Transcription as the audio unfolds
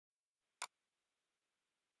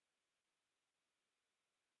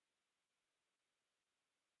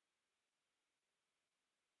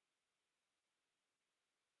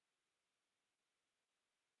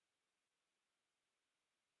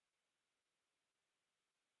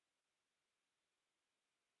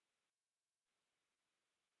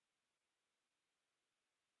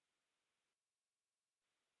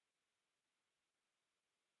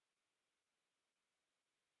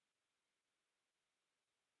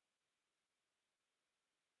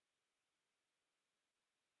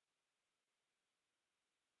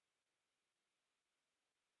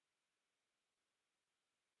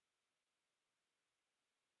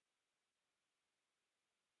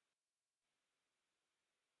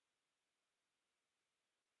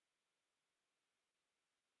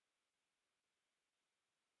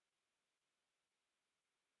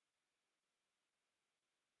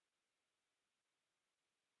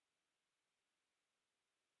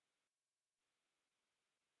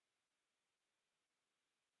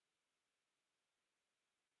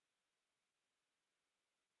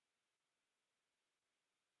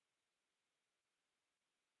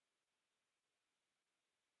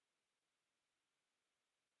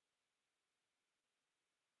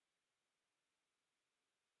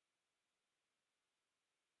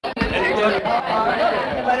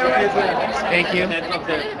Thank you.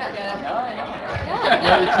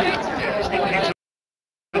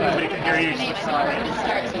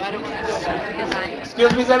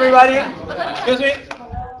 Excuse me, everybody. Excuse me.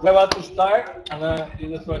 We're about to start. I'm gonna give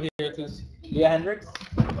this one here to Leah Hendricks.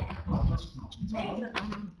 Well,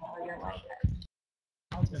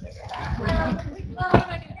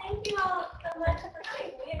 thank you all so much for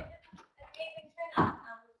coming. We had an amazing turnout.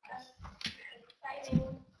 Exciting.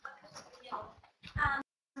 I'm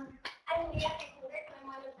Leah Hendricks. I'm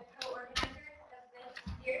one of the co-organizers of this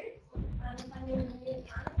series on funding the new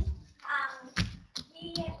economy.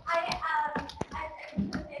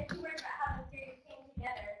 If you were about how the series came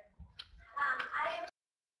together, I am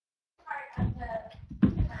part of the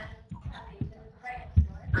Foundation right next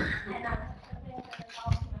door, and have been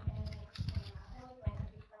involved in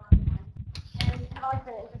and I've always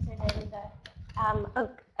been interested in the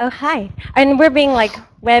hi, and we're being like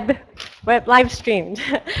web live streamed,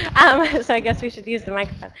 so I guess we should use the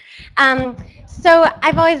microphone. So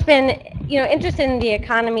I've always been, interested in the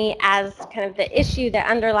economy as kind of the issue that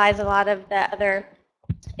underlies a lot of the other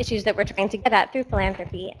issues that we're trying to get at through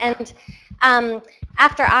philanthropy. And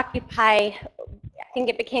after Occupy, I think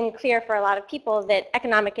it became clear for a lot of people that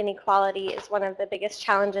economic inequality is one of the biggest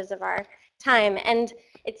challenges of our time. And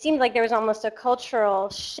it seemed like there was almost a cultural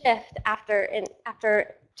shift after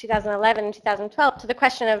 2011 and 2012 to the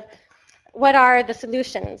question of what are the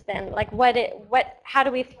solutions then? Like how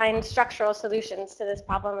do we find structural solutions to this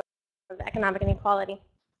problem of economic inequality?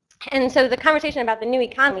 And so the conversation about the new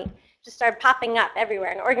economy just started popping up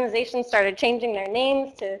everywhere, and organizations started changing their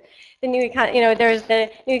names to the new economy. There's the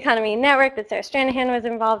New Economy Network that Sarah Stranahan was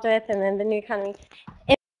involved with, and then the New Economy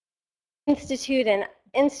Institute and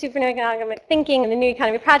Institute for New Economic Thinking and the New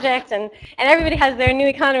Economy Project, and everybody has their new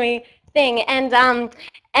economy thing. And I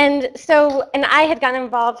had gotten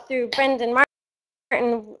involved through Brendan Martin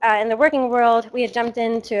in the working world. We had jumped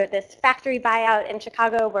into this factory buyout in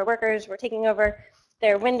Chicago where workers were taking over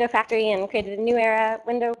their window factory and created a New Era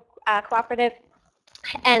window cooperative,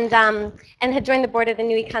 and had joined the board of the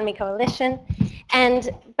New Economy Coalition.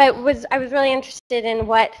 But I was really interested in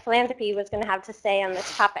what philanthropy was going to have to say on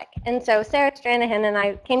this topic. And so Sarah Stranahan and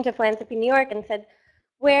I came to Philanthropy New York and said,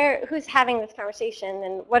 who's having this conversation,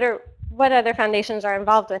 and what other foundations are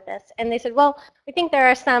involved with this? And they said, well, we think there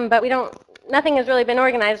are some, but nothing has really been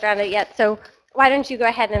organized around it yet. So why don't you go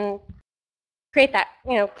ahead and create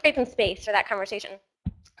some space for that conversation?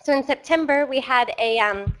 So in September, we had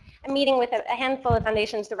a meeting with a handful of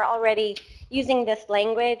foundations that were already using this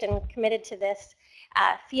language and committed to this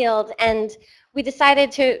field. And we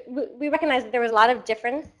decided we recognized that there was a lot of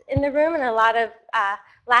difference in the room and a lot of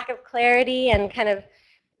lack of clarity and kind of,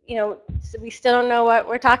 we still don't know what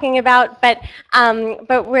we're talking about, but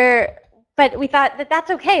we thought that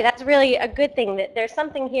that's okay. That's really a good thing, that there's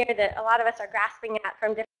something here that a lot of us are grasping at from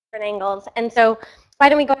different angles. And so why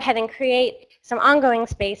don't we go ahead and create some ongoing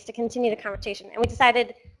space to continue the conversation? And we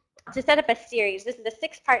decided to set up a series. This is a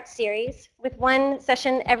 6-part series with one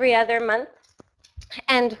session every other month,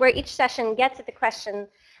 and where each session gets at the question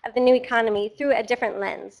of the new economy through a different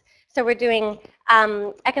lens. So we're doing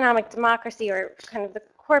economic democracy, or kind of the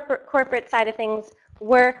corporate side of things,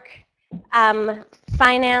 work,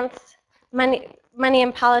 finance, money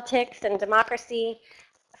and politics and democracy,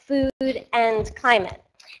 food, and climate.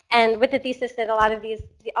 And with the thesis that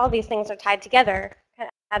all these things are tied together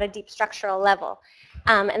at a deep structural level,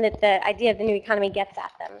 and that the idea of the new economy gets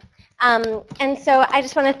at them. And so I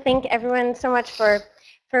just want to thank everyone so much for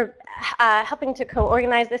helping to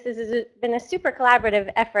co-organize this. This has been a super collaborative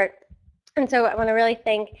effort. And so I want to really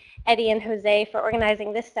thank Eddie and Jose for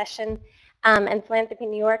organizing this session, and Philanthropy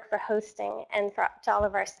New York for hosting, and to all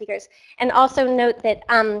of our speakers. And also note that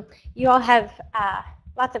you all have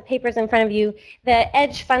lots of papers in front of you. The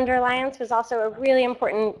Edge Funder Alliance was also a really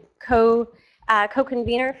important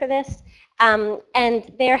co-convener for this.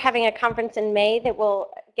 And they're having a conference in May that will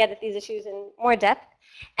get at these issues in more depth.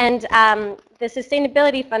 And the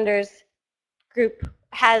Sustainability Funders group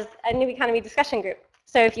has a new economy discussion group.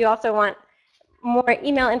 So if you also want more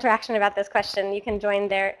email interaction about this question, you can join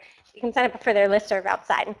you can sign up for their listserv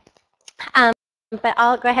outside. But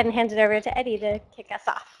I'll go ahead and hand it over to Eddie to kick us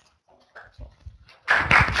off.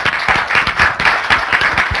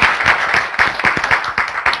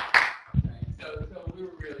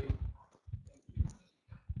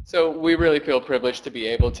 So we really feel privileged to be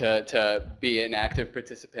able to be an active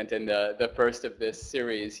participant in the first of this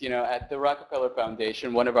series. At the Rockefeller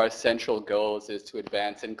Foundation, one of our central goals is to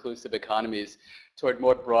advance inclusive economies toward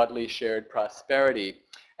more broadly shared prosperity.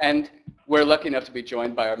 And we're lucky enough to be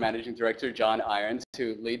joined by our managing director, John Irons,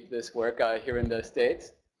 to lead this work here in the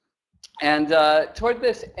States. And toward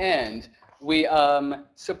this end, we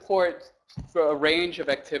support for a range of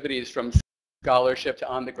activities from scholarship to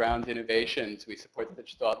on-the-ground innovations. We support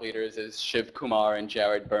such thought leaders as Shiv Kumar and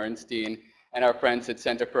Jared Bernstein, and our friends at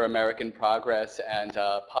Center for American Progress and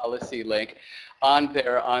Policy Link on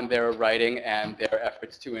their writing and their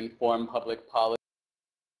efforts to inform public policy.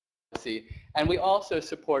 And we also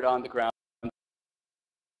support on-the-ground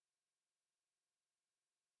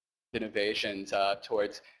innovations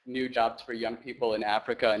towards new jobs for young people in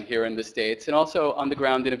Africa and here in the States, and also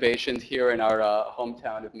on-the-ground innovations here in our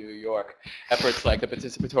hometown of New York, efforts like the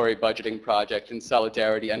Participatory Budgeting Project and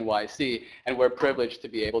Solidarity NYC, and we're privileged to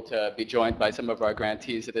be able to be joined by some of our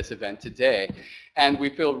grantees at this event today. And we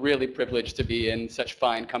feel really privileged to be in such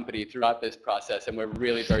fine company throughout this process, and we're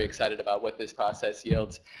really very excited about what this process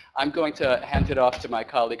yields. I'm going to hand it off to my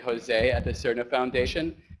colleague Jose at the Cerna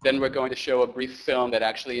Foundation. Then we're going to show a brief film that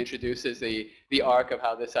actually introduces the arc of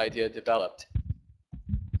how this idea developed.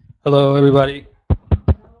 Hello, everybody.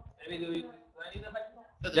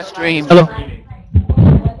 Just stream. Hello.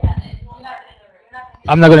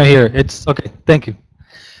 I'm not going to hear. It's okay. Thank you.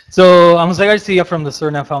 So I'm Jose Garcia from the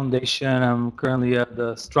Cerna Foundation. I'm currently at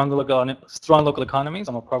the Strong Local Economies.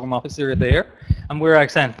 I'm a program officer there. And we're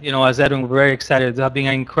excited, as Edwin, we're very excited. It's been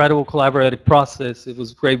an incredible collaborative process. It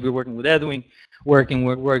was great. We're working with Edwin, working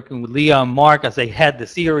with Leah and Mark as they head the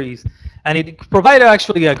series. And it provided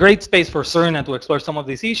actually a great space for Cerna to explore some of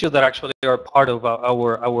these issues that actually are part of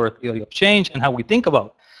our theory of change and how we think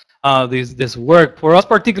about this work. For us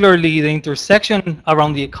particularly, the intersection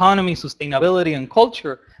around the economy, sustainability, and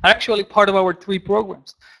culture are actually part of our 3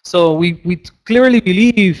 programs. So we clearly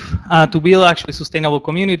believe to build actually sustainable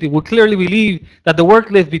community, we clearly believe that the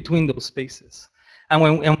work lives between those spaces.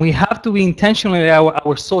 And we have to be intentionally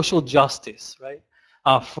our social justice, right?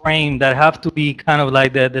 Frame that have to be kind of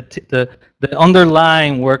like the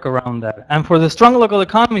underlying work around that. And for the strong local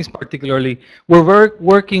economies particularly, we're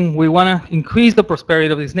working, we want to increase the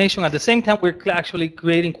prosperity of this nation. At the same time, we're actually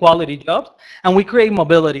creating quality jobs, and we create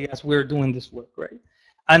mobility as we're doing this work, right?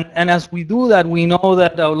 And as we do that, we know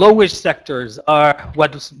that the low-wage sectors are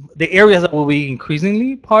the areas that will be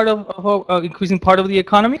increasingly part of increasing part of the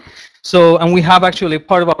economy. So, and we have actually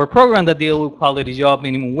part of our program that deal with quality job,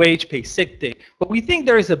 minimum wage, pay sick day. But we think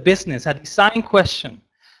there is a business, a design question,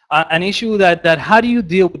 an issue that how do you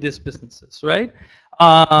deal with these businesses, right?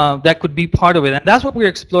 That could be part of it. And that's what we're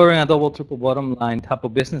exploring a double, triple bottom line type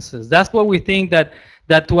of businesses. That's what we think that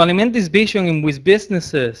to augment this vision in which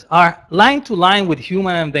businesses are line to line with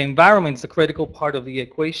human and the environment is a critical part of the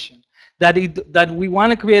equation. That we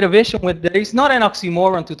want to create a vision where there is not an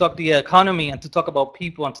oxymoron to talk the economy and to talk about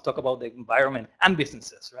people and to talk about the environment and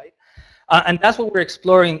businesses, right? And that's what we're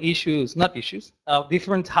exploring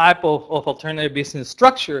different type of alternative business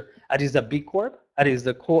structure. That is the B Corp, that is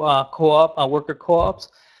the co-op, worker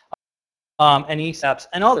co-ops, and ESAPs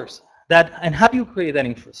and others. And how do you create that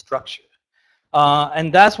infrastructure?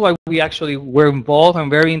 And that's why we actually were involved and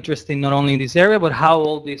very interested not only in this area, but how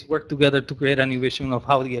all these work together to create a new vision of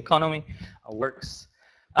how the economy works.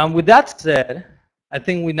 And with that said, I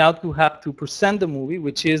think we now have to present the movie,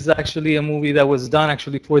 which is actually a movie that was done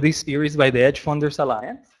actually for this series by the Edge Funders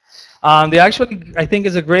Alliance. They actually, I think,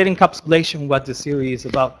 is a great encapsulation of what the series is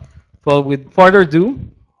about. So with further ado,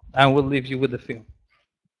 I will leave you with the film.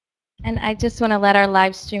 And I just want to let our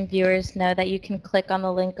live stream viewers know that you can click on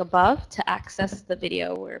the link above to access the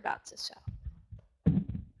video we're about to show.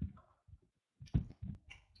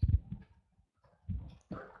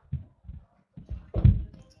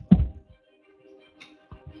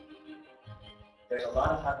 There's a lot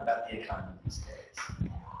of talk about the economy these days.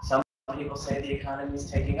 Some people say the economy is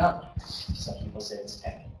taking up. Some people say it's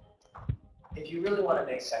tanking. If you really want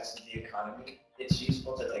to make sense of the economy, it's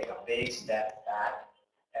useful to take a big step back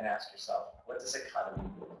and ask yourself, what does economy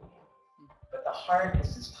really mean? But the heart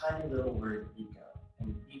is this tiny little word eco,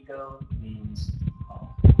 and eco means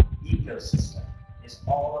home. Ecosystem is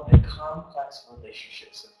all of the complex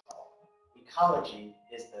relationships of home. Ecology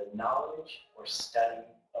is the knowledge or study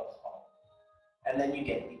of home. And then you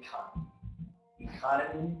get economy.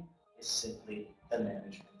 Economy is simply the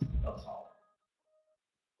management of home.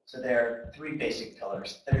 So there are 3 basic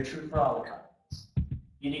pillars that are true for all economies.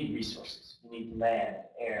 You need resources. You need land,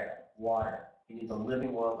 air, water. You need the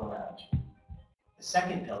living world around you. The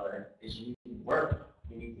second pillar is you need work.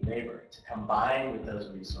 You need labor to combine with those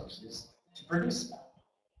resources to produce them.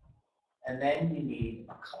 And then you need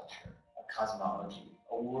a culture, a cosmology,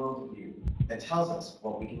 a worldview that tells us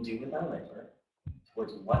what we can do with our labor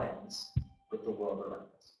towards what ends with the world around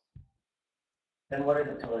us. Then what are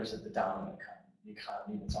the pillars of the dominant economy, the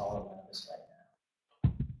economy that's all around us right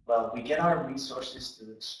now? Well, we get our resources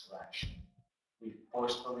through extraction. We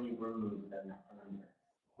forcefully remove them from the earth.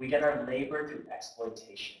 We get our labor through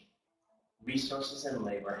exploitation. Resources and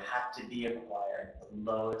labor have to be acquired at the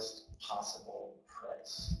lowest possible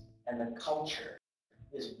price. And the culture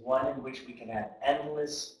is one in which we can have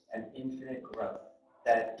endless and infinite growth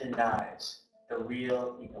that denies the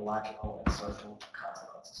real ecological and social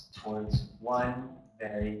consequences towards one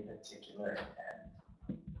very particular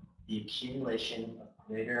end: the accumulation of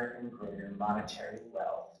greater and greater monetary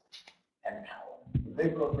wealth and power. The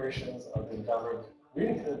big corporations are being governed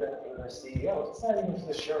really for the benefit of their CEOs. It's not even for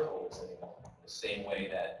the shareholders anymore. The same way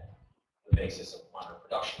that the basis of minor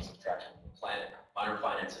production is extraction from the planet, minor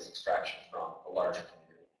finance is extraction from the larger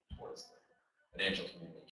community towards the financial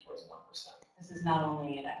community towards 1%. This is not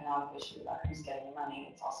only an economic issue about who's getting money,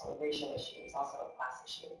 it's also a racial issue, it's also a class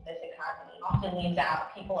issue. This economy often leaves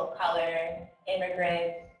out people of color,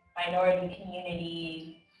 immigrants, minority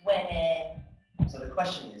communities, women. So the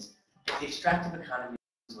question is, if the extractive economy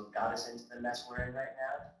is what got us into the mess we're in right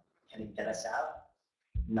now, can it get us out?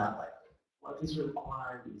 Not likely. What is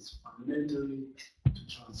required is fundamentally to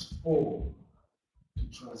transform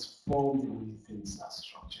the way things are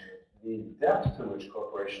structured. The depth to which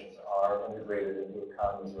corporations are integrated into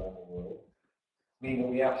economies around the world mean that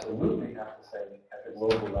we absolutely have to think at the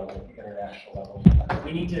global level, the international level.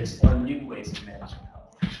 We need to explore new ways to manage power.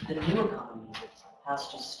 The new economy has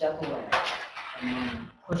to step away and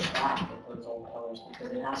then push back at those old pillars,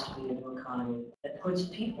 because it has to be a new economy that puts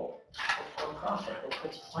people before profit, that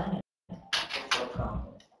puts planet before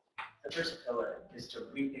profit. The first pillar is to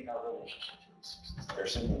rethink our relationship to resources.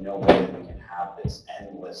 There's simply no way that we can have this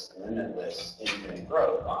endless, limitless, infinite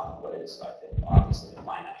growth on what is, I think, obviously a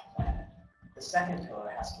finite planet. The second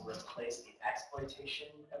pillar has to replace the exploitation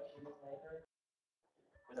of human labor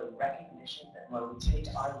with a recognition that when we take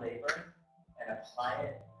our labor and apply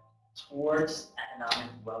it towards economic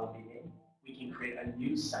well-being, we can create a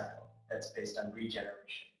new cycle that's based on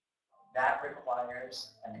regeneration. That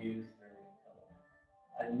requires a new third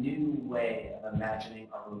pillar, a new way of imagining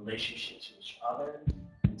our relationship to each other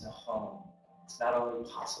and to home. It's not only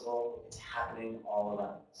possible, it's happening all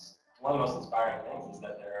around us. One of the most inspiring things is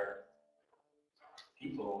that there are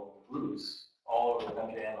people, groups, all over the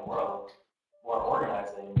country and the world who are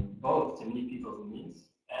organizing both to meet people's needs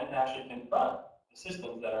and to actually confront the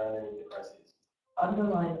systems that are underneath the crises.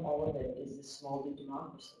 Underlying all of it is this small d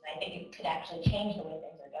democracy. I think it could actually change the way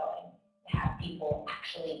things are going, to have people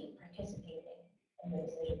actually participating in the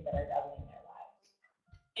decisions that are governing their lives.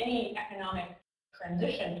 Any economic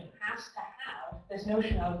transition has to have this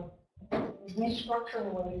notion of restructuring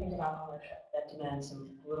the way we think about ownership. That demands some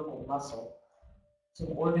political muscle, some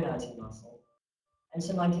organizing muscle, and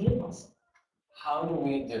some idea muscle. How do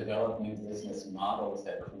we develop new business models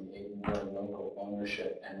that create more local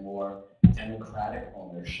ownership and more democratic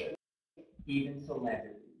ownership? Even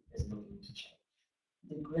philanthropy is looking to change.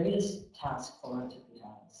 The greatest task philanthropy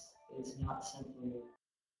has is not simply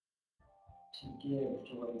to give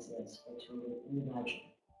to what exists, but to reimagine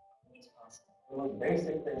what is possible. The most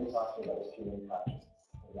basic thing we're talking about is human consciousness,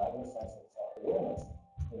 not in the sense of self-awareness,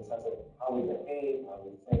 in the sense of how we behave, how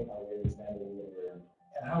we think, how we understand the world,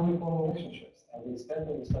 and how we form relationships. And the extent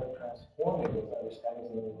that we start transforming those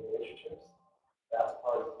understandings and those relationships, that's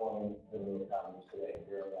part of forming the new economy today,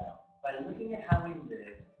 here and now. By looking at how we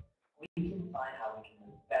live, we can find how we can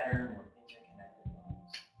live better, more interconnected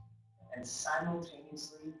lives, and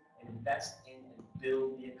simultaneously invest in and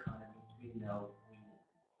build the economy we know we need,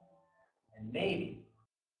 and maybe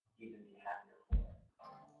even be happier for it.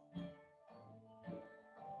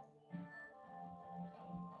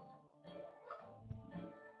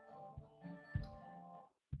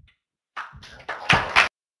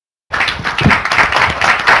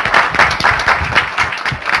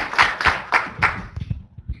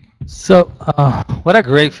 So, what a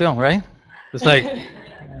great film, right? It's like,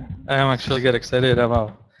 I'm actually get excited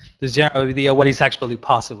about this general idea of what is actually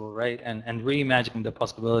possible, right? And reimagining the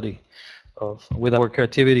possibility of with our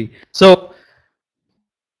creativity. So,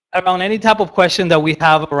 around any type of question that we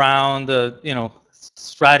have around the,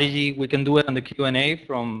 strategy, we can do it on the Q&A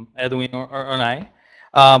from Edwin or I.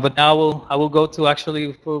 But now I will go to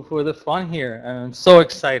actually for the fun here. And I'm so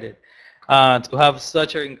excited to have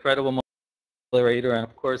such an incredible moderator and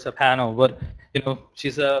of course a panel. But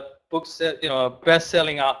she's a a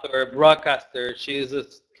best-selling author, a broadcaster. She is a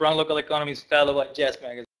Strong Local Economies fellow at Jazz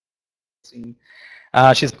Magazine.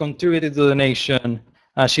 She's contributed to the Nation.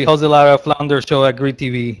 She hosts a lot of Flounder show at Grid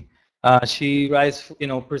TV. She writes, for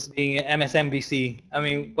being MSNBC. I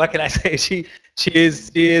mean, what can I say? She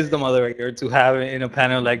is the moderator to have in a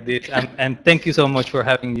panel like this. And thank you so much for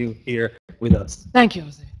having you here with us. Thank you,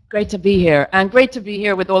 Jose. Great to be here, and great to be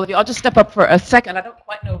here with all of you. I'll just step up for a second. I don't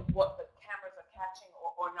quite know what the cameras are catching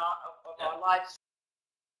or not of our live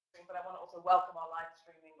stream, but I want to also welcome our live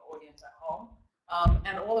streaming audience at home,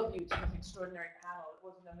 and all of you to this extraordinary panel. It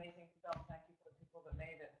was an amazing film. Thank you for the people that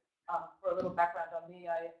made it. For a little background on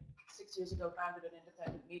me, I 6 years ago founded an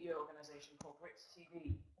independent media organization called Rich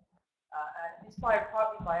TV, and inspired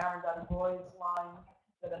partly by Aaron Dunn-Boyd's line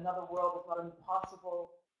that another world is not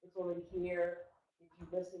impossible, it's already here. If you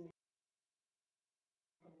listen, you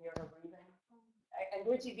can hear her breathing. And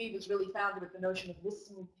Grit TV was really founded with the notion of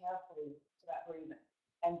listening carefully to that breathing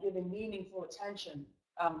and giving meaningful attention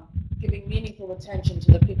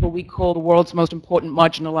to the people we call the world's most important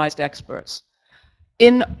marginalized experts.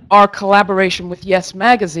 In our collaboration with Yes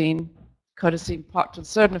Magazine, courtesy in part to the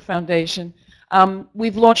Surdner Foundation,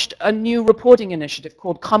 we've launched a new reporting initiative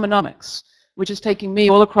called Economies, which is taking me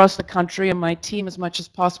all across the country and my team as much as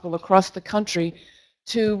possible across the country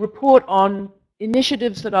to report on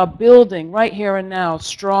initiatives that are building right here and now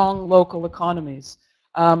strong local economies.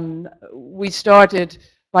 We started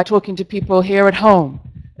by talking to people here at home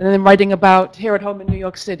and then writing about here at home in New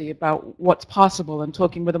York City about what's possible and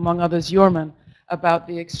talking with, among others, Jurman about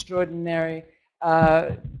the extraordinary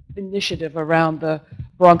initiative around the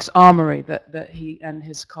Bronx Armory that he and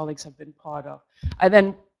his colleagues have been part of. I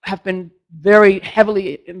then have been very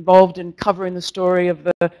heavily involved in covering the story of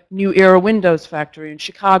the New Era Windows factory in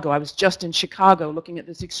Chicago. I was just in Chicago looking at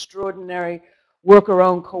this extraordinary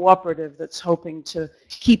worker-owned cooperative that's hoping to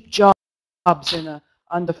keep jobs in an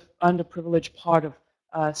underprivileged part of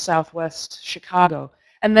Southwest Chicago.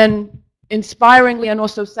 And then inspiringly and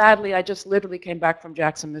also sadly, I just literally came back from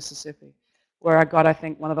Jackson, Mississippi, where I got, I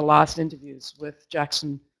think, one of the last interviews with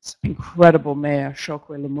Jackson's incredible mayor,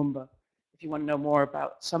 Chokwe Lumumba. If you want to know more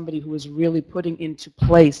about somebody who is really putting into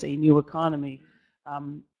place a new economy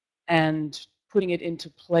and putting it into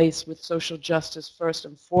place with social justice first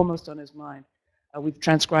and foremost on his mind. We've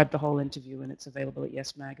transcribed the whole interview and it's available at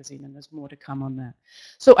Yes Magazine, and there's more to come on that.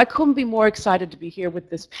 So I couldn't be more excited to be here with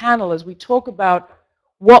this panel as we talk about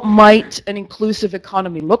what might an inclusive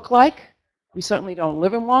economy look like. We certainly don't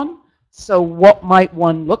live in one, so what might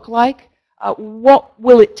one look like? What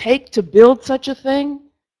will it take to build such a thing?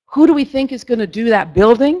 Who do we think is going to do that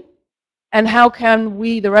building? And how can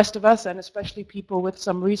we, the rest of us, and especially people with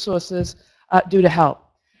some resources, do to help?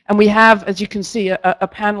 And we have, as you can see, a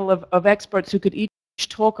panel of experts who could each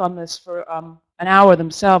talk on this for an hour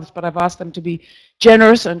themselves, but I've asked them to be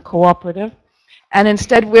generous and cooperative. And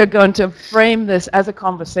instead, we're going to frame this as a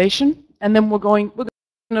conversation, and then we're going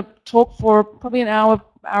to talk for probably an hour,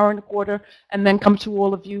 hour and a quarter, and then come to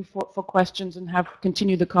all of you for questions and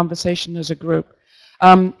continue the conversation as a group.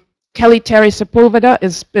 Kelly Terry-Sepulveda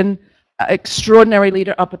has been an extraordinary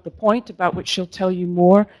leader up at the Point, about which she'll tell you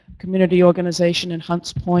more, community organization in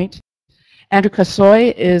Hunts Point. Andrew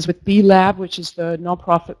Kasoy is with B Lab, which is the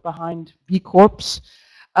nonprofit behind B Corps.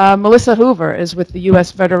 Melissa Hoover is with the U.S.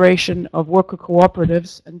 Federation of Worker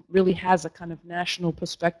Cooperatives and really has a kind of national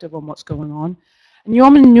perspective on what's going on. And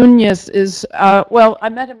Yoman Nunez is, well, I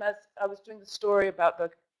met him as I was doing the story about the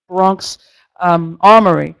Bronx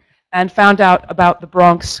Armory, and found out about the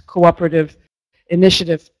Bronx Cooperative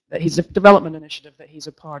Initiative, development initiative that he's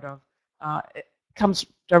a part of. It comes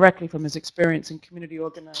directly from his experience in community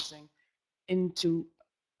organizing into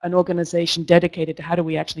an organization dedicated to how do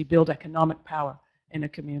we actually build economic power in a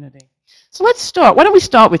community. So let's start. Why don't we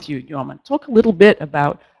start with you, Yoman? Talk a little bit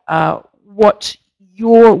about what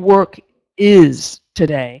your work is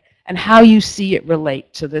today and how you see it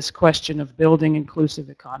relate to this question of building inclusive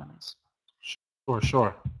economies.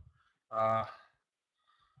 Sure.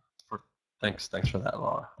 Thanks for that,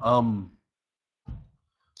 Laura.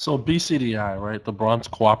 So BCDI, right, the Bronx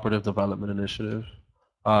Cooperative Development Initiative,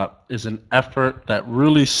 is an effort that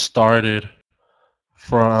really started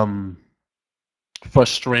from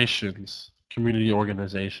frustrations community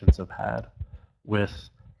organizations have had with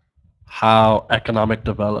how economic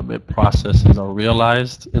development processes are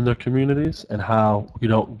realized in their communities and how you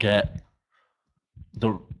don't get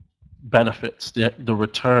the benefits, the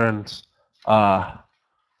returns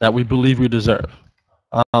that we believe we deserve.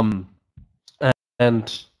 And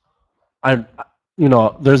there's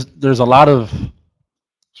a lot of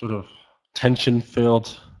sort of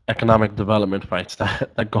tension-filled economic development fights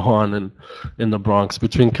that go on in the Bronx.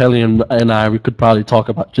 Between Kelly and I, we could probably talk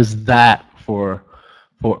about just that for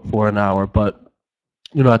an hour. But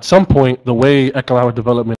at some point, the way economic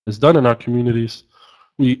development is done in our communities,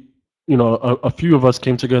 a few of us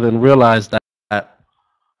came together and realized that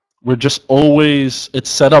we're just always, it's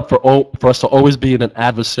set up for us to always be in an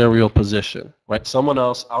adversarial position, right? Someone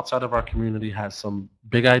else outside of our community has some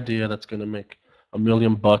big idea that's going to make $1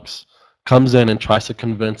 million, comes in and tries to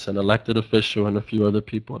convince an elected official and a few other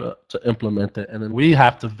people to implement it. And then we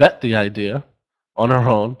have to vet the idea on our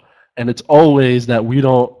own. And it's always that we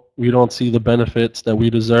don't see the benefits that we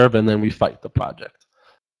deserve, and then we fight the project.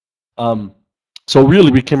 So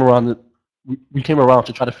really, we came around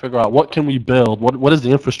to try to figure out what can we build, what is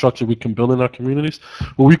the infrastructure we can build in our communities,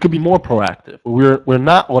 where we could be more proactive. We're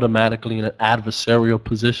not automatically in an adversarial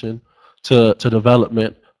position to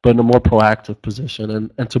development, but in a more proactive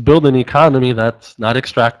position, and to build an economy that's not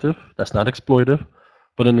extractive, that's not exploitive,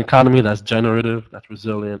 but an economy that's generative, that's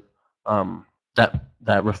resilient,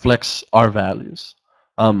 that reflects our values.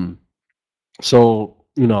 So,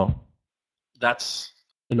 you know, that's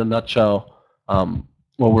in a nutshell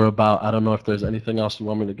what we're about. I don't know if there's anything else you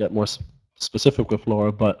want me to get more specific with,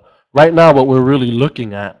 Laura, but right now what we're really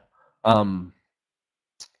looking at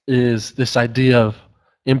is this idea of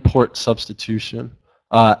import substitution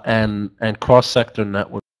and cross-sector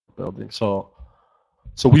network building. So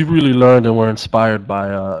we've really learned and we're inspired by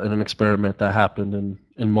an experiment that happened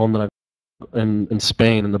in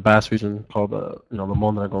Spain, in the Basque region, called the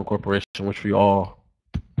Mondragon Corporation, which we all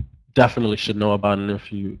definitely should know about. And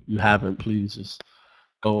if you haven't, please just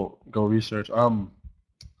go research. And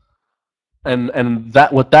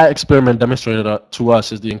that what that experiment demonstrated to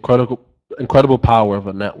us is the incredible power of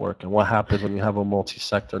a network, and what happens when you have a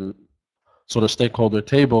multi-sector sort of stakeholder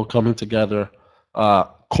table coming together,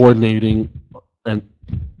 coordinating and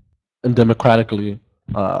democratically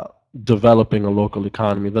developing a local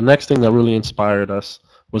economy. The next thing that really inspired us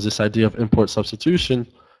was this idea of import substitution,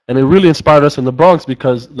 and it really inspired us in the Bronx,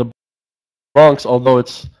 because the Bronx, although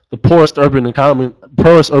it's the poorest urban county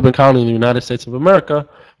in the United States of America,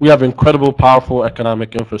 we have incredible, powerful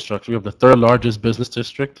economic infrastructure. We have the third largest business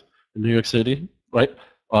district in New York City, right?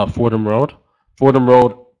 Fordham Road. Fordham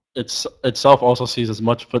Road itself also sees as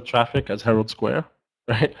much foot traffic as Herald Square,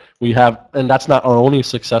 right? We have, and that's not our only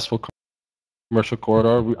successful commercial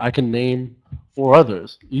corridor. I can name 4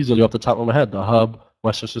 others easily off the top of my head: the Hub,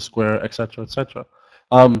 Westchester Square, et cetera, et cetera.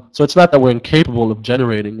 So it's not that we're incapable of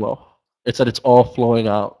generating wealth. It's that it's all flowing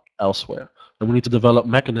out elsewhere. And we need to develop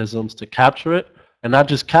mechanisms to capture it, and not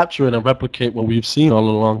just capture it and replicate what we've seen all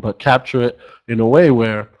along, but capture it in a way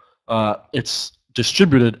where it's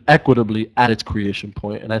distributed equitably at its creation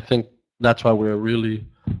point. And I think that's why we're really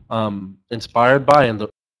inspired by, and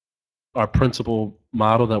our principal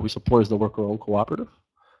model that we support is the worker-owned cooperative,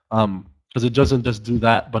 because it doesn't just do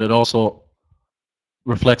that, but it also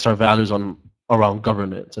reflects our values around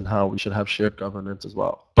governance and how we should have shared governance as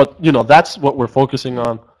well. But you know, that's what we're focusing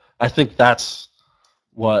on. I think that's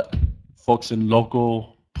what folks in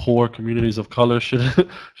local poor communities of color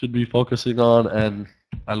should be focusing on, and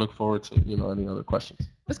I look forward to any other questions.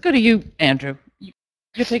 Let's go to you, Andrew.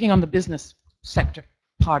 You're taking on the business sector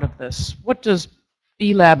part of this. What does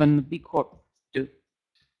B Lab and the B Corp do?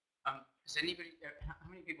 Does anybody? How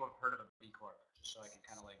many people have heard of a B Corp? Just so I can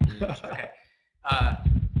kind of like. Okay.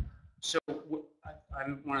 So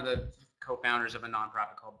I'm one of the co-founders of a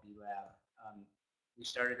nonprofit called B Lab. We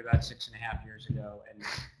started about 6.5 years ago, and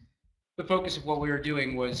the focus of what we were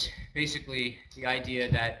doing was basically the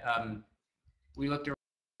idea that we looked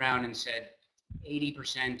around and said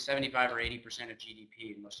 80%, 75 or 80% of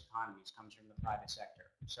GDP in most economies comes from the private sector.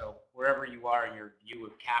 So wherever you are in your view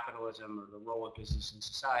of capitalism or the role of business in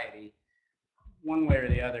society, one way or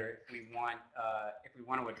the other, if we want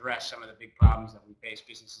to address some of the big problems that we face,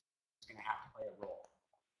 business is going to have to play a role.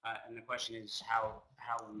 And the question is how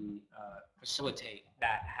we facilitate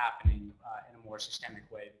that happening in a more systemic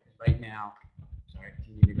way. Because right now, sorry,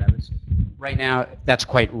 can you grab this? Right now, that's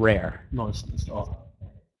quite rare. No, it's all.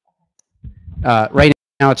 Right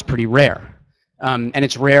now, it's pretty rare, and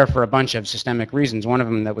it's rare for a bunch of systemic reasons. One of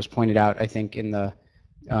them that was pointed out, I think, in the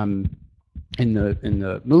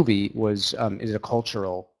movie was is a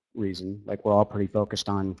cultural reason. Like, we're all pretty focused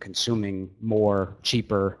on consuming more,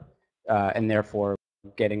 cheaper, and therefore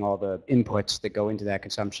getting all the inputs that go into that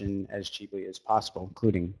consumption as cheaply as possible,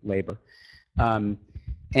 including labor. But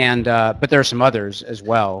there are some others as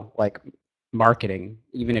well, like marketing.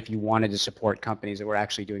 Even if you wanted to support companies that were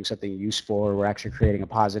actually doing something useful or were actually creating a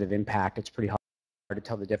positive impact, it's pretty hard to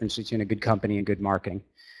tell the difference between a good company and good marketing.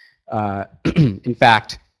 In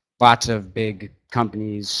fact, lots of big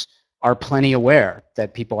companies are plenty aware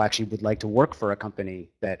that people actually would like to work for a company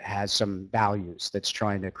that has some values, that's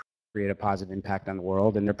trying to create a positive impact on the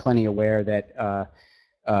world, and they're plenty aware that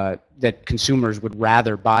that consumers would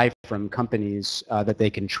rather buy from companies that they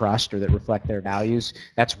can trust or that reflect their values.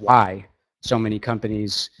 That's why so many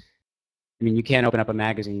companies, I mean, you can't open up a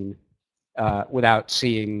magazine without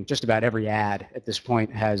seeing just about every ad at this point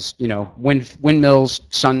has, windmills,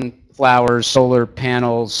 sun flowers, solar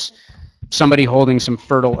panels, somebody holding some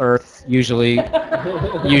fertile earth, usually the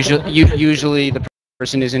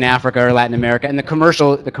person is in Africa or Latin America, and the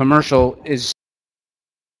commercial is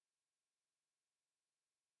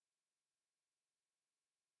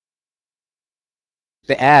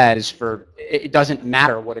the ad is for, it doesn't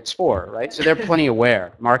matter what it's for, right? So they're plenty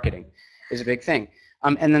aware. Marketing is a big thing.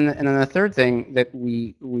 And then the third thing that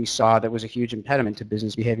we saw that was a huge impediment to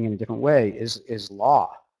business behaving in a different way is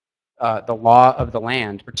law. The law of the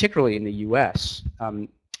land, particularly in the U.S.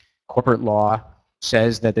 Corporate law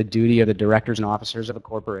says that the duty of the directors and officers of a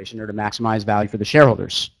corporation are to maximize value for the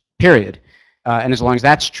shareholders, period. And as long as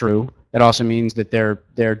that's true, that also means that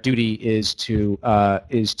their duty is to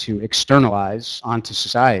externalize onto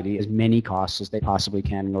society as many costs as they possibly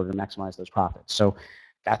can in order to maximize those profits. So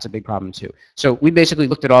that's a big problem too. So we basically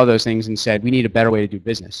looked at all those things and said we need a better way to do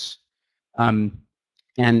business, and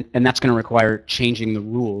that's going to require changing the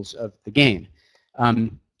rules of the game.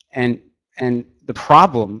 And the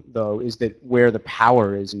problem, though, is that where the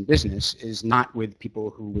power is in business is not with people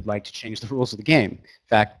who would like to change the rules of the game. In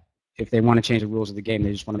fact, if they want to change the rules of the game,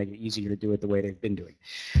 they just want to make it easier to do it the way they've been doing.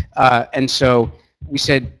 And so we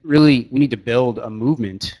said, really, we need to build a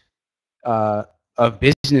movement of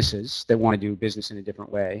businesses that want to do business in a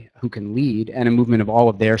different way, who can lead, and a movement of all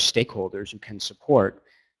of their stakeholders who can support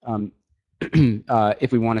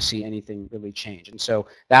if we want to see anything really change. And so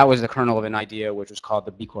that was the kernel of an idea which was called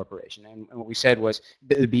the B Corporation. And what we said was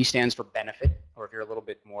the B stands for benefit, or if you're a little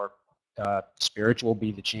bit more spiritual,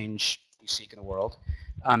 be the change you seek in the world.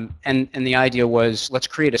 And the idea was, let's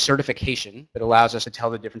create a certification that allows us to tell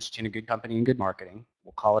the difference between a good company and good marketing.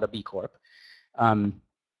 We'll call it a B Corp.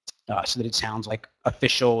 So that it sounds like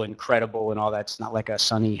official and credible and all that. It's not like a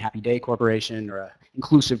sunny, happy day corporation or an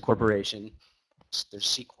inclusive corporation. There's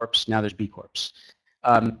C Corps, now there's B Corps.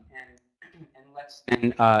 And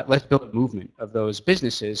let's build a movement of those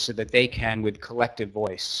businesses so that they can, with collective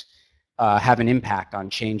voice, have an impact on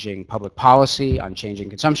changing public policy, on changing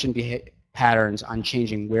consumption patterns, on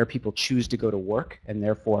changing where people choose to go to work, and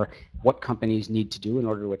therefore what companies need to do in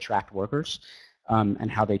order to attract workers, and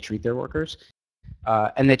how they treat their workers.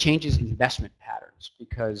 And that changes investment patterns,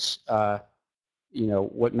 because you know,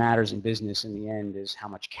 what matters in business in the end is how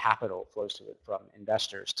much capital flows to it from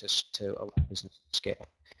investors to allow business to scale.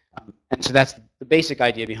 And so that's the basic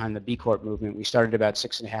idea behind the B Corp movement. We started about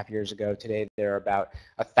 6.5 years ago. Today there are about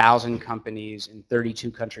 1,000 companies in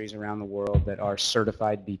 32 countries around the world that are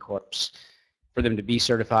certified B Corps. For them to be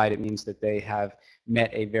certified, it means that they have met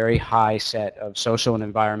a very high set of social and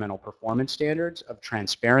environmental performance standards, of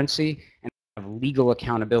transparency, and of legal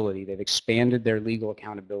accountability. They've expanded their legal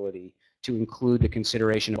accountability to include the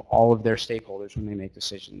consideration of all of their stakeholders when they make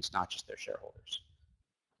decisions, not just their shareholders.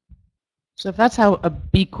 So if that's how a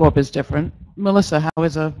B Corp is different, Melissa, how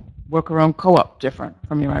is a worker-owned co-op different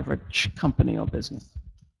from your average company or business?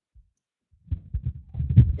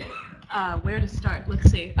 Where to start?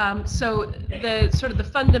 Let's see. So the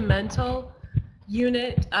fundamental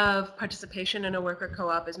unit of participation in a worker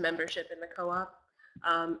co-op is membership in the co-op,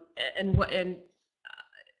 and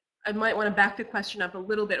I might want to back the question up a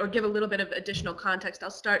little bit or give a little bit of additional context.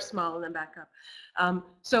 I'll start small and then back up.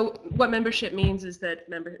 So what membership means is that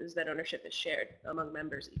ownership is shared among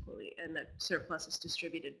members equally, and that surplus is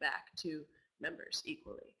distributed back to members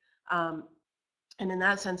equally. And in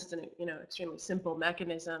that sense, it's an extremely simple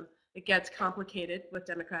mechanism. It gets complicated with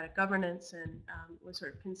democratic governance, and we're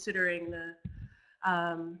sort of considering the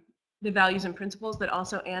values and principles that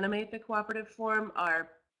also animate the cooperative form are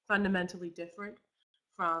fundamentally different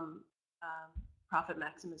from profit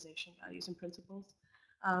maximization values and principles.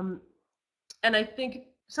 And I think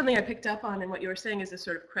something I picked up on in what you were saying is this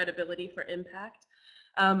sort of credibility for impact.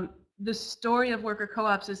 The story of worker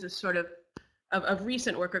co-ops is this sort of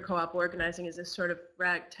recent worker co-op organizing is this sort of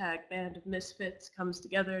ragtag band of misfits comes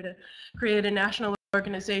together to create a national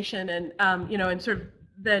organization, and and sort of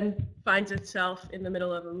then finds itself in the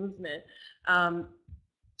middle of a movement.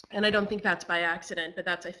 And I don't think that's by accident, but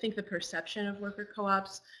that's, I think, the perception of worker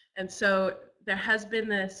co-ops. And so there has been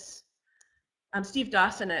this, Steve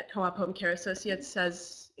Dawson at Co-op Home Care Associates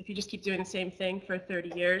says, if you just keep doing the same thing for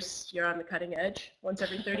 30 years, you're on the cutting edge once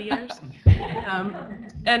every 30 years.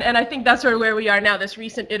 And I think that's sort of where we are now. This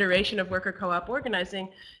recent iteration of worker co-op organizing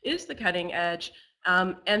is the cutting edge.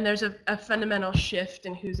 And there's a fundamental shift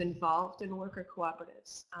in who's involved in worker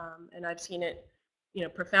cooperatives. And I've seen it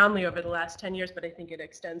profoundly over the last 10 years, but I think it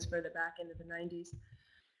extends further back into the 90s.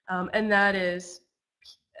 And that is,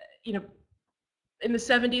 in the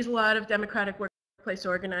 70s, a lot of democratic workplace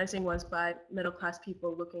organizing was by middle-class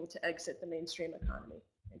people looking to exit the mainstream economy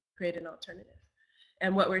and create an alternative.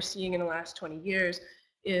 And what we're seeing in the last 20 years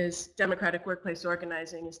is democratic workplace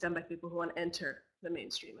organizing is done by people who want to enter the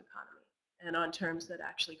mainstream economy and on terms that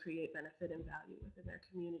actually create benefit and value within their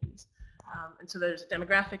communities. And so there's a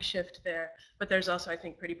demographic shift there, but there's also, I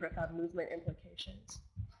think, pretty profound movement implications.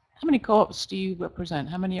 How many co-ops do you represent?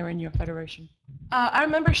 How many are in your federation? Our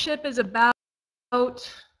membership is about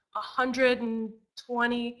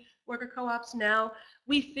 120 worker co-ops now.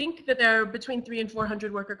 We think that there are between 300 and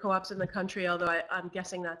 400 worker co-ops in the country, although I'm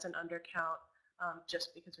guessing that's an undercount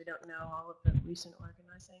just because we don't know all of the recent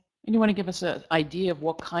organizing. And you want to give us an idea of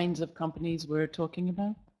what kinds of companies we're talking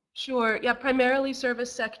about? Sure. Yeah, primarily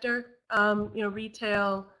service sector,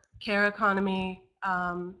 retail, care economy.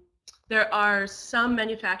 There are some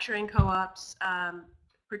manufacturing co-ops,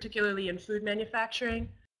 particularly in food manufacturing,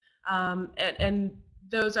 and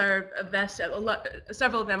those are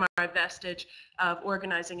several of them are a vestige of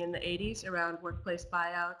organizing in the 80s around workplace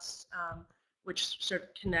buyouts, which sort of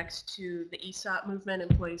connects to the ESOP movement,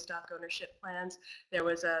 employee stock ownership plans. There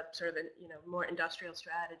was a sort of more industrial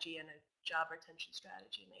strategy and a job retention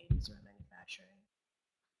strategy in the 80s around manufacturing.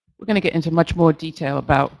 We're going to get into much more detail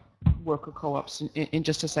about worker co-ops in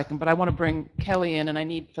just a second, but I want to bring Kelly in, and I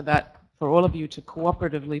need for all of you to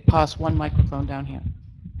cooperatively pass one microphone down here.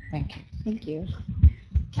 Thank you. Thank you.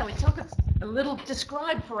 Kelly,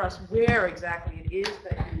 describe for us where exactly it is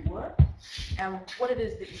that you work and what it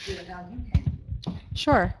is that you do and how you came.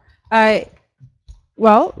 Sure.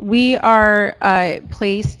 Well, we are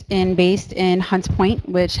based in Hunts Point,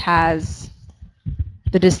 which has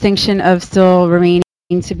the distinction of still remaining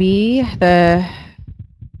to be the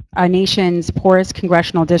nation's poorest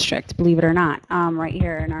congressional district, believe it or not, right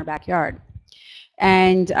here in our backyard.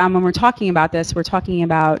 And when we're talking about this, we're talking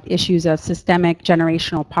about issues of systemic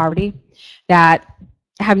generational poverty that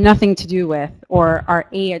have nothing to do with or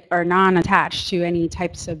are non-attached to any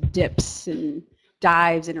types of dips and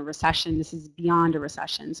dives in a recession. This is beyond a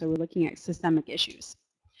recession, so we're looking at systemic issues.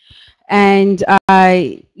 And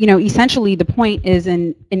essentially the point is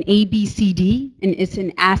an ABCD, and it's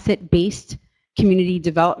an asset-based community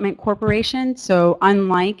development corporation. So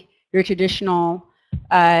unlike your traditional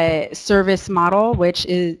service model, which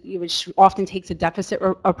often takes a deficit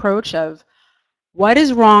approach of what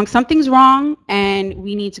is wrong, something's wrong, and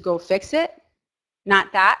we need to go fix it.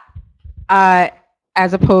 Not that,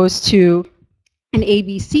 as opposed to an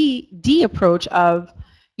ABCD approach of,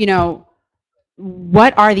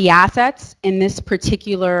 what are the assets in this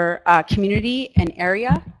particular community and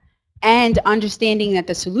area, and understanding that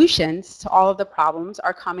the solutions to all of the problems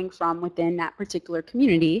are coming from within that particular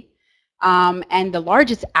community. And the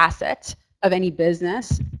largest asset of any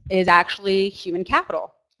business is actually human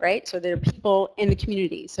capital, right? So there are people in the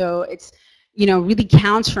community. So it's, really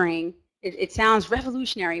countering, it sounds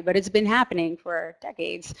revolutionary, but it's been happening for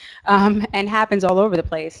decades and happens all over the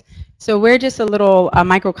place. So we're just a little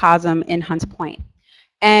microcosm in Hunts Point.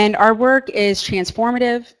 And our work is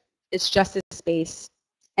transformative, it's justice-based,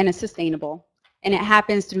 and it's sustainable. And it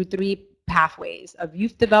happens through 3 pathways of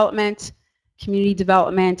youth development, community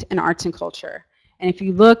development, and arts and culture. And if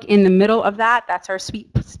you look in the middle of that, that's our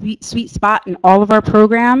sweet spot, and all of our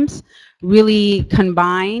programs really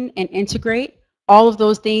combine and integrate all of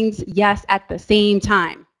those things, yes, at the same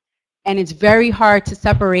time. And it's very hard to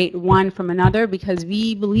separate one from another because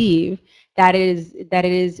we believe that it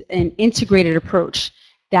is an integrated approach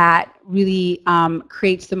that really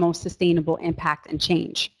creates the most sustainable impact and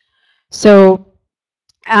change. So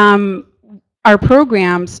our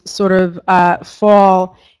programs sort of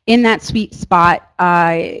fall in that sweet spot.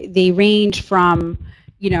 They range from,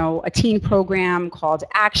 a teen program called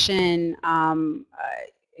Action,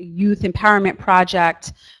 youth empowerment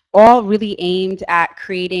project, all really aimed at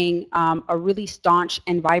creating a really staunch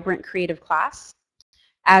and vibrant creative class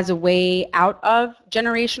as a way out of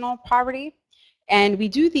generational poverty. And we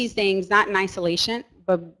do these things not in isolation,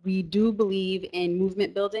 but we do believe in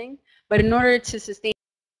movement building. But in order to sustain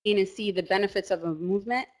and see the benefits of a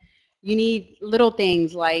movement, you need little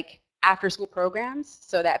things like after-school programs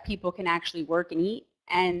so that people can actually work and eat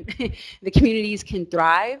and the communities can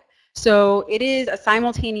thrive. So it is a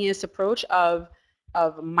simultaneous approach of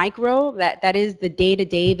micro, that is the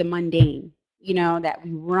day-to-day, the mundane, that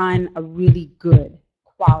we run a really good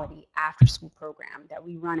quality after-school program, that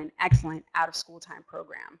we run an excellent out-of-school time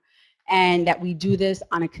program, and that we do this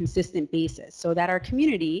on a consistent basis so that our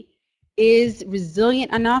community is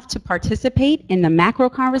resilient enough to participate in the macro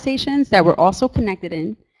conversations that we're also connected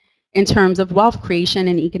in terms of wealth creation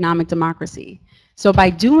and economic democracy. So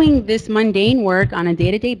by doing this mundane work on a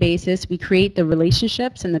day-to-day basis, we create the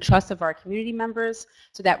relationships and the trust of our community members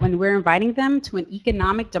so that when we're inviting them to an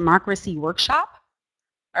economic democracy workshop,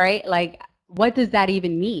 all right, like what does that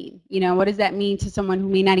even mean? You know, what does that mean to someone who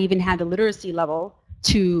may not even have the literacy level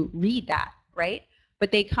to read that, right?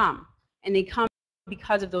 But they come, and they come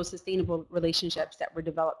because of those sustainable relationships that we're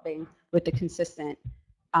developing with the consistent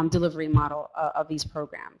delivery model of these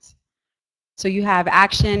programs. So you have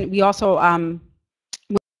action. We also,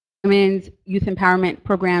 women's youth empowerment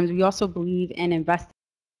programs, we also believe in investing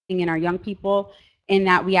in our young people in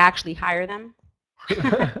that we actually hire them.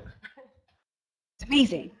 It's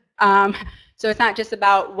amazing. So it's not just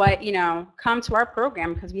about what, you know, come to our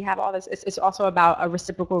program because we have all this. It's also about a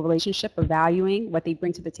reciprocal relationship of valuing what they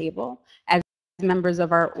bring to the table as members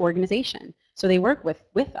of our organization. So they work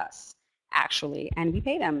with us, actually, and we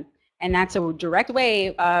pay them. And that's a direct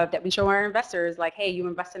way that we show our investors, like, hey, you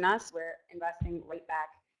invest in us, we're investing right back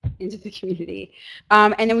into the community.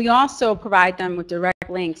 And then we also provide them with direct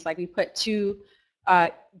links. Like we put two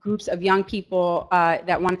groups of young people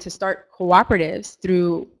that wanted to start cooperatives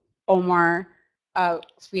through Omar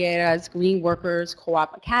Frieda's Green Workers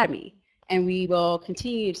Co-op Academy. And we will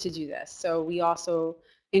continue to do this. So we also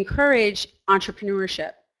encourage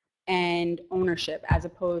entrepreneurship and ownership as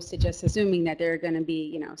opposed to just assuming that they're going to be,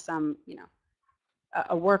 you know, some, you know,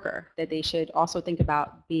 a worker, that they should also think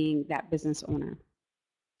about being that business owner.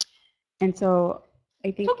 And so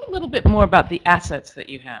I think... Talk a little bit more about the assets that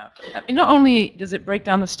you have. I mean, not only does it break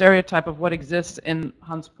down the stereotype of what exists in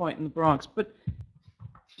Hunts Point and the Bronx, but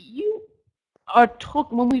you are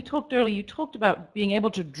when we talked earlier, you talked about being able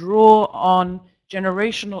to draw on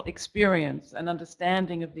generational experience and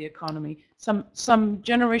understanding of the economy, some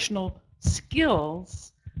generational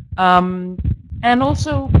skills, and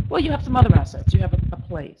also, well, you have some other assets. You have a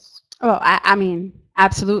place. Oh, I mean,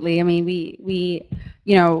 absolutely. I mean, we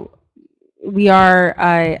you know, we are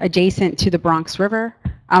adjacent to the Bronx River.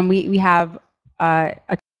 We have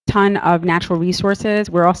a ton of natural resources.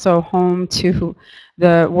 We're also home to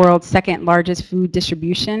the world's second largest food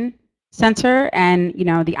distribution center, and you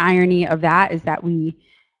know, the irony of that is that we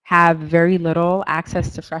have very little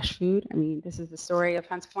access to fresh food. I mean, this is the story of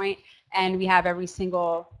Hunts Point, and we have every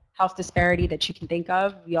single health disparity that you can think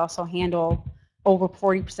of. We also handle over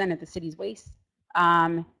 40% of the city's waste,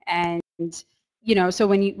 and you know, so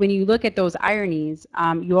when you look at those ironies,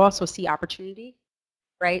 you also see opportunity,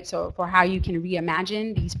 right? So for how you can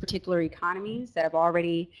reimagine these particular economies that have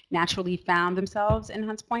already naturally found themselves in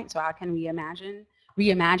Hunts Point. So how can we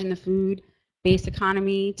reimagine the food-based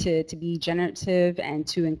economy to be generative and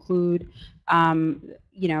to include,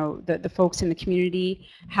 you know, the folks in the community?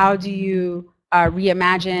 How do you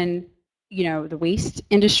reimagine, you know, the waste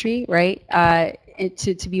industry, right?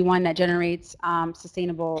 To be one that generates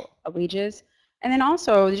sustainable wages. And then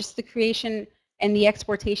also just the creation and the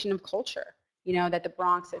exportation of culture, you know, that the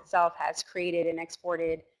Bronx itself has created and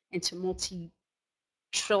exported into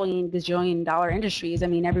multi-trillion, gazillion-dollar industries. I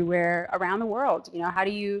mean, everywhere around the world. You know, how do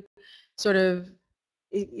you sort of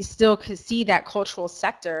still see that cultural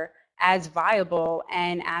sector as viable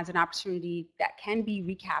and as an opportunity that can be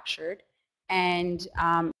recaptured and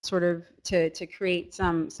sort of to create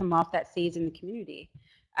some wealth that stays in the community?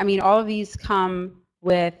 I mean, all of these come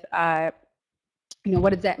with you know,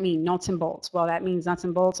 what does that mean? Nuts and bolts. Well, that means nuts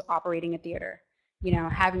and bolts operating a theater. You know,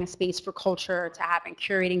 having a space for culture to happen,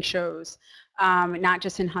 curating shows, not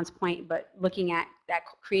just in Hunts Point, but looking at that,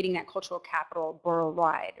 creating that cultural capital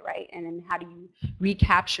borough-wide, right? And then how do you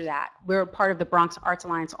recapture that? We're part of the Bronx Arts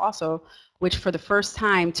Alliance also, which for the first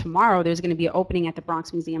time tomorrow, there's going to be an opening at the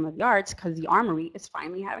Bronx Museum of the Arts because the Armory is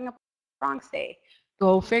finally having a Bronx Day.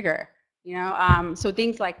 Go figure, you know? So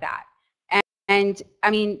things like that. And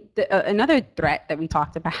I mean, another threat that we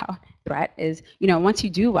talked about, is, you know, once you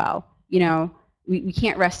do well, you know, we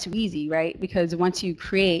can't rest too easy, right? Because once you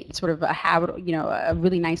create sort of a habit, you know, a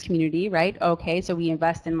really nice community, right? Okay, so we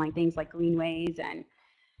invest in like things like greenways and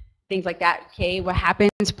things like that. Okay, what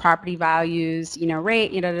happens? Property values, you know,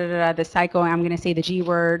 rate, you know, the cycle. I'm going to say the G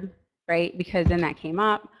word, right? Because then that came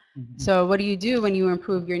up. Mm-hmm. So what do you do when you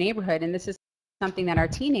improve your neighborhood? And this is something that our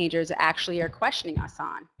teenagers actually are questioning us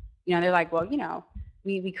on. You know, they're like, well, you know,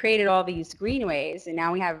 we created all these greenways and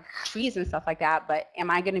now we have trees and stuff like that, but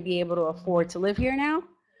am I going to be able to afford to live here now?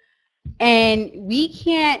 And we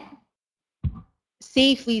can't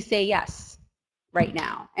safely say yes right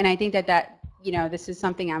now. And I think that, you know, this is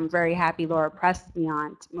something I'm very happy Laura pressed me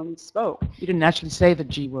on when we spoke. You didn't actually say the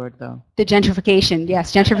G word, though. The gentrification,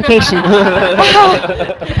 yes, gentrification.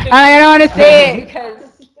 I don't want to say it because...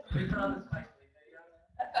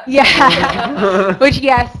 Yeah, which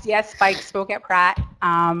yes, Spike spoke at Pratt,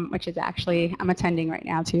 which is actually, I'm attending right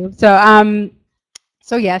now too. So,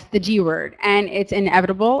 so yes, the G word, and it's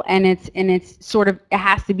inevitable, and it's sort of, it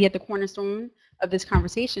has to be at the cornerstone of this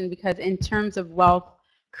conversation because in terms of wealth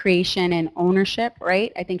creation and ownership,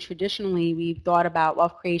 right? I think traditionally we've thought about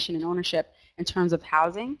wealth creation and ownership in terms of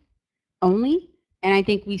housing only. And I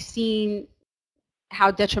think we've seen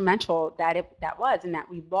how detrimental that was, and that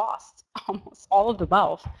we lost almost all of the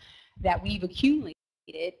wealth that we've accumulated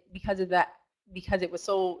because of that, because it was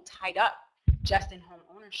so tied up just in home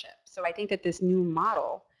ownership. So I think that this new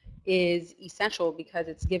model is essential because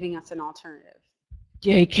it's giving us an alternative.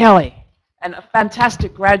 Jay Kelly, and a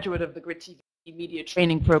fantastic graduate of the Grit TV Media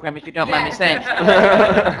Training Program, if you don't mind me saying.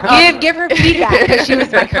 Give her feedback, because she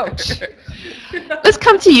was my coach. Let's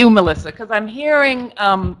come to you, Melissa, because I'm hearing,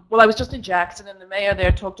 well, I was just in Jackson, and the mayor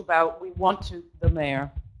there talked about,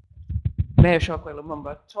 Mayor Chokwe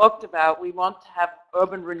Lumumba, talked about we want to have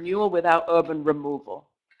urban renewal without urban removal.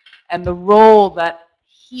 And the role that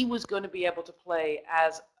he was going to be able to play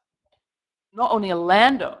as not only a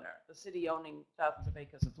landowner, the city owning thousands of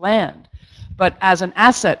acres of land, but as an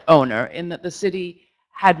asset owner, in that the city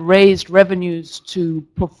had raised revenues to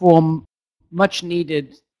perform much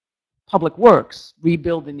needed public works,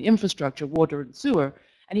 rebuilding the infrastructure, water and sewer,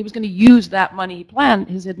 and he was going to use that money. He planned,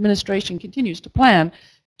 his administration continues to plan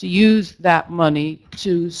to use that money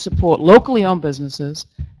to support locally owned businesses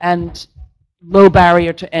and low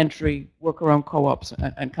barrier to entry worker-owned co-ops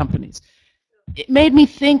and companies. It made me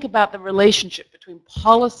think about the relationship between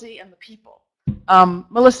policy and the people.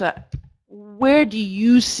 Melissa, where do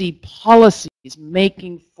you see policies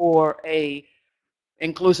making for a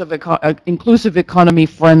inclusive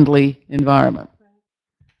economy-friendly environment?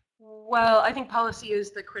 Well, I think policy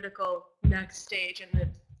is the critical next stage in the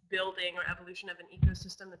building or evolution of an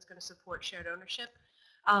ecosystem that's going to support shared ownership.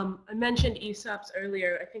 I mentioned ESOPs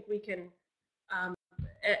earlier. I think we can,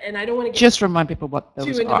 and I don't want to get just remind people what those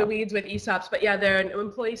too into are. the weeds with ESOPs, but yeah, they're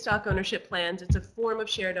employee stock ownership plans. It's a form of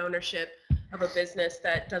shared ownership of a business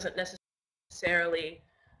that doesn't necessarily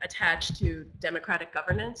attach to democratic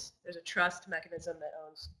governance. There's a trust mechanism that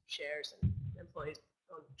owns shares, and employees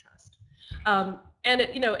own the trust. And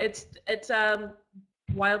it's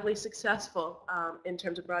wildly successful in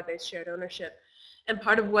terms of broad-based shared ownership. And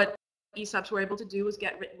part of what ESOPs were able to do was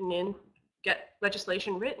get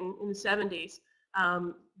legislation written in the 70s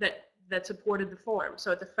that supported the form.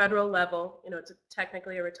 So at the federal level, it's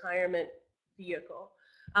technically a retirement vehicle.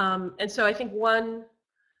 And so I think one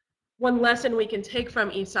lesson we can take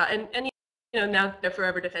from ESOP, and now they're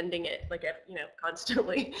forever defending it, like,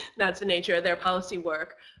 constantly. That's the nature of their policy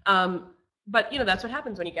work. But that's what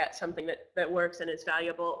happens when you get something that works and is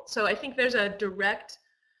valuable. So I think there's a direct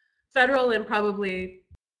federal and probably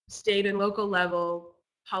state and local level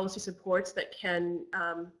policy supports that can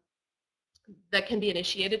be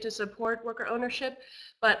initiated to support worker ownership.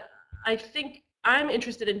 But I think I'm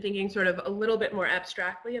interested in thinking sort of a little bit more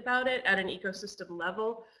abstractly about it at an ecosystem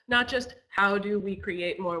level, not just how do we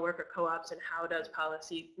create more worker co-ops and how does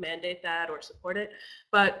policy mandate that or support it,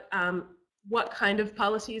 but what kind of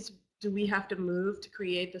policies do we have to move to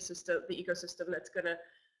create the ecosystem that's going to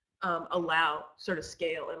allow sort of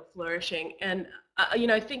scale and flourishing. And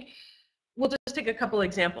I think we'll just take a couple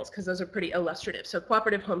examples because those are pretty illustrative. So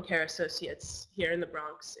Cooperative Home Care Associates here in the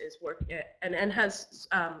Bronx is working and has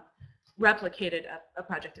replicated a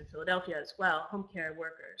project in Philadelphia as well, home care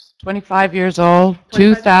workers. 25 years old,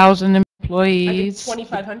 2,000 employees.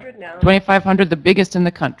 2,500 now. 2,500, the biggest in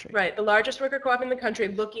the country. Right, the largest worker co-op in the country,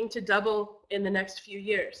 looking to double in the next few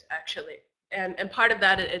years, actually. And part of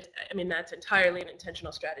that, that's entirely an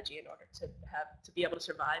intentional strategy in order to be able to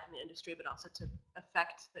survive in the industry, but also to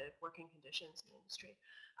affect the working conditions in the industry.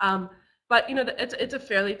 But it's a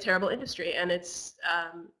fairly terrible industry, and it's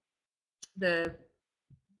the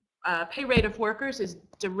pay rate of workers is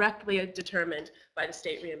directly determined by the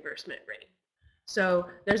state reimbursement rate. So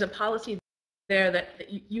there's a policy there that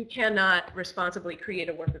you cannot responsibly create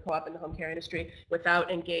a worker co-op in the home care industry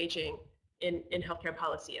without engaging in healthcare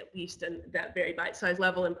policy, at least in that very bite-sized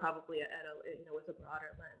level, and probably with a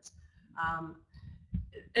broader lens.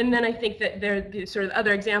 And then I think that the sort of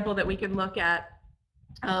other example that we can look at,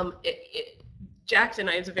 Jackson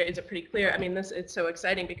is a pretty clear. It's so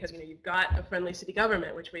exciting because you've got a friendly city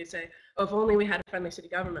government, which we say, oh, if only we had a friendly city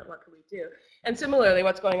government, what could we do? And similarly,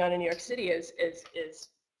 what's going on in New York City is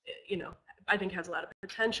I think has a lot of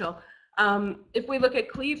potential. If we look at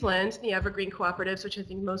Cleveland, the Evergreen Cooperatives, which I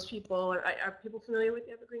think most people are people familiar with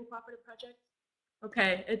the Evergreen Cooperative Project?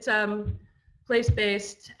 Okay, it's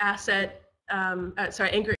place-based asset,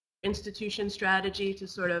 anchor institution strategy to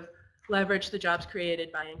sort of leverage the jobs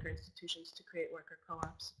created by anchor institutions to create worker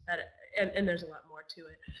co-ops. And there's a lot more to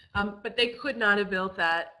it. But they could not have built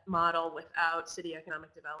that model without city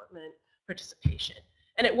economic development participation.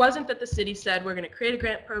 And it wasn't that the city said, we're going to create a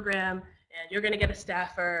grant program, and you're going to get a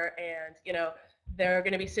staffer, and there are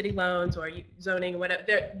going to be city loans or zoning, whatever.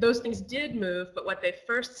 Those things did move, but what they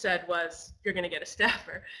first said was, you're going to get a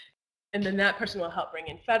staffer. And then that person will help bring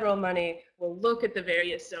in federal money. We'll look at the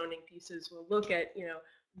various zoning pieces. We'll look at,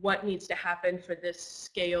 what needs to happen for this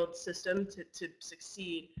scaled system to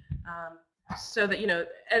succeed. So that,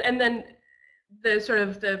 and then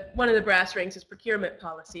one of the brass rings is procurement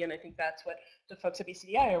policy. And I think that's what the folks at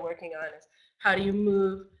BCDI are working on, is how do you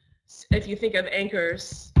move, if you think of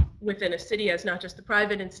anchors within a city as not just the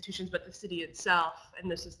private institutions, but the city itself, and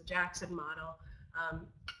this is the Jackson model,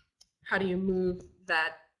 how do you move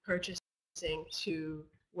that purchasing to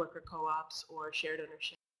worker co-ops or shared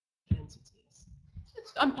ownership entities?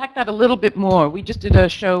 Let's unpack that a little bit more. We just did a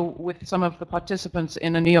show with some of the participants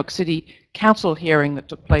in a New York City council hearing that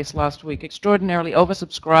took place last week. Extraordinarily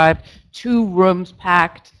oversubscribed, 2 rooms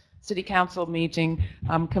packed, city council meeting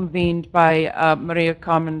convened by Maria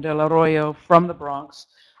Carmen del Arroyo from the Bronx,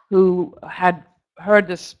 who had heard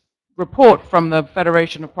this report from the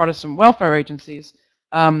Federation of Protestant Welfare Agencies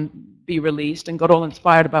be released and got all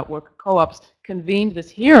inspired about worker co-ops, convened this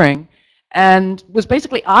hearing and was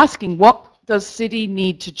basically asking, what does city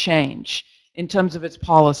need to change in terms of its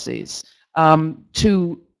policies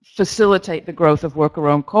to facilitate the growth of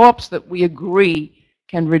worker-owned co-ops that we agree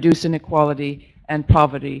can reduce inequality and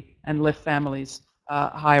poverty and lift families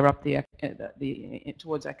higher up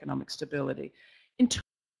towards economic stability. In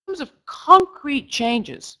terms of concrete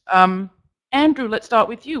changes, Andrew, let's start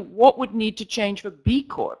with you. What would need to change for B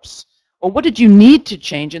Corps? Or what did you need to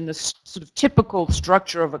change in this sort of typical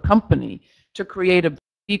structure of a company to create a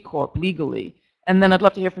B Corp legally? And then I'd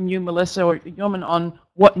love to hear from you, Melissa or Yeoman, on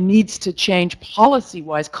what needs to change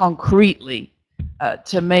policy-wise, concretely,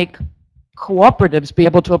 to make cooperatives be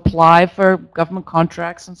able to apply for government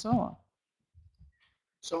contracts and so on.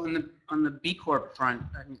 So on the B Corp front,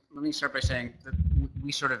 let me start by saying that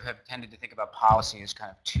we sort of have tended to think about policy as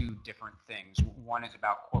kind of 2 different things. One is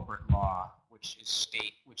about corporate law, which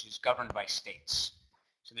is governed by states.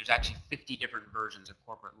 So there's actually 50 different versions of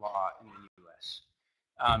corporate law in the U.S.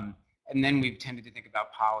 And then we've tended to think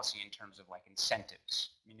about policy in terms of like incentives,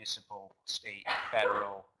 municipal, state,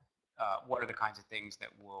 federal. What are the kinds of things that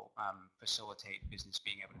will facilitate business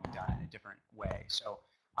being able to be done in a different way? So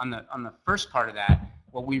on the first part of that,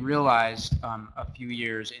 what we realized a few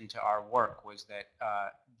years into our work was that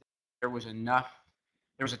there was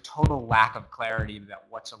a total lack of clarity about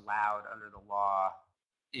what's allowed under the law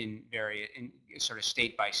in sort of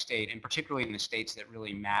state by state, and particularly in the states that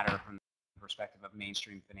really matter from the perspective of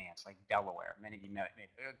mainstream finance, like Delaware. Many of you know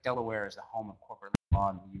Delaware is the home of corporate law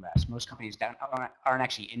in the U.S. Most companies aren't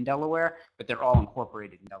actually in Delaware, but they're all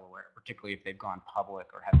incorporated in Delaware, particularly if they've gone public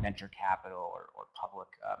or have venture capital or public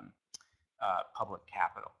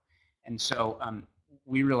capital. And so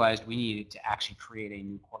we realized we needed to actually create a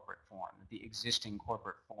new corporate form. The existing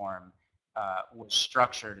corporate form was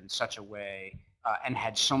structured in such a way and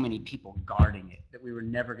had so many people guarding it that we were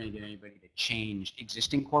never going to get anybody to change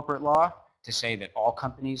existing corporate law to say that all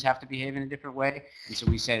companies have to behave in a different way. And so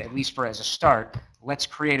we said, at least as a start, let's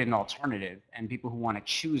create an alternative, and people who want to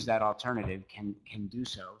choose that alternative can do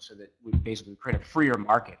so that we basically create a freer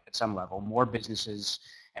market at some level. More businesses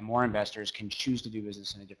and more investors can choose to do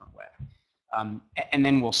business in a different way. And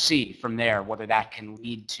then we'll see from there whether that can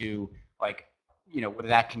lead to, whether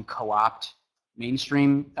that can co-opt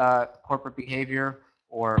mainstream corporate behavior,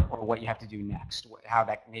 or what you have to do next, how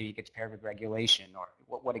that maybe gets paired with regulation, or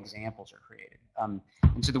what examples are created. And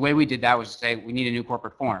so the way we did that was to say, we need a new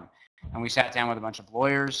corporate form. And we sat down with a bunch of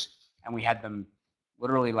lawyers, and we had them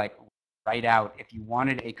literally write out, if you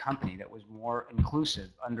wanted a company that was more inclusive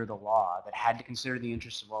under the law, that had to consider the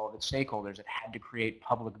interests of all of its stakeholders, that had to create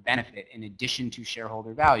public benefit in addition to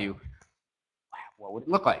shareholder value, what would it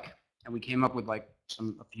look like? And we came up with a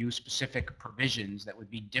few specific provisions that would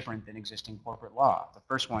be different than existing corporate law. The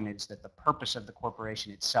first one is that the purpose of the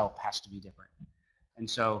corporation itself has to be different. And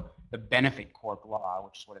so the Benefit Corp law,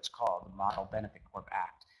 which is what it's called, the Model Benefit Corp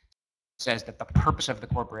Act, says that the purpose of the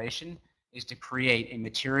corporation is to create a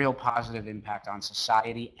material positive impact on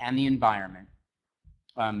society and the environment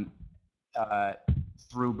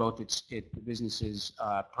through both its business's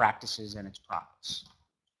practices and its profits.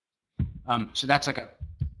 So that's like a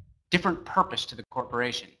different purpose to the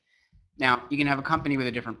corporation. Now, you can have a company with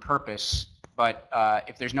a different purpose, but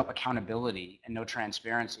if there's no accountability and no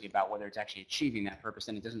transparency about whether it's actually achieving that purpose,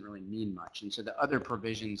 then it doesn't really mean much. And so the other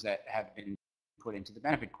provisions that have been put into the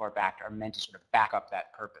Benefit Corp Act are meant to sort of back up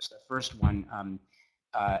that purpose. The first one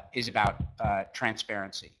is about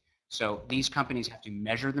transparency. So these companies have to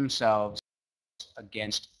measure themselves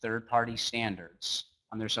against third-party standards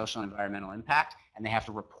on their social and environmental impact, and they have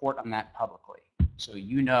to report on that publicly. So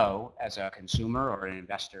you know, as a consumer or an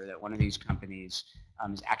investor, that one of these companies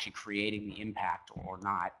is actually creating the impact or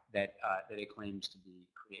not that, that it claims to be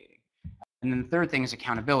creating. And then the third thing is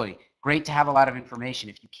accountability. Great to have a lot of information.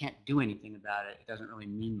 If you can't do anything about it, it doesn't really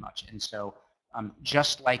mean much. And so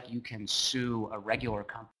just like you can sue a regular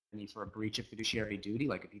company for a breach of fiduciary duty,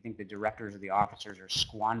 like if you think the directors or the officers are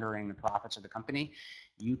squandering the profits of the company,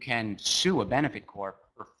 you can sue a benefit corp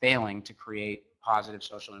for failing to create positive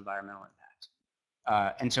social and environmental impact.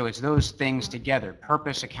 And so it's those things together: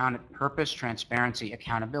 purpose, transparency,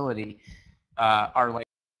 accountability, are like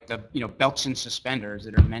the belts and suspenders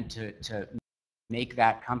that are meant to make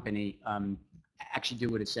that company actually do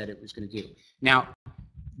what it said it was going to do. Now,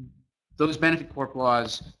 those benefit corp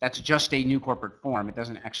laws, that's just a new corporate form. It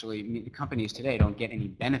doesn't actually, the companies today don't get any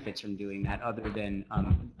benefits from doing that other than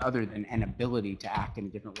an ability to act in a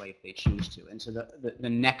different way if they choose to. And so the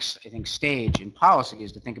next, I think, stage in policy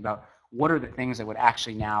is to think about what are the things that would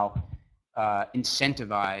actually now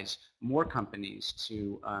incentivize more companies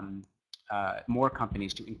to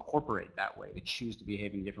incorporate that way, to choose to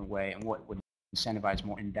behave in a different way, and what would incentivize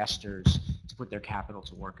more investors to put their capital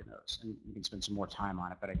to work in those. And we can spend some more time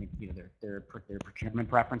on it, but I think there are procurement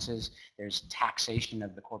preferences, there's taxation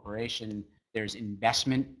of the corporation, there's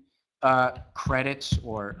investment credits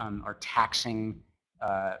or taxing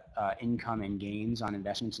income and gains on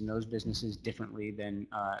investments in those businesses differently than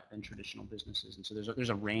traditional businesses. And so there's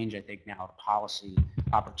a range, I think, now of policy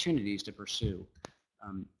opportunities to pursue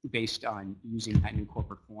based on using that new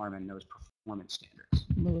corporate form and those performance standards.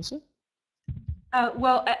 Melissa?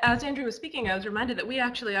 Well, as Andrew was speaking, I was reminded that we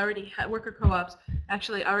actually already worker co-ops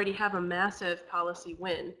actually already have a massive policy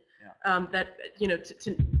win. Yeah. That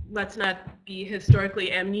let's not be historically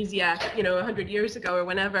amnesiac. 100 years ago or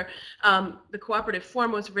whenever, the cooperative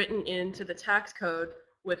form was written into the tax code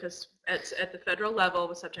with us at the federal level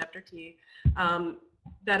with Subchapter T.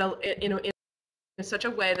 In such a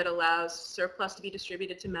way that allows surplus to be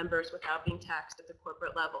distributed to members without being taxed at the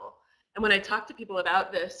corporate level. And when I talk to people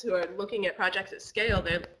about this who are looking at projects at scale,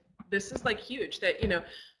 this is like huge, that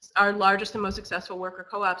our largest and most successful worker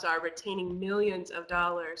co-ops are retaining millions of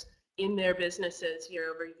dollars in their businesses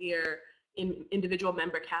year over year in individual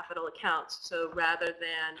member capital accounts. So rather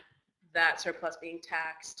than that surplus being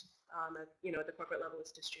taxed, at the corporate level,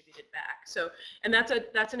 is distributed back. So, and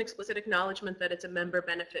that's an explicit acknowledgement that it's a member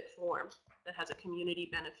benefit form that has a community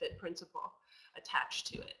benefit principle attached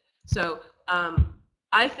to it. So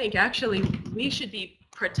I think actually we should be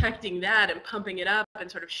protecting that and pumping it up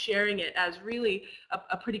and sort of sharing it as really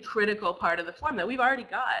a pretty critical part of the form that we've already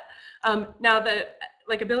got. Now the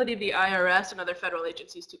ability of the IRS and other federal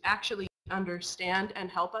agencies to actually understand and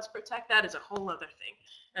help us protect that is a whole other thing.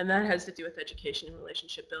 And that has to do with education and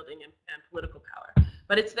relationship building and political power.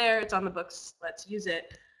 But it's there, it's on the books, let's use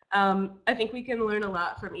it. I think we can learn a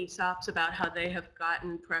lot from ESOPs about how they have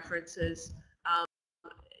gotten preferences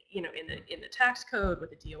in the tax code with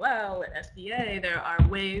the DOL and SBA. There are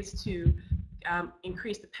ways to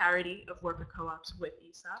increase the parity of worker co-ops with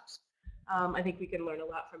ESOPs. I think we can learn a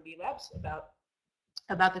lot from BLabs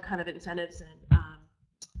about the kind of incentives and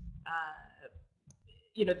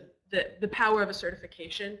the power of a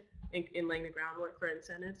certification in laying the groundwork for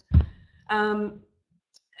incentives. And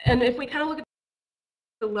if we kind of look at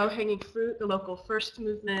the low-hanging fruit, the local first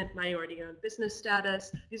movement, minority-owned business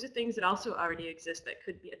status, these are things that also already exist that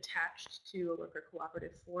could be attached to a worker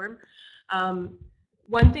cooperative form.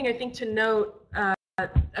 One thing I think to note,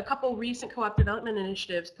 a couple recent co-op development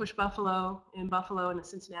initiatives, Push Buffalo in Buffalo and the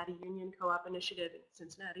Cincinnati Union Co-op Initiative in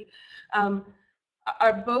Cincinnati,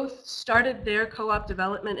 are both started their co-op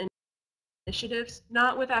development initiatives,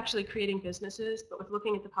 not with actually creating businesses, but with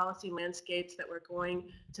looking at the policy landscapes that were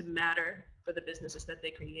going to matter for the businesses that they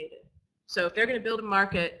created. So if they're going to build a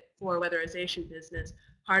market for a weatherization business,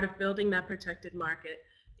 part of building that protected market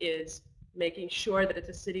is making sure that at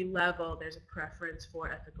the city level there's a preference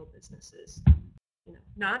for ethical businesses.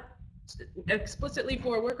 Not explicitly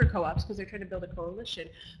for worker co-ops because they're trying to build a coalition,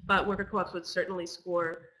 but worker co-ops would certainly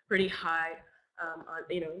score pretty high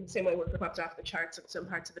in the same way worker co-ops off the charts in some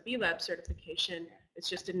parts of the BLab certification. It's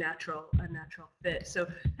just a natural fit. So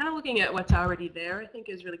kind of looking at what's already there, I think,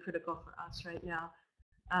 is really critical for us right now.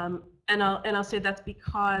 And I'll say that's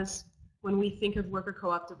because when we think of worker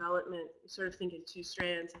co-op development, we sort of think in two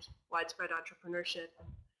strands. There's widespread entrepreneurship.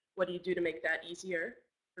 What do you do to make that easier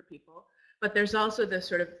for people? But there's also this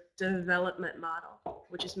sort of development model,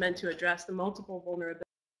 which is meant to address the multiple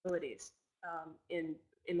vulnerabilities in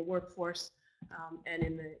the workforce and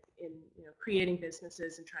in creating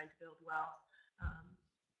businesses and trying to build wealth.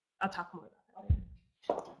 I'll talk more about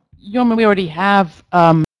that later. Yoma, we already have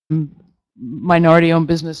minority-owned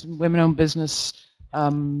business and women-owned business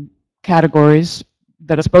categories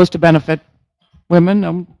that are supposed to benefit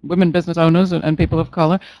women, women business owners and people of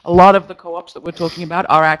color. A lot of the co-ops that we're talking about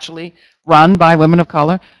are actually run by women of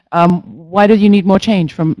color. Why do you need more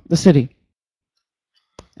change from the city?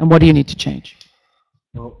 And what do you need to change?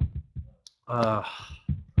 Well,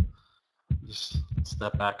 just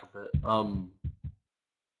step back a bit.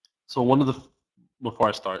 So one of the, before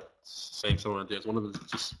I start saying some ideas,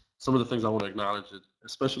 some of the things I want to acknowledge,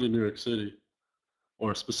 especially in New York City,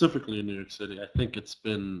 or specifically in New York City, I think it's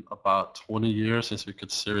been about 20 years since we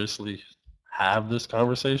could seriously have this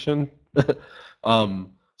conversation. So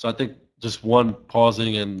I think just one,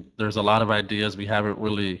 pausing, and there's a lot of ideas we haven't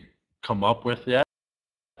really come up with yet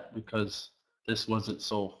because this wasn't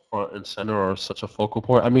so front and center or such a focal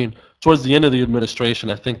point. I mean, towards the end of the administration,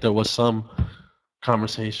 I think there was some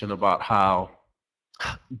conversation about how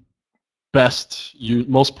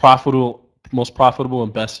most profitable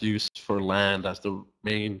and best use for land as the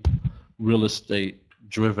main real estate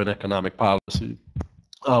driven economic policy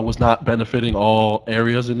was not benefiting all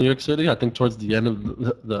areas in New York City. I think towards the end of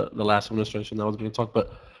the last administration that was being talked,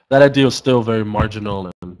 but that idea was still very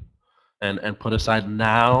marginal and put aside.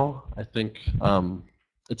 Now I think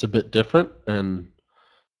it's a bit different, and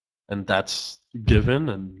that's given,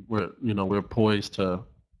 and we're poised to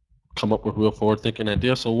come up with real forward-thinking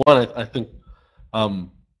ideas. So one, I think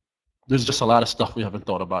there's just a lot of stuff we haven't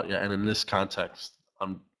thought about yet, and in this context,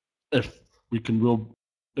 if we could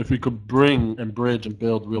bring and bridge and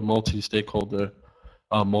build real multi-stakeholder,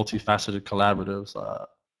 multifaceted collaboratives,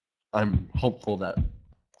 I'm hopeful that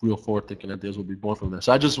real forward-thinking ideas will be born from this.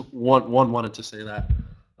 So I just wanted to say that,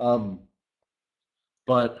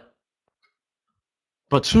 but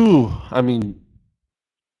two, I mean,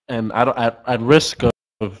 and at risk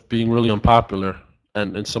of being really unpopular,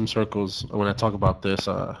 and in some circles when I talk about this,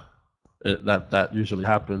 that usually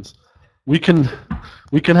happens. We can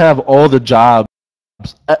have all the jobs.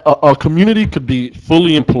 A community could be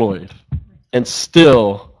fully employed and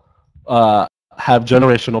still have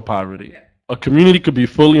generational poverty. A community could be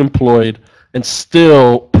fully employed and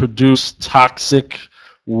still produce toxic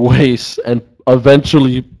waste and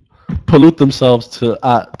eventually pollute themselves to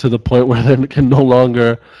the point where they can no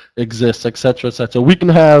longer exist, et cetera, et cetera. We can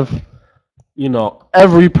have,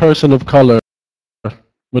 every person of color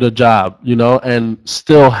with a job, and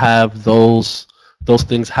still have those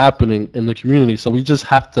things happening in the community. So we just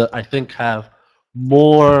have to, I think, have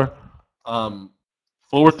more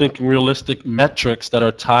forward-thinking, realistic metrics that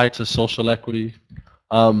are tied to social equity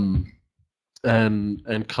and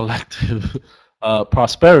collective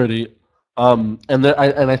prosperity. And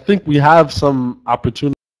I think we have some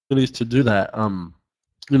opportunities to do that.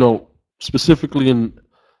 Specifically in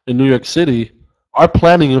New York City, our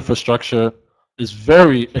planning infrastructure is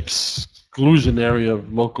very exclusionary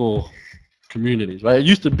of local communities, right? It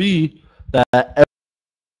used to be that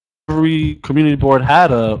every community board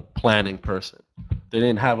had a planning person. They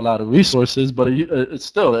didn't have a lot of resources, but it's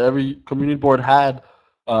still, every community board had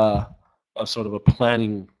a sort of a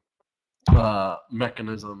planning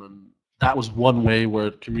mechanism, and that was one way where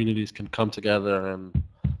communities can come together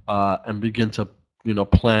and begin to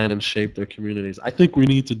plan and shape their communities. I think we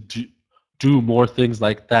need to do more things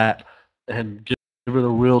like that and give it a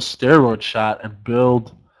real steroid shot and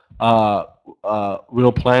build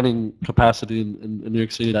real planning capacity in New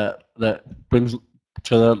York City that brings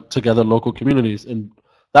together local communities. And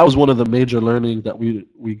that was one of the major learnings that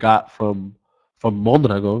we got from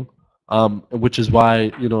Mondragon, which is why,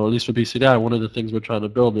 at least for BCDI, one of the things we're trying to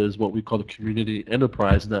build is what we call the Community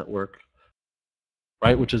Enterprise Network,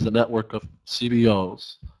 right? Which is the network of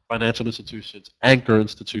CBOs, financial institutions, anchor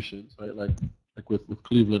institutions, right? Like with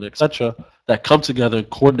Cleveland, et cetera, that come together and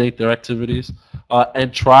coordinate their activities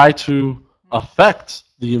and try to affect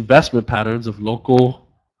the investment patterns of local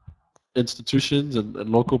institutions and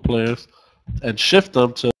local players and shift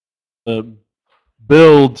them to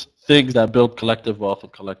build things that build collective wealth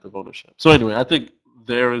and collective ownership. So anyway, I think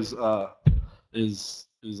there is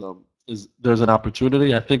there's an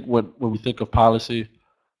opportunity. I think when we think of policy,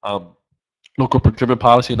 local procurement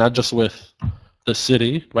policy, not just with the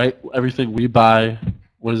city, right? Everything we buy,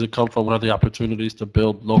 where does it come from? What are the opportunities to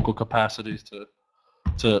build local capacities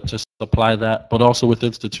to supply that, but also with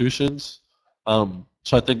institutions.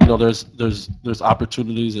 So I think there's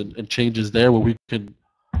opportunities and changes there where we can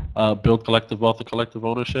build collective wealth and collective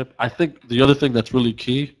ownership. I think the other thing that's really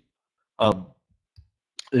key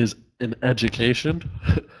is in education.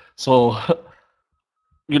 So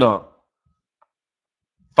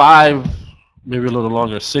 5, maybe a little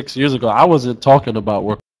longer, 6 years ago, I wasn't talking about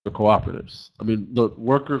worker cooperatives. I mean, the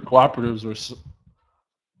worker cooperatives were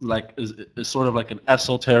is sort of like an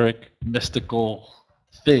esoteric, mystical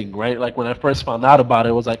thing, right? Like when I first found out about it,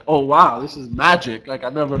 it was like, oh wow, this is magic. Like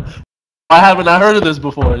I haven't heard of this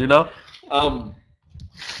before, you know?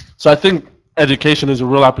 So I think education is a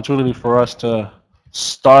real opportunity for us to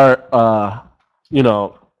start, you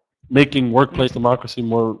know, making workplace democracy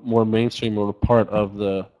more mainstream or a part of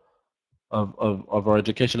the of our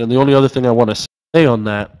education. And the only other thing I want to say on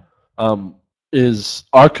that is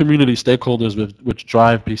our community stakeholders which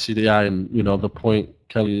drive PCDI, and you know the point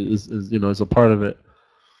Kelly is you know is a part of it.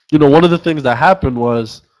 You know, one of the things that happened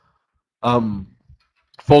was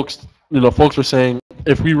folks were saying,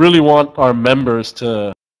 if we really want our members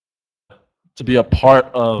to be a part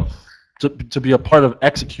of to be a part of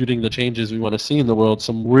executing the changes we want to see in the world,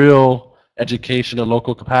 some real education and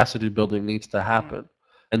local capacity building needs to happen.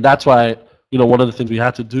 And that's why, you know, one of the things we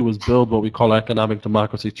had to do was build what we call economic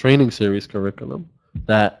democracy training series curriculum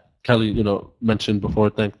that Kelly, you know, mentioned before.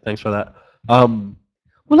 Thanks for that.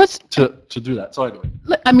 Well, let's to do that. So anyway,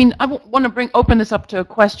 I mean, I want to open this up to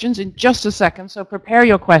questions in just a second. So prepare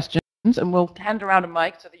your questions, and we'll hand around a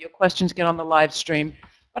mic so that your questions get on the live stream.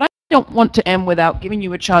 But I don't want to end without giving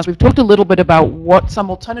you a chance. We've talked a little bit about what some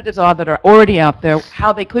alternatives are that are already out there,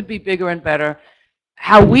 how they could be bigger and better,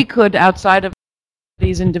 how we could, outside of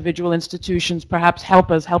these individual institutions, perhaps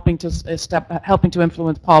helping to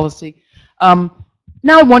influence policy.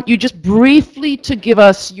 Now I want you just briefly to give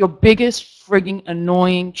us your biggest frigging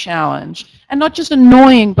annoying challenge, and not just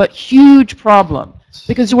annoying, but huge problem,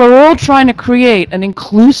 because we're all trying to create an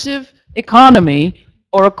inclusive economy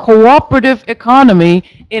or a cooperative economy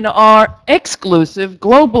in our exclusive,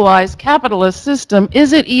 globalized capitalist system.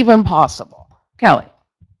 Is it even possible? Kelly.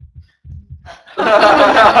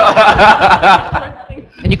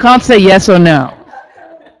 And you can't say yes or no.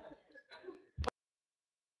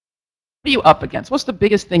 What are you up against? What's the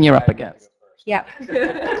biggest thing you're up against? Yeah.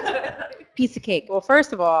 Piece of cake. Well,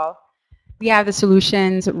 first of all, we have the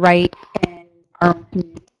solutions right in our own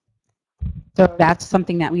community. So that's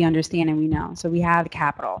something that we understand and we know. So we have the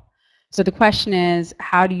capital. So the question is,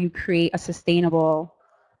 how do you create a sustainable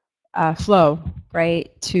flow, right,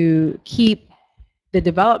 to keep the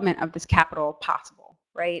development of this capital possible,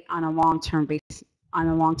 right, on a long-term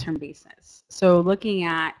basis. So looking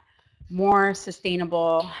at more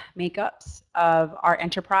sustainable makeups of our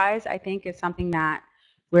enterprise, I think, is something that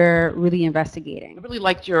we're really investigating. I really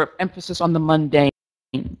liked your emphasis on the mundane.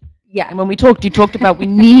 Yeah. And when we talked, you talked about we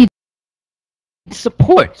need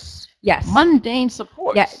supports. Yes. Mundane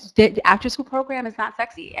supports. Yeah. The after-school program is not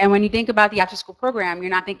sexy. And when you think about the after-school program, you're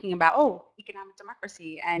not thinking about, oh, economic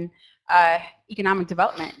democracy and economic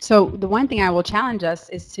development. So the one thing I will challenge us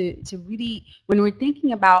is to really, when we're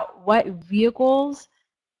thinking about what vehicles,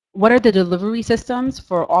 what are the delivery systems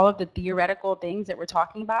for all of the theoretical things that we're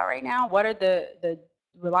talking about right now? What are the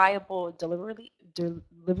reliable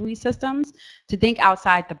delivery systems? To think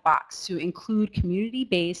outside the box, to include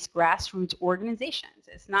community-based grassroots organizations.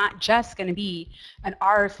 It's not just going to be an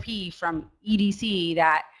RFP from EDC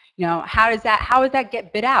that, you know, how does that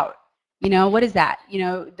get bid out? You know, what is that? You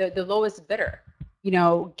know, the lowest bidder, you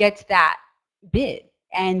know, gets that bid,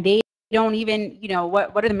 and they don't even, you know,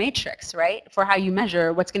 what are the matrix, right, for how you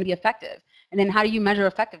measure what's going to be effective, and then how do you measure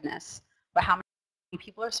effectiveness? But how many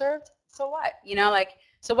people are served? So what? You know, like,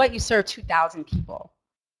 so what? You serve 2,000 people.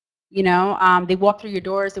 You know, they walk through your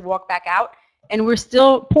doors, they walk back out, and we're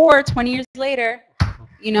still poor 20 years later.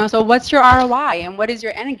 You know, so what's your ROI and what is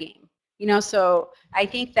your end game? You know, so I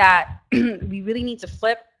think that we really need to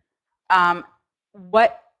flip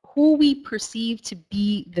who we perceive to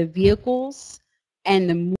be the vehicles and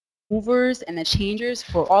the movers and the changers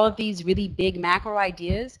for all of these really big macro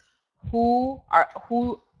ideas. Who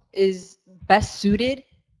is best suited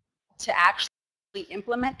to actually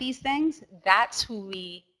implement these things? That's who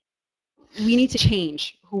we need to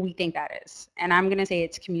change who we think that is. And I'm going to say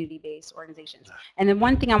it's community-based organizations. And then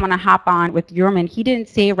one thing I want to hop on with Yorman, he didn't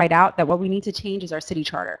say right out that what we need to change is our city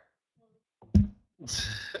charter.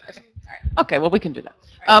 Okay, well, we can do that.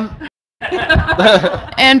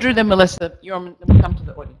 Andrew, then Melissa, Yorman, then we'll come to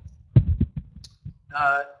the audience.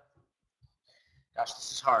 Gosh,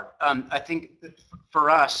 this is hard. I think for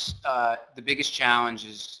us, the biggest challenge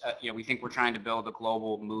is, you know, we think we're trying to build a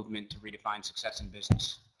global movement to redefine success in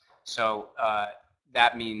business. So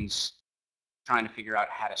that means trying to figure out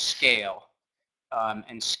how to scale,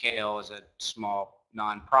 and scale as a small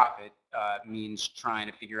nonprofit means trying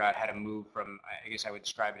to figure out how to move from, I guess I would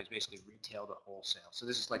describe it as basically retail to wholesale. So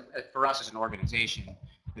this is like, for us as an organization,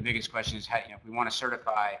 the biggest question is how, you know, if we want to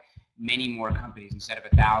certify many more companies instead of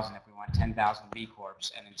 1,000, if we want 10,000 B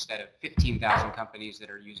Corps, and instead of 15,000 companies that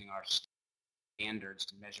are using our standards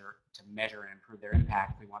to measure and improve their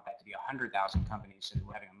impact. We want that to be 100,000 companies, so that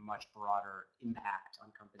we're having a much broader impact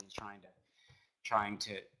on companies trying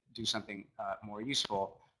to do something more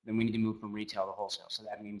useful. Then we need to move from retail to wholesale. So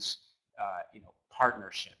that means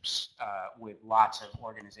partnerships with lots of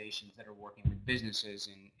organizations that are working with businesses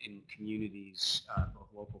in communities, both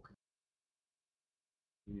local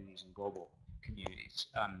communities and global communities.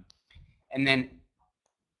 And then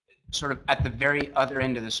sort of at the very other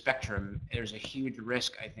end of the spectrum, there's a huge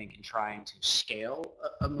risk, I think, in trying to scale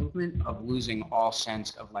a movement of losing all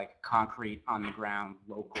sense of like concrete, on the ground,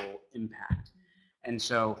 local impact. And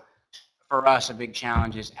so for us, a big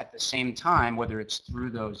challenge is at the same time, whether it's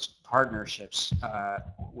through those partnerships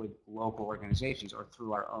with local organizations or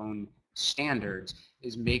through our own standards,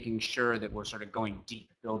 is making sure that we're sort of going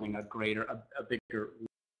deep, building a bigger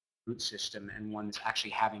root system, and one that's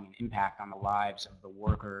actually having an impact on the lives of the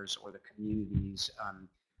workers or the communities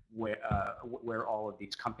where all of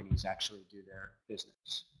these companies actually do their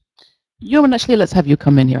business. Ewan, actually, let's have you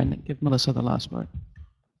come in here and give Melissa the last word.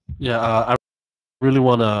 Yeah, I really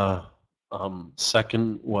want to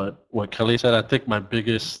second what Kelly said. I think my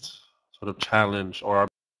biggest sort of challenge, or our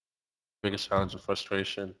biggest challenge of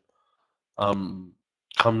frustration,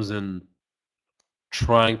 comes in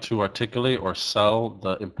trying to articulate or sell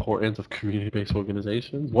the importance of community-based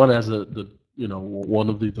organizations. One, as one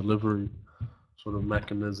of the delivery sort of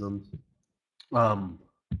mechanisms,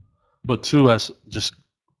 but two, as just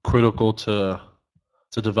critical to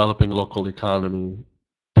developing local economy.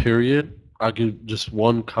 Period. I'll give just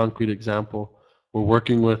one concrete example. We're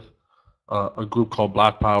working with a group called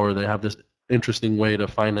Black Power. They have this interesting way to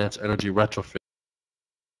finance energy retrofit.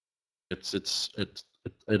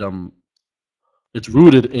 It's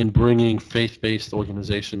rooted in bringing faith-based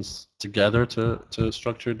organizations together to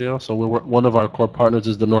structure a deal. So one of our core partners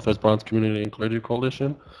is the Northwest Bronx Community and Clergy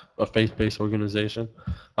Coalition, a faith-based organization.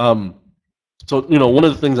 So one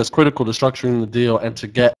of the things that's critical to structuring the deal and to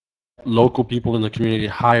get local people in the community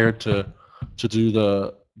hired to do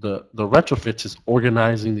the retrofits is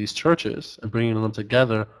organizing these churches and bringing them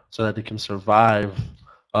together so that they can survive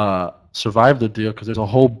the deal, because there's a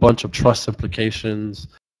whole bunch of trust implications,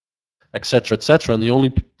 et cetera, et cetera. And the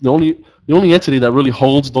only entity that really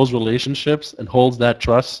holds those relationships and holds that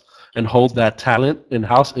trust and holds that talent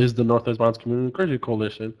in-house is the Northwest Bronx Community and Clergy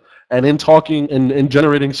Coalition. And in talking and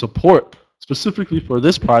generating support specifically for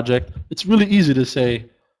this project, it's really easy to say,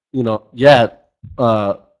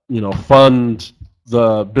 fund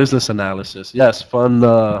the business analysis. Yes, fund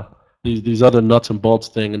these other nuts and bolts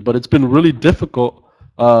thing. But it's been really difficult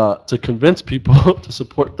to convince people to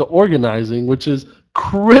support the organizing, which is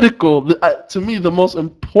critical. To me, the most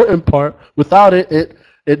important part. Without it,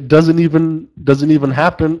 it doesn't even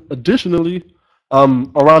happen. Additionally,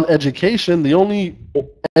 around education, the only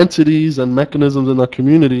entities and mechanisms in our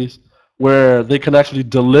communities where they can actually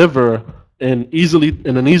deliver in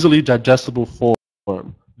an easily digestible form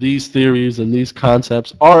these theories and these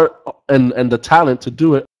concepts and the talent to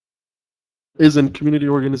do it is in community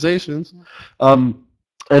organizations.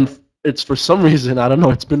 And it's, for some reason, I don't know,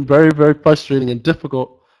 it's been very, very frustrating and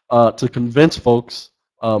difficult to convince folks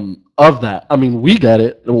of that. I mean, we get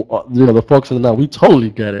it, the folks in the now, we totally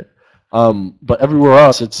get it. But everywhere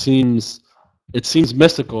else, it seems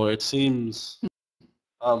mystical. It seems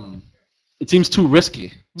too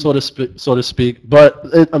risky, so to speak. But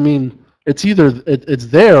it's either it's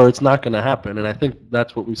there or it's not going to happen, and I think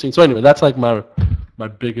that's what we've seen. So anyway, that's like my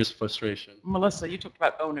biggest frustration. Melissa, you talked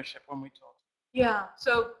about ownership when we talked. Yeah,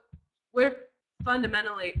 so we're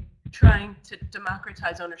fundamentally trying to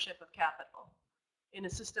democratize ownership of capital in a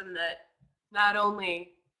system that not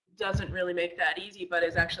only doesn't really make that easy, but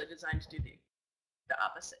is actually designed to do the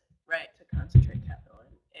opposite, right? To concentrate capital.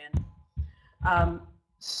 And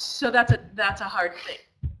so that's a hard thing,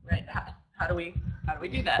 right? How do we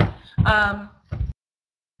do that?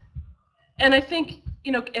 And I think,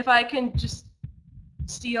 if I can just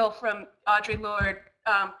steal from Audre Lorde,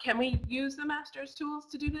 can we use the master's tools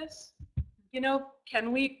to do this?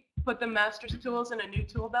 Can we put the master's tools in a new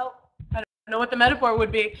tool belt? I don't know what the metaphor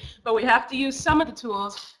would be, but we have to use some of the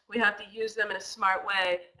tools. We have to use them in a smart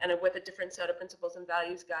way and with a different set of principles and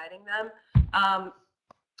values guiding them.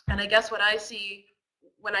 And I guess what I see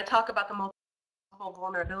when I talk about the multiple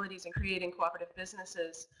vulnerabilities in creating cooperative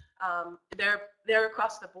businesses, they're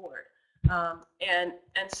across the board. And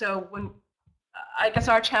so I guess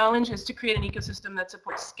our challenge is to create an ecosystem that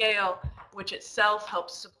supports scale, which itself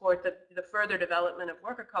helps support the further development of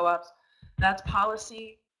worker co-ops. That's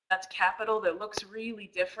policy, that's capital that looks really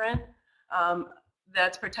different.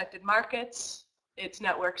 That's protected markets, it's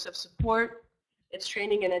networks of support, It's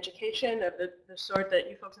training and education of the sort that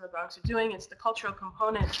you folks in the Bronx are doing. It's the cultural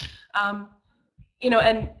component. You know,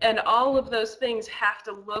 and all of those things have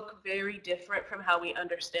to look very different from how we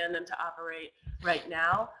understand them to operate right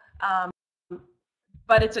now.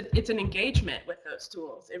 But it's an engagement with those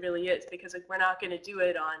tools. It really is, because we're not going to do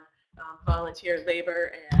it on volunteer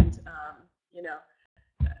labor and you know,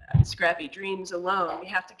 scrappy dreams alone. We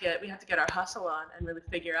have to get our hustle on and really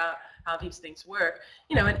figure out how these things work.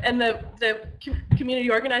 You know, and the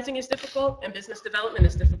community organizing is difficult, and business development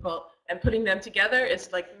is difficult, and putting them together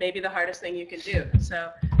is like maybe the hardest thing you can do.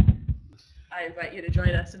 So I invite you to join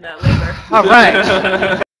us in that labor. All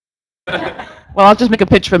right. Well, I'll just make a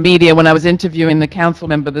pitch for media. When I was interviewing the council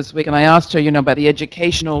member this week, and I asked her, you know, about the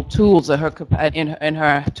educational tools in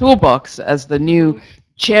her toolbox as the new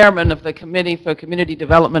chairman of the Committee for Community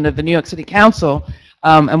Development of the New York City Council,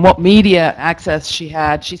 and what media access she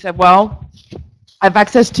had. She said, well, I have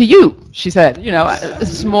access to you, she said, you know, a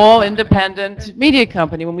small independent media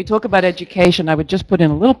company. When we talk about education, I would just put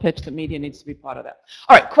in a little pitch that media needs to be part of that.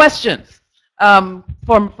 All right, questions from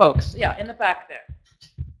folks. Yeah, in the back there.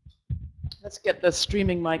 Let's get the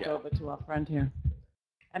streaming mic over to our friend here.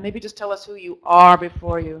 And maybe just tell us who you are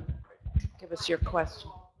before you give us your question.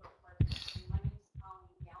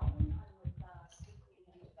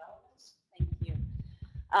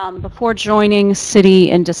 Before joining City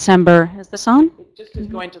in December, is this on? It just is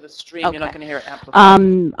going to the stream. Okay. You're not going to hear it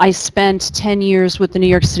amplified. I spent 10 years with the New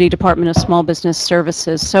York City Department of Small Business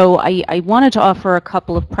Services, so I wanted to offer a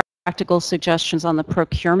couple of practical suggestions on the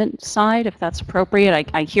procurement side, if that's appropriate.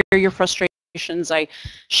 I hear your frustrations. I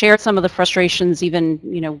shared some of the frustrations, even,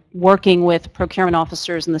 you know, working with procurement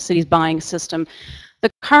officers in the city's buying system.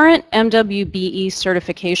 The current MWBE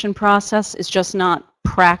certification process is just not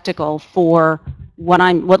practical for what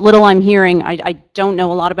little I'm hearing. I don't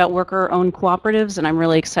know a lot about worker-owned cooperatives, and I'm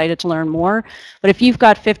really excited to learn more. But if you've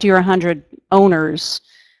got 50 or 100 owners,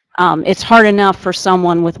 it's hard enough for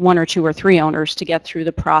someone with 1 or 2 or 3 owners to get through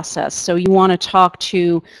the process. So you want to talk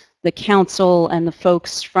to the council and the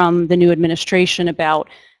folks from the new administration about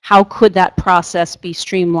how could that process be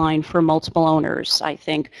streamlined for multiple owners, I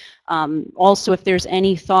think. Also, if there's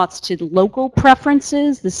any thoughts to local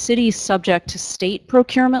preferences, the city's subject to state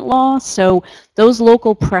procurement law, so those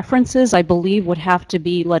local preferences, I believe, would have to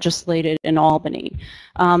be legislated in Albany.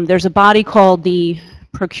 There's a body called the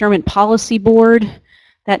Procurement Policy Board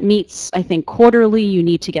that meets, I think, quarterly. You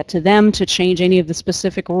need to get to them to change any of the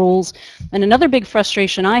specific rules. And another big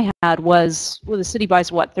frustration I had was, well, the city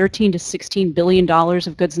buys, what, $13 to $16 billion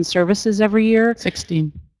of goods and services every year?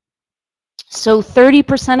 16. So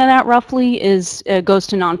 30% of that roughly goes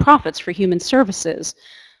to nonprofits for human services.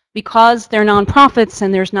 Because they're nonprofits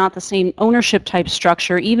and there's not the same ownership type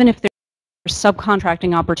structure, even if there's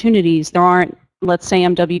subcontracting opportunities, there aren't, let's say,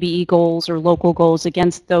 MWBE goals or local goals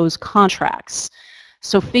against those contracts.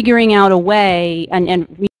 So figuring out a way, and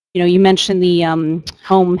you know, you mentioned the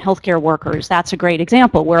home healthcare workers. That's a great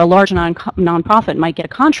example where a large nonprofit might get a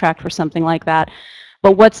contract for something like that.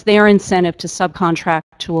 But what's their incentive to subcontract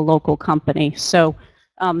to a local company? So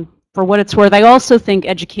for what it's worth, I also think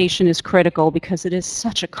education is critical because it is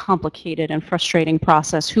such a complicated and frustrating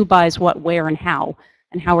process. Who buys what, where, and how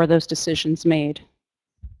are those decisions made?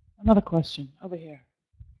 Another question over here.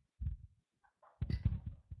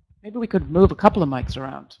 Maybe we could move a couple of mics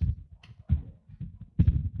around.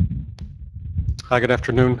 Hi, good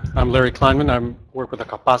afternoon. I'm Larry Kleinman. I work with the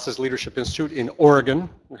Capaces Leadership Institute in Oregon.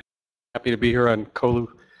 Happy to be here, and Kolu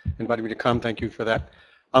invited me to come. Thank you for that.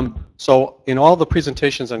 So in all the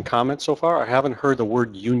presentations and comments so far, I haven't heard the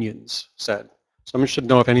word unions said. So I'm interested to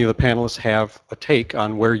know if any of the panelists have a take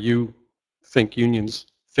on where you think unions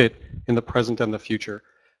fit in the present and the future.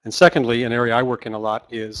 And secondly, an area I work in a lot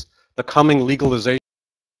is the coming legalization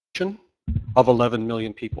of 11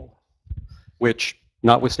 million people, which,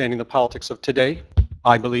 notwithstanding the politics of today,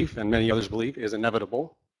 I believe, and many others believe, is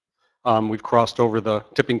inevitable. We've crossed over the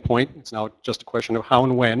tipping point. It's now just a question of how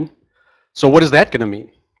and when. So what is that going to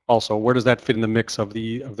mean? Also, where does that fit in the mix of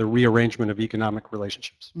the rearrangement of economic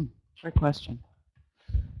relationships? Great question.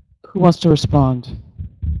 Who wants to respond?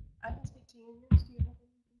 I can speak to unions. Do you have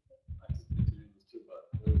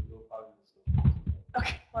anything?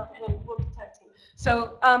 Okay, well, and we'll tag team.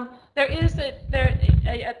 So there is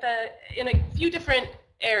in a few different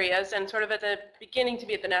areas, and sort of at the beginning to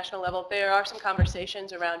be at the national level, there are some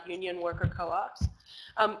conversations around union worker co-ops.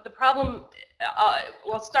 The problem,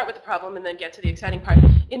 we'll start with the problem and then get to the exciting part.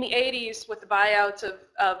 In the 80s, with the buyouts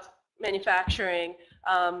of manufacturing,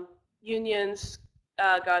 unions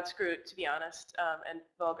got screwed, to be honest, and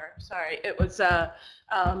vulgar. Sorry. It was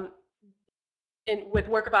with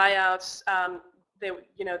worker buyouts,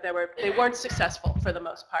 they weren't successful for the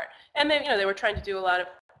most part. And then, they were trying to do a lot of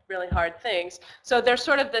really hard things. So there's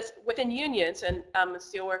sort of this, within unions, and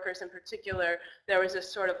steelworkers in particular, there was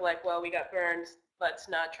this sort of like, well, we got burned, let's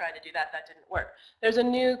not try to do that, that didn't work. There's a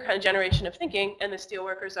new kind of generation of thinking, and the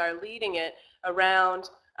steelworkers are leading it around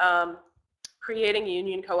creating a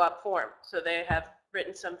union co-op form. So they have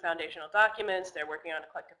written some foundational documents, they're working on a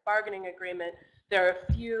collective bargaining agreement. There are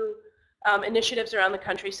a few initiatives around the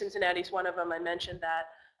country, Cincinnati's one of them, I mentioned that,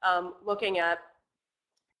 looking at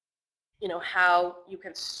how you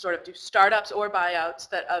can sort of do startups or buyouts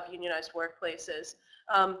of unionized workplaces.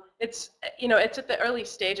 It's at the early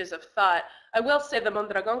stages of thought. I will say the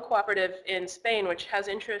Mondragon Cooperative in Spain, which has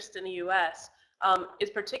interest in the US,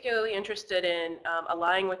 is particularly interested in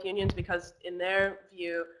allying with unions because in their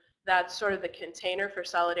view, that's sort of the container for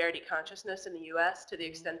solidarity consciousness in the US to the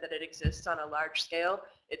extent that it exists on a large scale.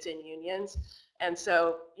 It's in unions. And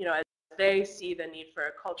so, as they see the need for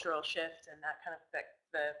a cultural shift and that kind of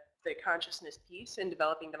the consciousness piece in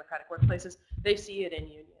developing democratic workplaces, they see it in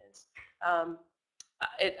unions.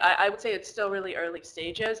 I would say it's still really early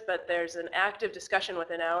stages, but there's an active discussion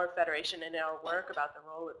within our federation and our work about the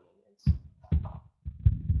role of unions.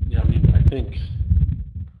 Yeah, I mean, I think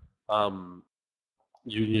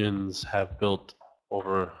unions have built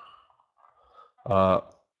over a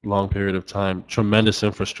long period of time tremendous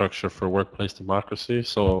infrastructure for workplace democracy.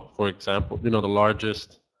 So, for example, the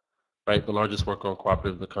largest worker-owned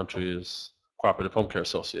cooperative in the country is Cooperative Home Care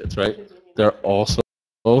Associates, right? They're also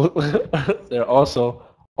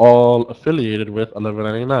all affiliated with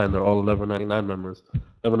 1199. They're all 1199 members.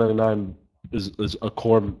 1199 is a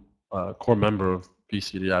core member of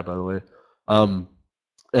BCDI, by the way.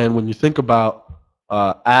 And when you think about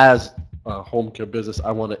as a home care business,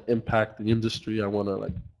 I want to impact the industry. I want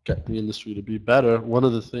to get the industry to be better. One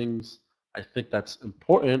of the things I think that's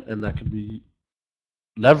important and that can be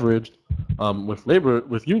leveraged with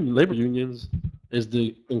labor unions is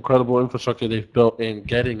the incredible infrastructure they've built in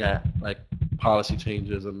getting at policy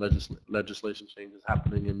changes and legislation changes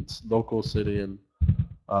happening in local, city, and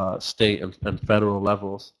state and federal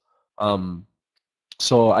levels.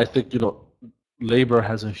 So I think labor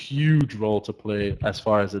has a huge role to play as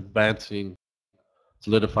far as advancing,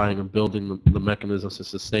 solidifying, and building the mechanisms to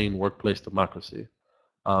sustain workplace democracy.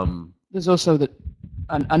 There's also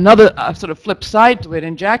another sort of flip side to it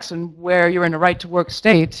in Jackson, where you're in a right-to-work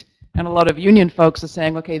state, and a lot of union folks are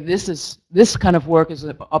saying, okay, this kind of work is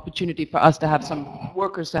an opportunity for us to have some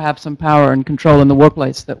workers to have some power and control in the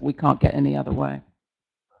workplace that we can't get any other way.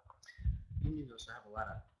 Unions also have a lot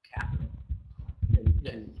of capital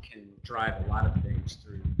and can drive a lot of things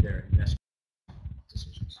through their investment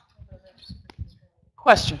decisions.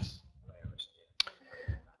 Questions?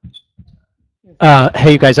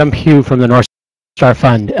 Hey, you guys, I'm Hugh from the North Star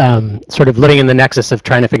Fund, sort of living in the nexus of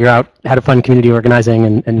trying to figure out how to fund community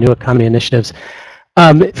organizing and new economy initiatives.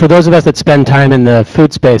 For those of us that spend time in the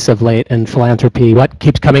food space of late and philanthropy, what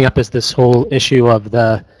keeps coming up is this whole issue of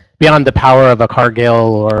beyond the power of a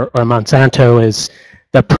Cargill or Monsanto is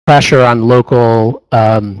the pressure on local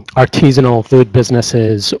artisanal food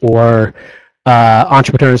businesses or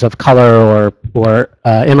entrepreneurs of color or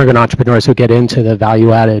immigrant entrepreneurs who get into the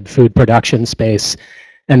value-added food production space,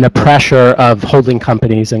 and the pressure of holding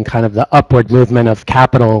companies and kind of the upward movement of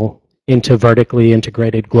capital into vertically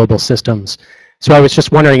integrated global systems. So I was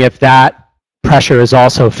just wondering if that pressure is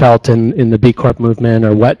also felt in the B Corp movement,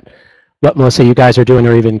 or what Melissa, you guys are doing,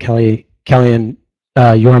 or even Kelly and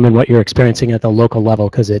Yorman, what you're experiencing at the local level,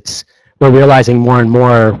 because we're realizing more and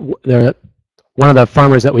more. One of the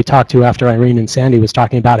farmers that we talked to after Irene and Sandy was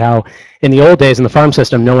talking about how in the old days in the farm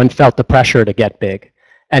system, no one felt the pressure to get big.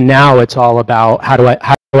 And now it's all about how do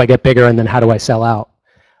I get bigger, and then how do I sell out?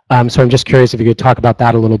 So I'm just curious if you could talk about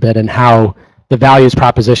that a little bit, and how the values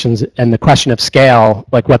propositions and the question of scale,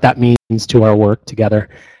 like what that means to our work together.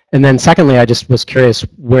 And then secondly, I just was curious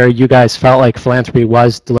where you guys felt like philanthropy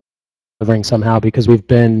was delivering somehow, because we've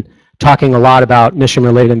been talking a lot about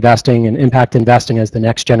mission-related investing and impact investing as the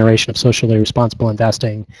next generation of socially responsible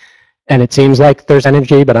investing. And it seems like there's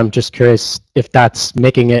energy, but I'm just curious if that's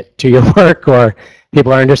making it to your work, or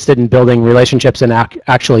people are interested in building relationships and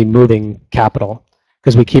actually moving capital.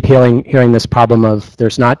 Because we keep hearing this problem of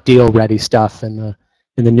there's not deal-ready stuff in the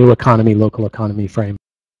new economy, local economy frame.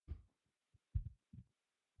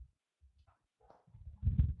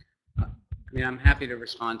 I mean, I'm happy to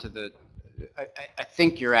respond to I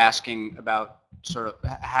think you're asking about sort of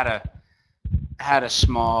how to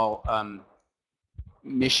small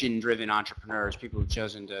mission-driven entrepreneurs, people who've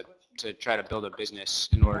chosen to try to build a business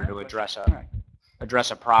in order to address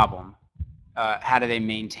a problem, how do they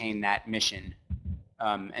maintain that mission,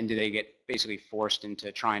 and do they get basically forced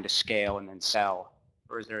into trying to scale and then sell,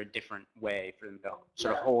 or is there a different way for them to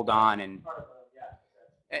sort of hold on and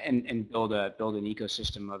build an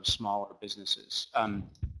ecosystem of smaller businesses? And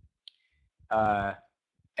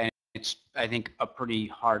it's, I think, a pretty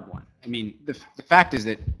hard one. I mean, the fact is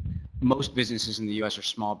that most businesses in the U.S. are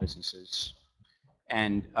small businesses,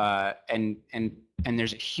 and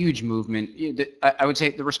there's a huge movement. I would say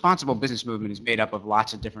the responsible business movement is made up of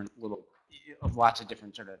lots of different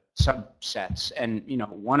sort of subsets, and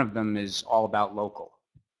one of them is all about local.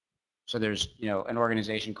 So there's an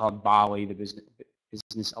organization called BALI, the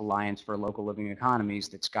Business Alliance for Local Living Economies,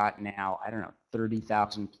 that's got now, I don't know,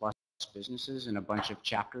 30,000 plus businesses in a bunch of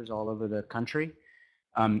chapters all over the country.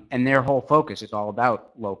 And their whole focus is all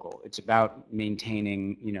about local. It's about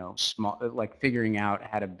maintaining, small, like figuring out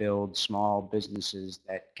how to build small businesses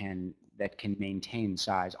that can maintain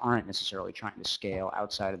size, aren't necessarily trying to scale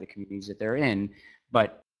outside of the communities that they're in,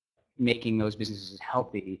 but making those businesses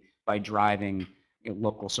healthy by driving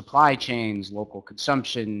local supply chains, local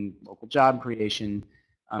consumption, local job creation.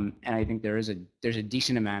 And I think there's a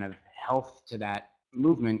decent amount of health to that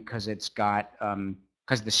movement because it's got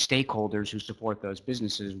because the stakeholders who support those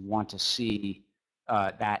businesses want to see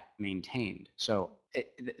that maintained. So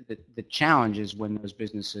the challenge is when those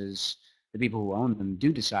businesses, the people who own them,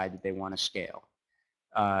 do decide that they want to scale,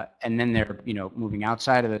 and then they're moving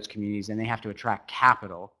outside of those communities, and they have to attract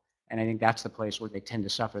capital. And I think that's the place where they tend to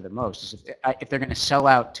suffer the most. Is if they're going to sell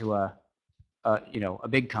out to a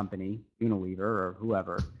big company, Unilever or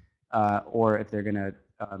whoever, or if they're going to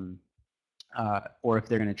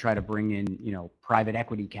try to bring in, private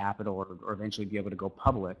equity capital or eventually be able to go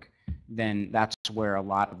public, then that's where a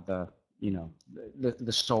lot of the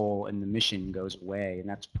soul and the mission goes away, and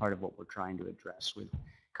that's part of what we're trying to address with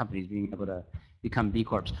companies being able to become B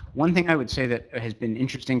Corps. One thing I would say that has been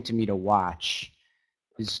interesting to me to watch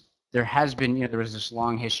is there has been, there was this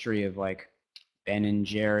long history of like Ben and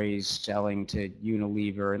Jerry's selling to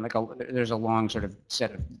Unilever, and there's a long sort of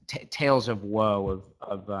set of tales of woe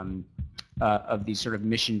of these sort of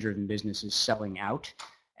mission-driven businesses selling out.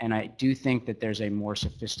 And I do think that there's a more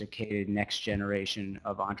sophisticated next generation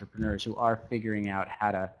of entrepreneurs who are figuring out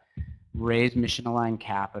how to raise mission-aligned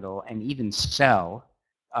capital and even sell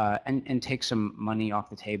and take some money off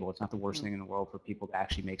the table. It's not the worst thing in the world for people to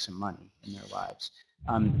actually make some money in their lives,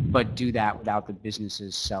 but do that without the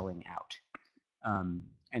businesses selling out.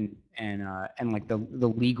 And like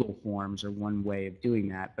the legal forms are one way of doing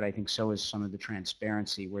that, but I think so is some of the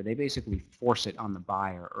transparency, where they basically force it on the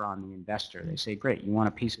buyer or on the investor. They say, great, you want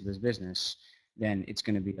a piece of this business, then it's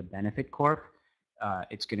going to be a benefit corp.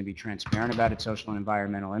 It's going to be transparent about its social and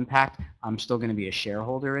environmental impact. I'm still going to be a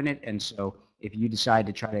shareholder in it, and so if you decide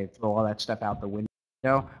to try to throw all that stuff out the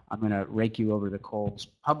window, I'm going to rake you over the coals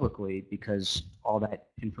publicly because all that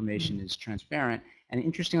information is transparent. And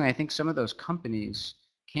interestingly, I think some of those companies,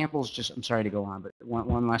 Campbell's just, I'm sorry to go on, but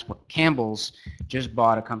one last point. Campbell's just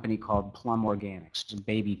bought a company called Plum Organics. It's a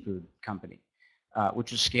baby food company,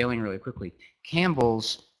 which was scaling really quickly.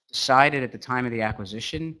 Campbell's decided at the time of the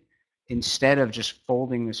acquisition, instead of just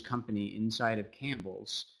folding this company inside of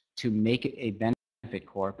Campbell's, to make it a benefit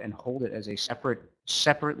corp and hold it as a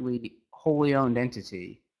separately wholly owned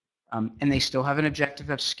entity. And they still have an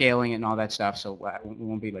objective of scaling it and all that stuff, so we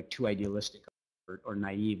won't be like too idealistic or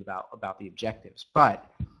naive about the objectives. But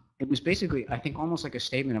it was basically, I think, almost like a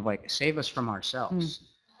statement of like, save us from ourselves.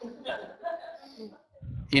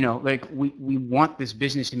 Like we want this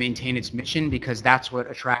business to maintain its mission because that's what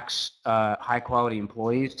attracts high quality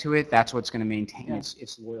employees to it. That's what's going to maintain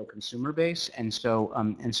its loyal consumer base. And so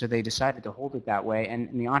they decided to hold it that way. And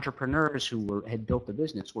the entrepreneurs who had built the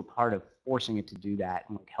business were part of forcing it to do that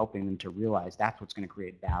and like helping them to realize that's what's going to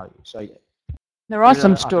create value. So there are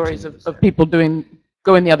some stories of people going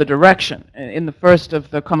the other direction. In the first of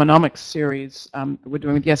the Economies series we're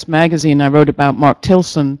doing with Yes Magazine, I wrote about Mark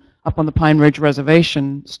Tilson up on the Pine Ridge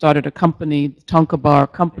Reservation, started a company, the Tonka Bar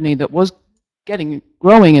company, that was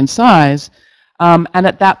growing in size, and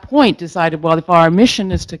at that point decided, well, if our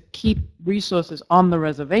mission is to keep resources on the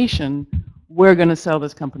reservation, we're going to sell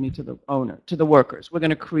this company to the owner, to the workers. We're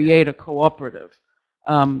going to create a cooperative.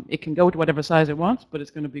 It can go to whatever size it wants, but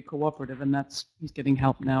it's going to be cooperative, and he's getting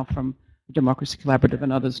help now from Democracy Collaborative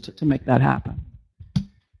and others to make that happen.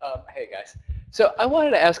 Hey guys. So I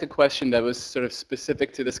wanted to ask a question that was sort of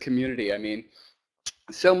specific to this community. I mean,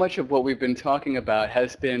 so much of what we've been talking about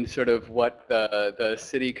has been sort of what the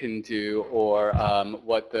city can do or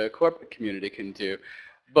what the corporate community can do.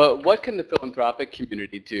 But what can the philanthropic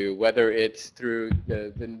community do, whether it's through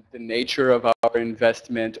the nature of our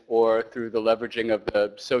investment or through the leveraging of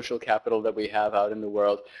the social capital that we have out in the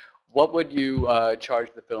world? What would you charge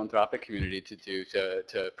the philanthropic community to do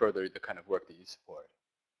to further the kind of work that you support?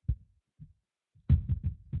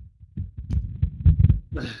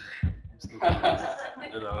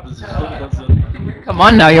 Come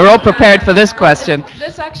on now, you're all prepared for this question.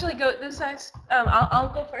 This actually I'll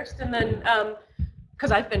go first and then,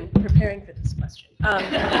 because I've been preparing for this question. Not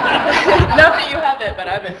that you haven't, but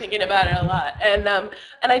I've been thinking about it a lot. And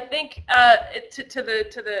I think to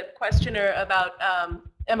the questioner about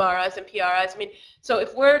MRIs and PRIs, I mean, so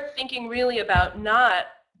if we're thinking really about not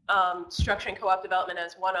structuring co-op development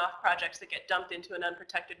as one-off projects that get dumped into an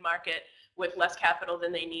unprotected market with less capital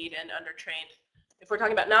than they need and undertrained, if we're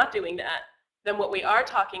talking about not doing that, then what we are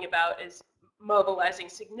talking about is mobilizing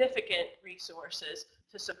significant resources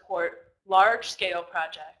to support large-scale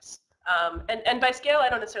projects. And by scale, I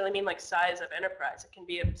don't necessarily mean like size of enterprise. It can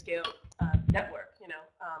be a scale network, you know.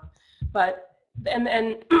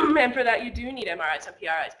 And for that, you do need MRIs and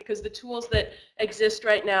PRIs because the tools that exist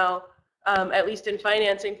right now, at least in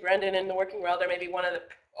financing, Brendan, in the working world, are maybe one of the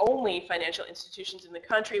only financial institutions in the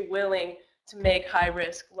country willing to make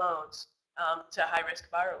high-risk loans to high-risk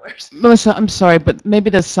borrowers. Melissa, I'm sorry, but maybe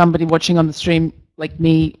there's somebody watching on the stream like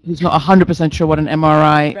me who's not 100% sure what an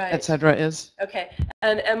MRI, Right. et cetera, is. Okay,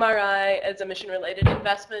 an MRI is a mission-related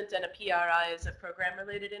investment, and a PRI is a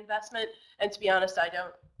program-related investment. And to be honest, I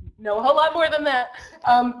don't know a whole lot more than that.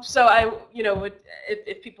 So I, you know,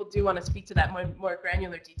 if people do want to speak to that more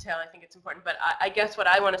granular detail, I think it's important. But I guess what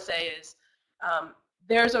I want to say is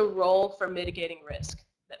there's a role for mitigating risk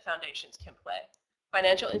that foundations can play.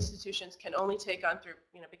 Financial institutions can only take on through,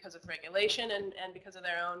 you know, because of regulation and because of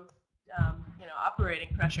their own, you know, operating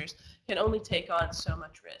pressures, can only take on so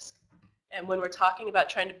much risk. And when we're talking about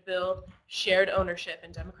trying to build shared ownership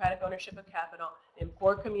and democratic ownership of capital in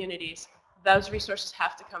poor communities, those resources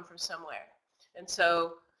have to come from somewhere. And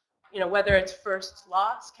so, you know, whether it's first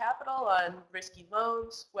loss capital on risky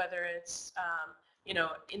loans, whether it's, you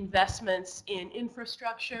know, investments in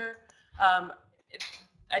infrastructure,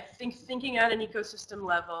 I think thinking at an ecosystem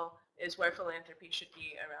level is where philanthropy should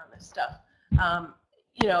be around this stuff.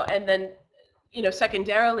 You know, and then, you know,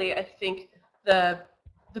 secondarily, I think the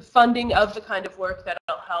funding of the kind of work that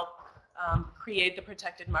will help create the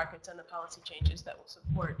protected markets and the policy changes that will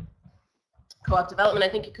support co-op development, I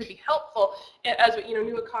think it could be helpful. As you know,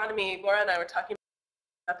 new economy, Laura and I were talking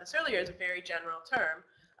about this earlier, is a very general term.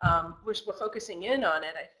 We're focusing in on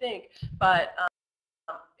it, I think, but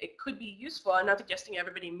it could be useful. I'm not suggesting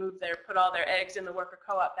everybody put all their eggs in the worker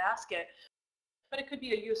co-op basket, but it could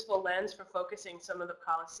be a useful lens for focusing some of the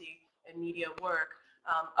policy and media work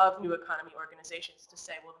of new economy organizations to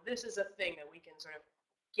say, well, this is a thing that we can sort of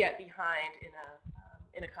get behind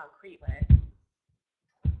in a concrete way.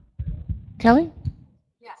 Kelly?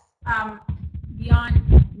 Yes.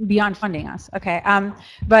 Beyond funding us. Okay.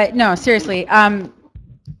 But no, seriously.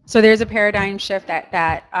 So there's a paradigm shift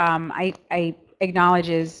that I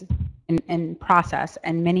acknowledges in process,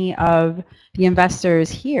 and many of the investors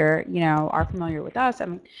here, you know, are familiar with us.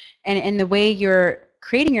 And the way you're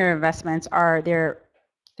creating your investments are they're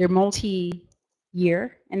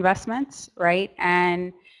multi-year investments, right?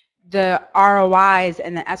 And the ROIs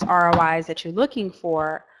and the SROIs that you're looking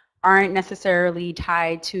for aren't necessarily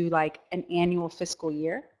tied to like an annual fiscal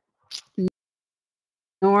year,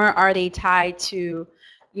 nor are they tied to,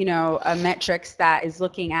 you know, a metrics that is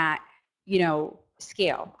looking at, you know,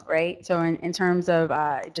 scale, right? So in terms of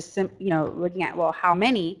you know, looking at, well, how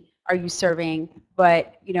many are you serving,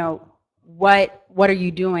 but, you know, what are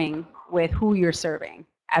you doing with who you're serving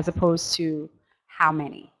as opposed to how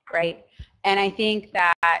many, right? And I think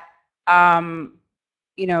that,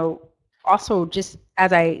 you know, also just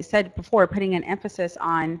as I said before, putting an emphasis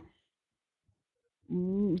on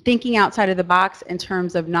thinking outside of the box in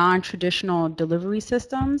terms of non-traditional delivery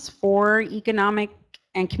systems for economic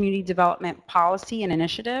and community development policy and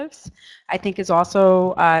initiatives, I think is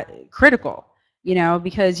also critical, you know,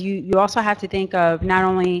 because you also have to think of not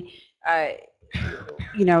only,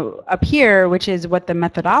 you know, up here, which is what the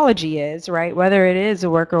methodology is, right, whether it is a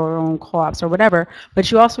worker-owned co-ops or whatever,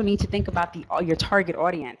 but you also need to think about your target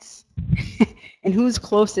audience and who's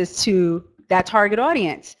closest to that target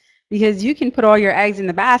audience. Because you can put all your eggs in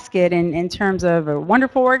the basket in terms of a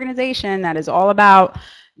wonderful organization that is all about,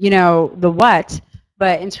 you know, the what,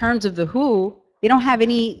 but in terms of the who, they don't have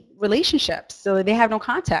any relationships, so they have no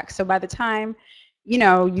context. So by the time, you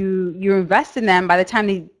know, you invest in them, by the time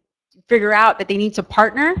they figure out that they need to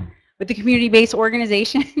partner with the community-based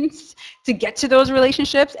organizations to get to those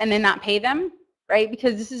relationships and then not pay them, right?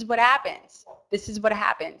 Because this is what happens. This is what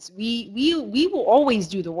happens. We will always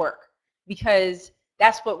do the work because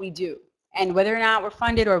that's what we do. And whether or not we're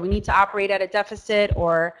funded or we need to operate at a deficit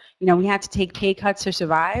or, we have to take pay cuts to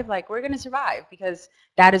survive, like we're going to survive because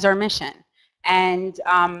that is our mission. And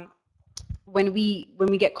when we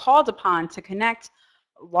get called upon to connect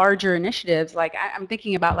larger initiatives, like I'm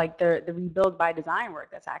thinking about like the rebuild by design work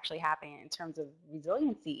that's actually happening in terms of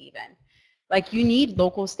resiliency even. Like you need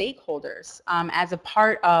local stakeholders as a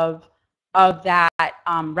part of that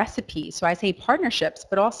recipe. So I say partnerships,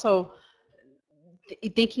 but also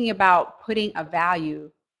thinking about putting a value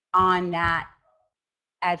on that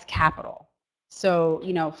as capital. So,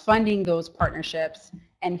 funding those partnerships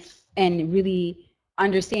and really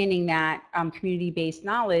understanding that community-based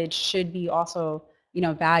knowledge should be also,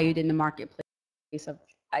 valued in the marketplace of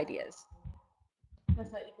ideas. That's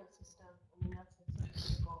that ecosystem. I mean, that's a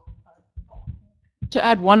critical part. To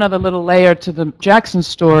add one other little layer to the Jackson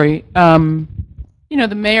story,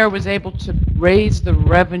 the mayor was able to raise the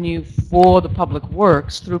revenue for the public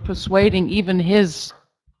works through persuading even his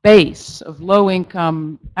base of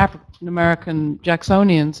low-income African-American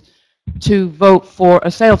Jacksonians to vote for a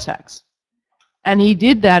sales tax. And he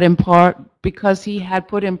did that in part because he had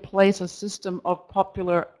put in place a system of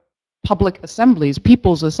public assemblies,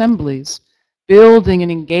 people's assemblies, building an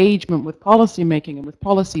engagement with policymaking and with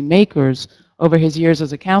policymakers over his years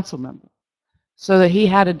as a council member. So that he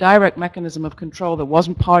had a direct mechanism of control that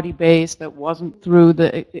wasn't party-based, that wasn't through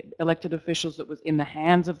the elected officials, that was in the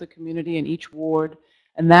hands of the community in each ward.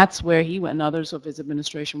 And that's where he and others of his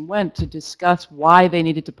administration went to discuss why they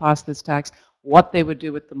needed to pass this tax, what they would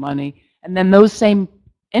do with the money. And then those same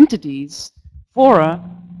entities, fora,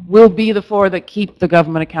 will be the fora that keep the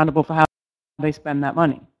government accountable for how they spend that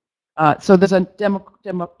money. So there's a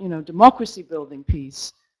democracy building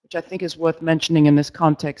piece, which I think is worth mentioning in this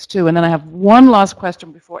context too. And then I have one last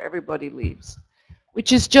question before everybody leaves,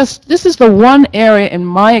 which is just, this is the one area in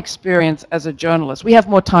my experience as a journalist. We have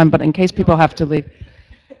more time, but in case people have to leave.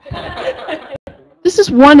 This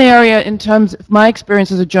is one area in terms of my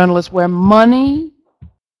experience as a journalist where money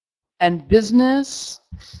and business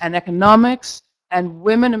and economics and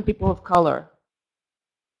women and people of color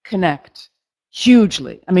connect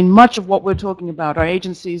hugely. I mean, much of what we're talking about are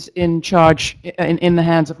agencies in charge in the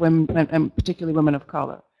hands of women, and particularly women of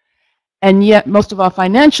color. And yet most of our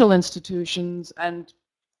financial institutions and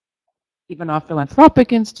even our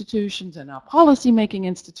philanthropic institutions and our policy-making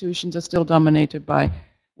institutions are still dominated by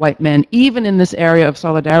white men, even in this area of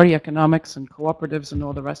solidarity economics and cooperatives and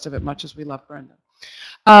all the rest of it, much as we love Brenda.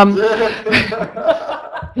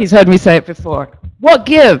 He's heard me say it before. What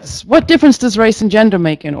gives? What difference does race and gender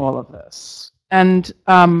make in all of this? And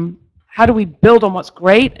how do we build on what's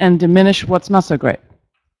great and diminish what's not so great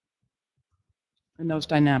in those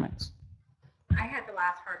dynamics? I had the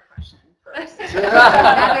last hard question first. I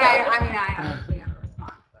obviously have a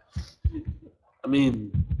response. I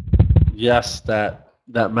mean, yes, that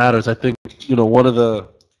matters. I think, one of the,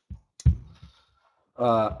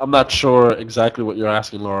 I'm not sure exactly what you're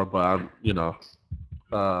asking, Laura, but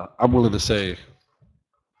I'm willing to say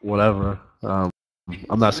whatever.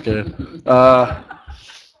 I'm not scared. One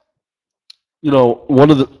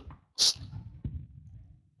of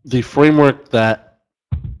the framework that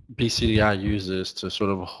BCDI uses to sort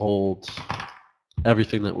of hold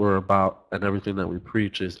everything that we're about and everything that we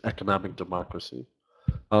preach is economic democracy.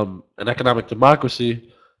 And economic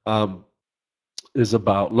democracy is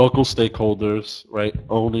about local stakeholders, right,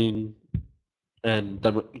 owning and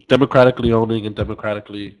democratically owning and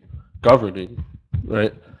democratically governing,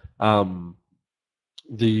 right,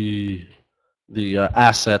 the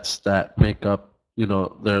assets that make up,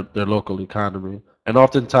 their local economy. And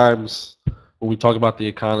oftentimes, when we talk about the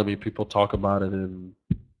economy, people talk about it in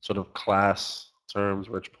sort of class terms,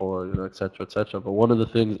 rich, poor, et cetera, et cetera. But one of the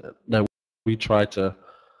things that we try to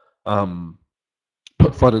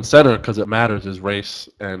put front and center, because it matters, is race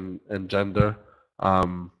and gender.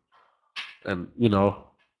 And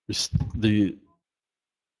the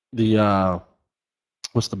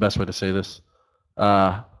what's the best way to say this?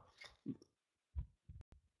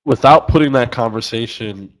 Without putting that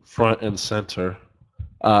conversation front and center,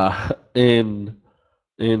 in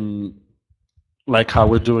like how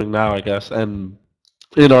we're doing now, I guess, and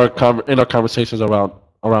in our conversations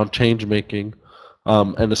around change making,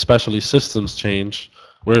 and especially systems change,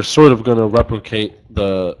 we're sort of going to replicate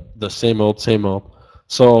the same old.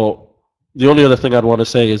 So the only other thing I'd want to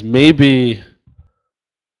say is maybe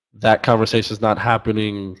that conversation is not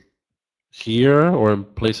happening here or in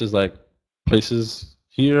places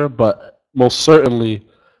here, but most certainly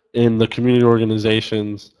in the community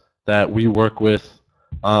organizations that we work with,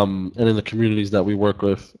 and in the communities that we work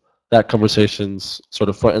with, that conversation's sort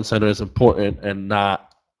of front and center is important and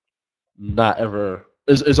not ever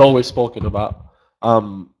is always spoken about.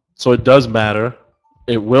 So it does matter.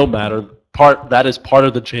 It will matter. That is part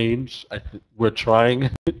of the change we're trying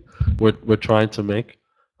we're trying to make.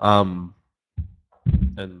 And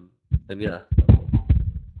yeah.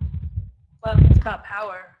 Well, it's about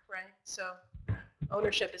power, right? So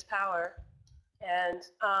ownership is power. And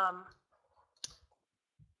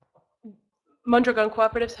Mondragon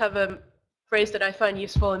cooperatives have a phrase that I find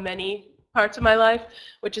useful in many parts of my life,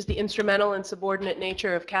 which is the instrumental and subordinate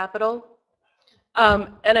nature of capital.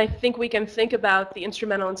 And I think we can think about the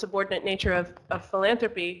instrumental and subordinate nature of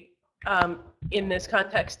philanthropy in this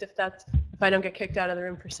context, if I don't get kicked out of the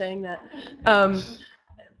room for saying that.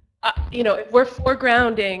 If we're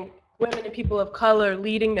foregrounding women and people of color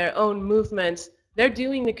leading their own movements, they're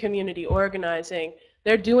doing the community organizing,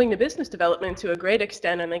 they're doing the business development to a great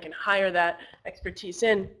extent, and they can hire that expertise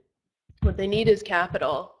in. What they need is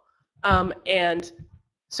capital, and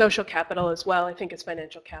social capital as well. I think it's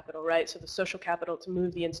financial capital, right? So the social capital to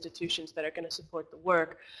move the institutions that are going to support the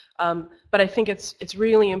work. But I think it's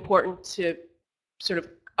really important to sort of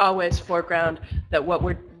always foreground that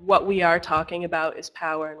what we are talking about is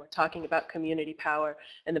power, and we're talking about community power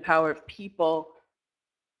and the power of people,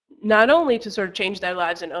 not only to sort of change their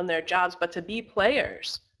lives and own their jobs, but to be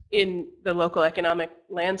players in the local economic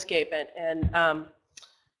landscape.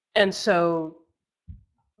 And so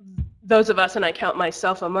those of us, and I count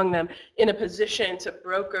myself among them, in a position to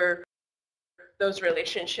broker those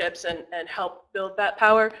relationships and help build that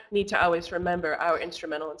power, need to always remember our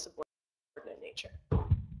instrumental and subordinate nature.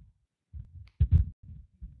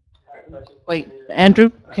 Wait, Andrew,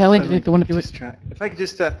 Kelly, do you want to do it? If I could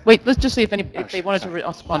just... Wait, let's just see if they wanted to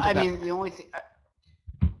respond to that. I mean, the only thing...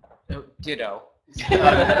 ditto.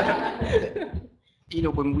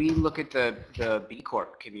 When we look at the B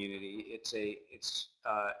Corp community, it's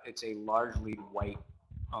a largely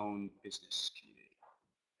white-owned business community.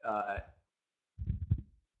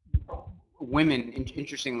 Women,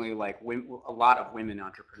 interestingly, like a lot of women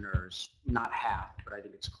entrepreneurs, not half, but I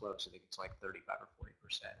think it's close. I think it's like 35 or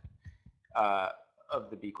 40% of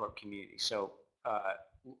the B Corp community. So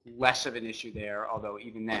less of an issue there. Although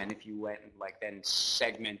even then, if you went and then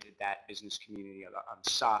segmented that business community on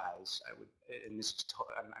size, I would. And this is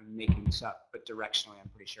I'm making this up, but directionally, I'm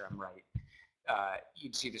pretty sure I'm right.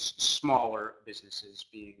 You'd see the smaller businesses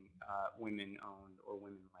being women-owned or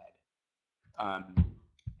women-led.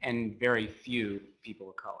 And very few people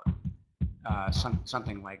of color,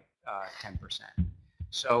 something like 10%.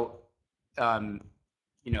 So,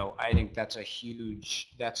 I think that's a huge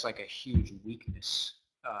weakness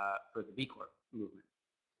for the B Corp movement,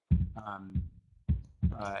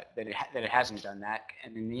 that it hasn't done that.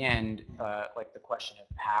 And in the end, the question of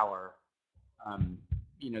power,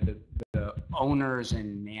 the owners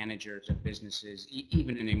and managers of businesses,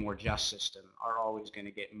 even in a more just system, are always going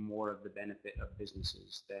to get more of the benefit of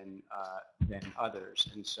businesses than others.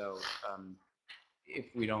 And so,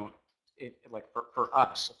 if we don't, for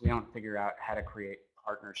us, if we don't figure out how to create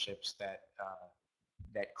partnerships that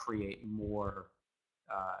create more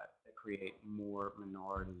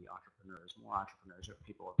minority entrepreneurs, more entrepreneurs or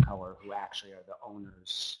people of color who actually are the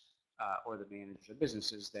owners or the managers of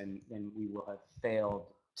businesses, then we will have failed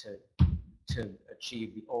to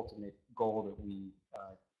achieve the ultimate goal that we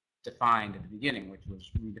defined at the beginning, which was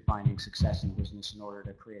redefining success in business in order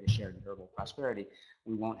to create a shared and durable prosperity.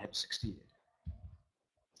 We won't have succeeded.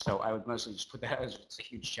 So I would mostly just put that as a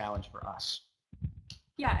huge challenge for us.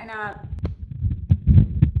 Yeah, and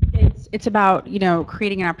it's about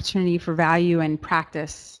creating an opportunity for value and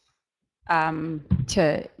practice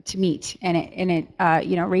to meet, and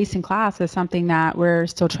race and class is something that we're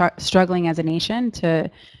still struggling as a nation to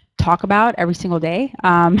talk about every single day,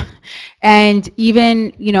 and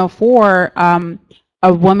even for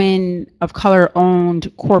a woman of color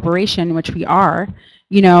owned corporation, which we are,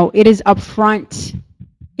 it is upfront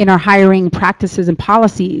in our hiring practices and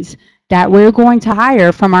policies that we're going to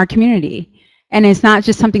hire from our community. And it's not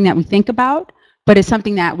just something that we think about, but it's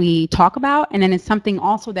something that we talk about, and then it's something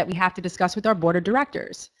also that we have to discuss with our board of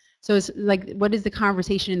directors. So it's like, what is the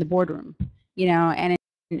conversation in the boardroom,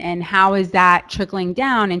 and how is that trickling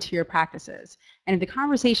down into your practices? And if the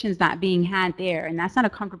conversation is not being had there, and that's not a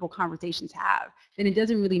comfortable conversation to have, then it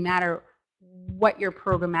doesn't really matter what your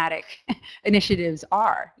programmatic initiatives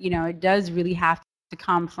are. It does really have to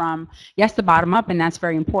come from, yes, the bottom up, and that's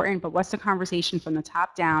very important, but what's the conversation from the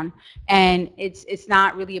top down? And it's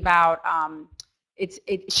not really about,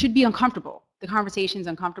 it should be uncomfortable. The conversation's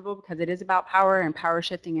uncomfortable because it is about power and power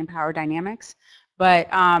shifting and power dynamics, but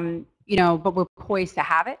but we're poised to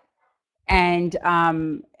have it, and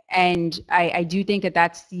And I do think that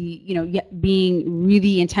that's the, being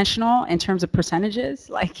really intentional in terms of percentages.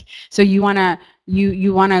 Like, so you wanna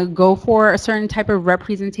go for a certain type of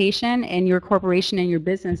representation in your corporation and your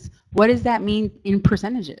business. What does that mean in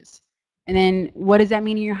percentages? And then what does that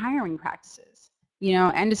mean in your hiring practices?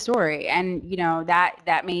 End of story. And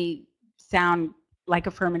that may sound like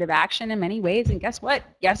affirmative action in many ways. And guess what?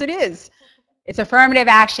 Yes, it is. It's affirmative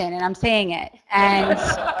action, and I'm saying it. And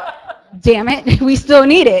damn it, we still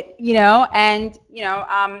need it, and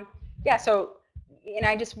yeah. So, and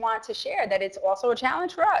I just want to share that it's also a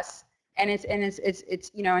challenge for us, and it's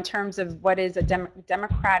in terms of what is a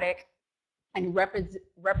democratic and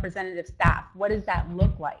representative staff. What does that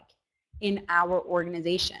look like in our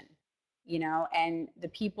organization? And the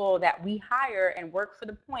people that we hire and work for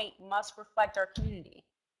the point must reflect our community.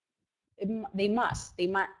 They must. They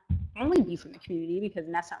might only be from the community, because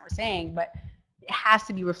that's not what we're saying, but it has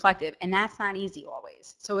to be reflective, and that's not easy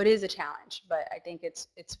always. So it is a challenge, but I think it's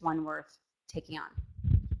one worth taking on.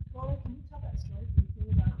 Well, can you tell that story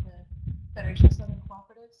briefly about the Federation of Southern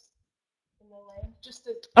Cooperatives in the land? Just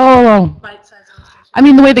a bite-sized illustration. I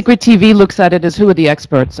mean, the way the Grid TV looks at it is who are the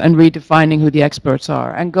experts, and redefining who the experts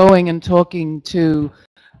are, and going and talking to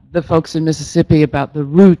the folks in Mississippi about the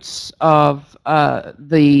roots of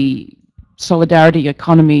the solidarity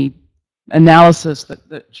economy analysis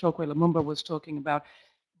that Chokwe Lumumba was talking about,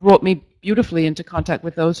 brought me beautifully into contact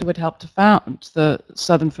with those who had helped to found the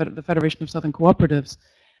Federation of Southern Cooperatives.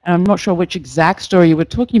 And I'm not sure which exact story you were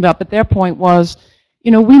talking about, but their point was,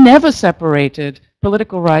 we never separated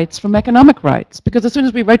political rights from economic rights, because as soon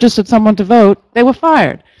as we registered someone to vote, they were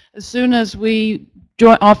fired. As soon as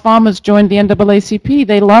our farmers joined the NAACP,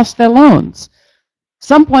 they lost their loans.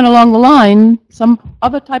 Some point along the line, some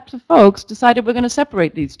other types of folks decided we're going to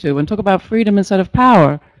separate these two and talk about freedom instead of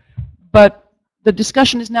power. But the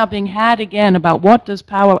discussion is now being had again about what does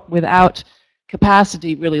power without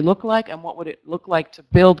capacity really look like, and what would it look like to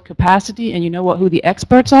build capacity. And who the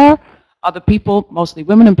experts are the people, mostly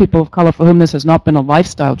women and people of color, for whom this has not been a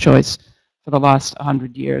lifestyle choice for the last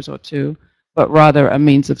 100 years or two, but rather a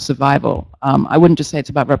means of survival. I wouldn't just say it's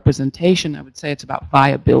about representation, I would say it's about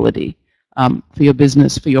viability. For your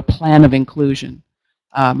business, for your plan of inclusion.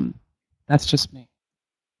 That's just me.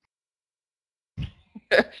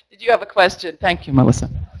 Did you have a question? Thank you, Melissa.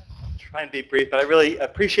 Try and be brief, but I really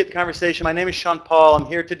appreciate the conversation. My name is Sean Paul. I'm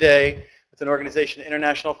here today with an organization,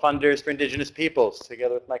 International Funders for Indigenous Peoples,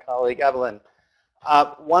 together with my colleague Evelyn.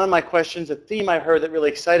 One of my questions, a theme I heard that really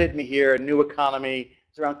excited me here, a new economy,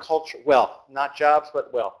 is around culture, wealth, not jobs,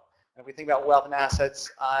 but wealth. And if we think about wealth and assets,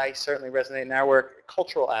 I certainly resonate in our work,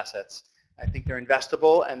 cultural assets. I think they're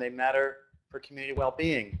investable, and they matter for community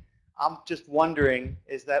well-being. I'm just wondering,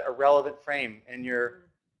 is that a relevant frame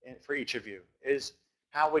for each of you? Is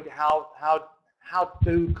how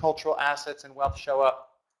do cultural assets and wealth show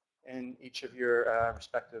up in each of your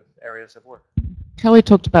respective areas of work? Kelly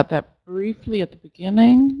talked about that briefly at the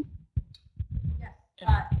beginning.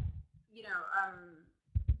 Yeah.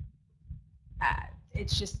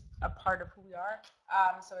 It's just a part of who we are,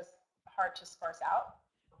 so it's hard to sparse out.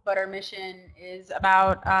 But our mission is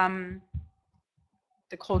about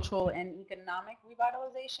the cultural and economic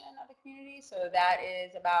revitalization of the community. So that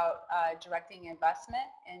is about directing investment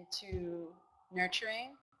into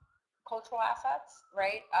nurturing cultural assets,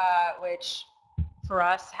 right? Which for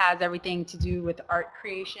us has everything to do with art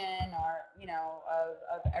creation, or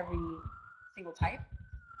of every single type,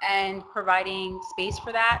 and providing space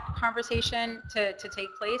for that conversation to take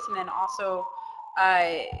place, and then also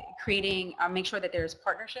creating, make sure that there's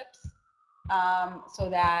partnerships so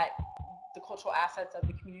that the cultural assets of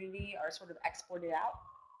the community are sort of exported out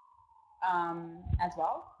as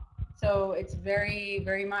well. So it's very,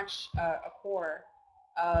 very much a core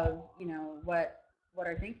of what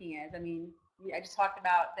our thinking is. I mean, I just talked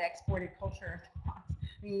about the exported culture. I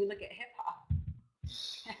mean, you look at hip hop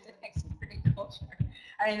as an exported culture.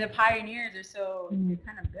 I mean, the pioneers are they're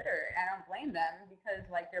kind of bitter. I don't blame them, because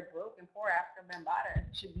they're broke and poor after Bambaataa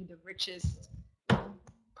should be the richest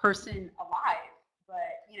person alive.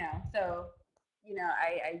 But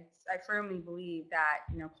I firmly believe that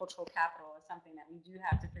cultural capital is something that we do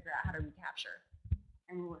have to figure out how to recapture,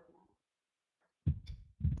 and we're working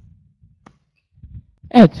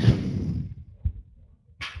on it. Ed.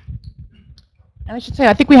 And I should say,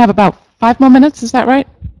 I think we have about 5 more minutes. Is that right?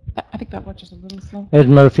 I think that watch is a little slow. Ed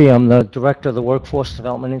Murphy, I'm the director of the Workforce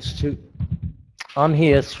Development Institute. I'm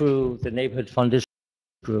here through the Neighborhood Funders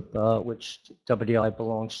Group, which WDI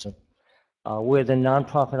belongs to. We're the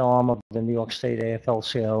nonprofit arm of the New York State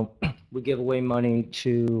AFL-CIO. We give away money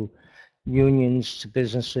to unions to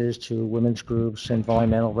businesses to women's groups,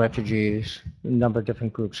 environmental refugees, a number of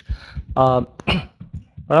different groups.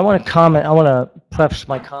 But I want to comment, I want to preface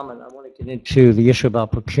my comment, I want to get into the issue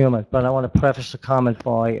about procurement, but I want to preface the comment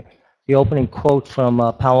by the opening quote from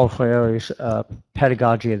Paulo Freire's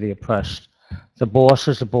Pedagogy of the Oppressed. The boss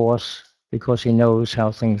is the boss because he knows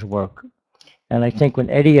how things work. And I think when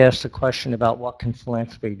Eddie asked the question about what can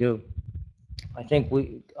philanthropy do, I think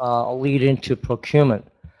I'll lead into procurement.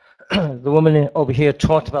 The woman over here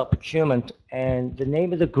talked about procurement, and the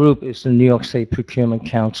name of the group is the New York State Procurement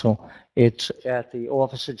Council. It's at the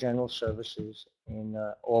Office of General Services in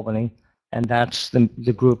Albany, and that's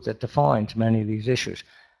the group that defines many of these issues.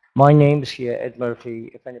 My name is here, Ed Murphy,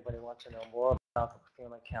 if anybody wants to know more about the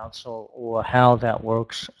Procurement Council or how that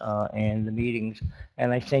works and the meetings,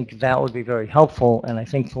 and I think that would be very helpful, and I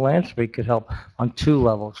think philanthropy could help on two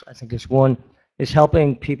levels. I think it's one, is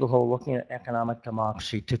helping people who are looking at economic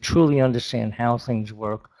democracy to truly understand how things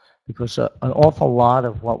work, because an awful lot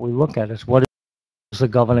of what we look at is what is the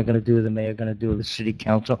governor going to do, the mayor going to do, the city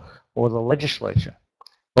council, or the legislature.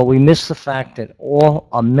 But we miss the fact that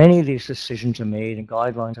many of these decisions are made and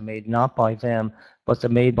guidelines are made not by them, but they're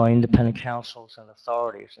made by independent councils and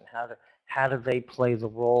authorities, and how do they play the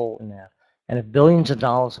role in that? And if billions of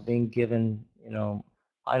dollars are being given, you know,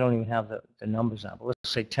 I don't even have the numbers now, but let's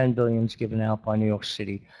say 10 billion is given out by New York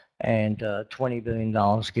City and $20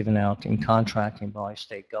 billion given out in contracting by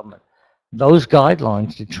state government. Those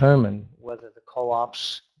guidelines determine whether the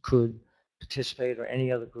co-ops could participate or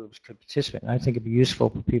any other groups could participate. And I think it'd be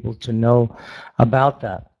useful for people to know about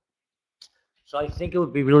that. So I think it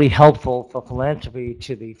would be really helpful for philanthropy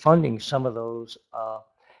to be funding some of those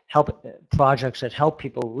projects that help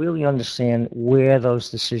people really understand where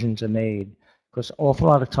those decisions are made. Because an awful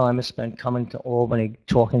lot of time is spent coming to Albany,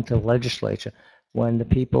 talking to the legislature, when the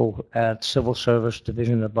people at Civil Service,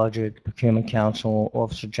 Division of the Budget, Procurement Council,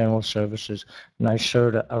 Office of General Services,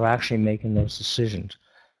 NYSERDA are actually making those decisions.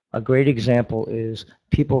 A great example is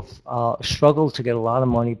people struggle to get a lot of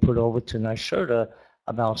money put over to NYSERDA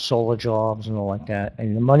about solar jobs and all like that,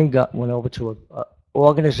 and the money went over to an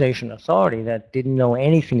organization authority that didn't know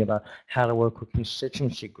anything about how to work with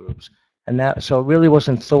constituency groups. And so it really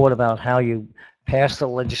wasn't thought about how you pass the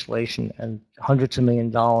legislation and hundreds of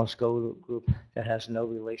 $millions go to a group that has no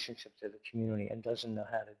relationship to the community and doesn't know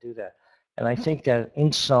how to do that. And I think that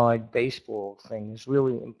inside baseball thing is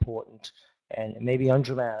really important, and it may be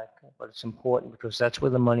undramatic, but it's important because that's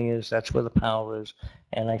where the money is, that's where the power is.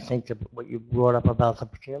 And I think that what you brought up about the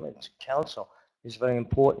Procurement Council is very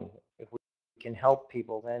important. If we can help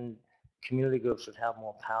people, then community groups would have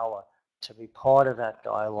more power to be part of that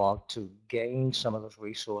dialogue, to gain some of those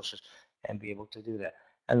resources and be able to do that.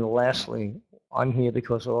 And lastly, I'm here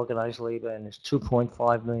because organized labor, and there's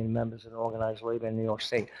 2.5 million members of organized labor in New York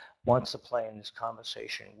State, wants to play in this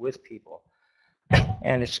conversation with people.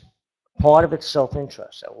 And it's part of its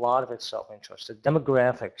self-interest, a lot of its self-interest. The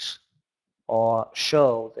demographics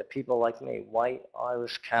show that people like me, white,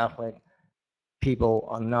 Irish, Catholic people,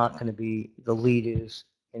 are not going to be the leaders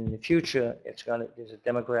in the future. There's a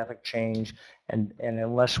demographic change, and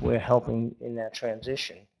unless we're helping in that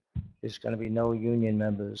transition, there's going to be no union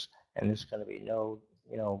members, and there's going to be no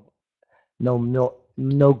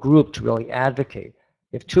group to really advocate.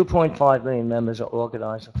 If 2.5 million members are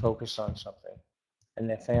organized and focused on something, and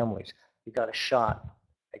their families, you got a shot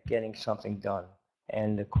at getting something done.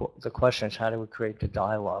 And the question is, how do we create the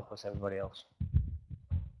dialogue with everybody else?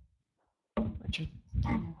 Richard?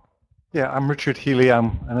 Yeah, I'm Richard Healy.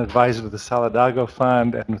 I'm an advisor to the Solidago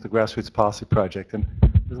Fund and with the Grassroots Policy Project. And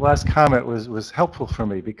the last comment was helpful for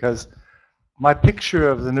me, because my picture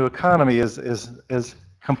of the new economy is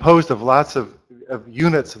composed of lots of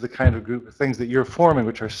units of the kind of group of things that you're forming,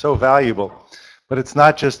 which are so valuable. But it's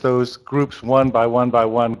not just those groups one by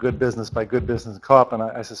one, good business by good business co-op, and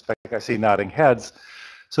I suspect I see nodding heads.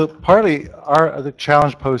 So partly the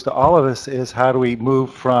challenge posed to all of us is, how do we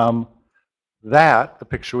move from that, the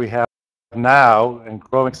picture we have now, and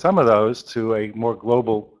growing some of those to a more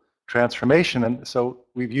global transformation. And so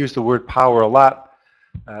we've used the word power a lot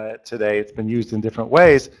today. It's been used in different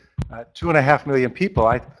ways. 2.5 million people,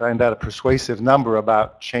 I find that a persuasive number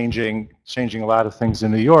about changing a lot of things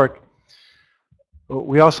in New York.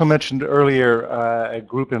 We also mentioned earlier a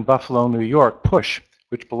group in Buffalo, New York, PUSH,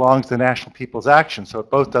 which belongs to National People's Action. So it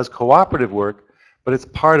both does cooperative work, but it's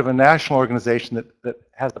part of a national organization that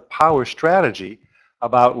has a power strategy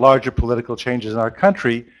about larger political changes in our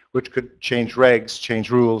country, which could change regs, change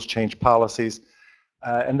rules, change policies.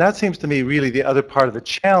 And that seems to me really the other part of the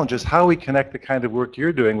challenge, is how we connect the kind of work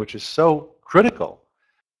you're doing, which is so critical,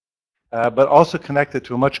 but also connect it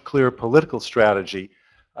to a much clearer political strategy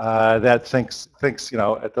that thinks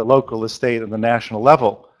at the local, the state, and the national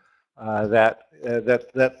level that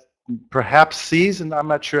perhaps sees, and I'm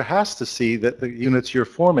not sure has to see, that the units you're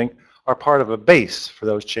forming are part of a base for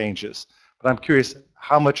those changes. But I'm curious,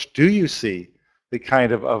 how much do you see the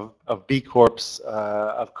kind of B Corps,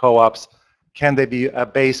 of co-ops? Can they be a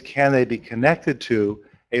base? Can they be connected to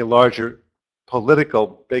a larger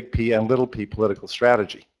political, big P and little p political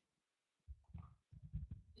strategy?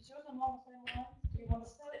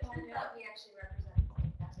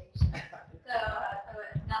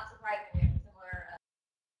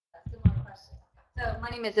 So my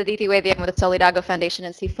name is Aditi Wethy. I'm with the Solidago Foundation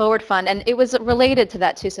and See Forward Fund, and it was related to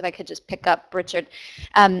that too. So if I could just pick up, Richard,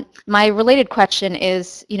 my related question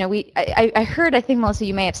is, I heard, I think Melissa,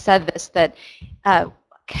 you may have said this, that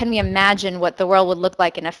can we imagine what the world would look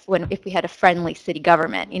like if we had a friendly city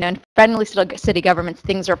government? In friendly city governments,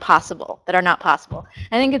 things are possible that are not possible.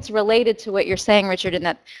 I think it's related to what you're saying, Richard, in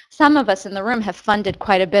that some of us in the room have funded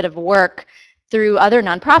quite a bit of work through other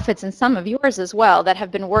nonprofits, and some of yours as well, that have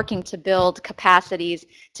been working to build capacities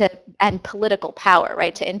and political power,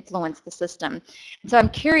 right, to influence the system. And so I'm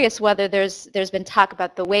curious whether there's been talk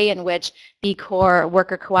about the way in which B Corps,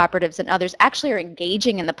 worker cooperatives, and others actually are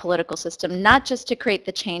engaging in the political system, not just to create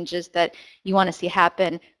the changes that you want to see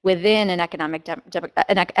happen within an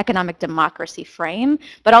economic democracy frame,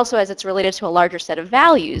 but also as it's related to a larger set of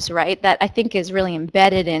values, right, that I think is really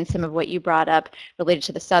embedded in some of what you brought up related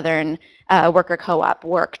to the Southern worker co-op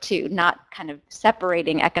work too, not kind of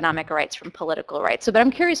separating economic rights from political rights. So, but I'm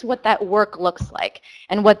curious what that work looks like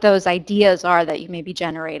and what those ideas are that you may be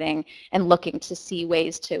generating and looking to see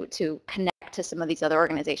ways to connect to some of these other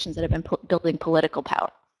organizations that have been building political power.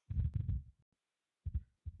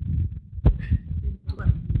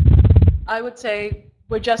 I would say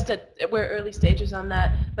we're early stages on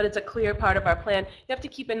that, but it's a clear part of our plan. You have to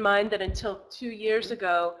keep in mind that until 2 years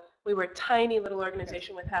ago, we were a tiny little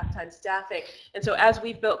organization with half-time staffing. And so as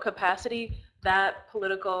we've built capacity, that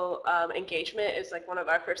political engagement is like one of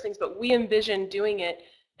our first things, but we envision doing it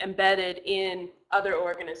embedded in other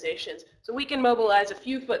organizations. So we can mobilize a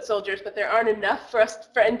few foot soldiers, but there aren't enough for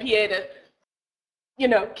NPA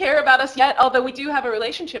to care about us yet, although we do have a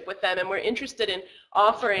relationship with them and we're interested in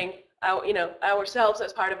offering ourselves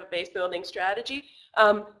as part of a base building strategy.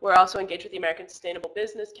 We're also engaged with the American Sustainable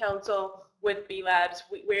Business Council, with B Labs.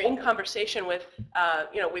 We're in conversation with,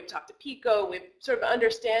 we've talked to PICO. We've sort of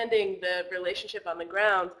understanding the relationship on the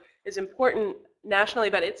ground is important nationally,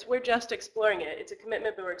 but we're just exploring it. It's a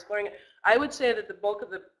commitment, but we're exploring it. I would say that the bulk of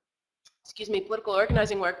the, political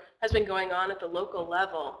organizing work has been going on at the local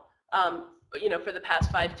level, for the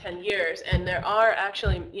past 5-10 years, and there are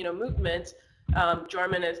actually, movements.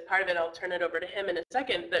 Jorman is part of it. I'll turn it over to him in a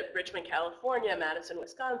second. But Richmond, California, Madison,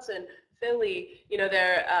 Wisconsin, Philly,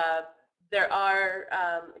 there are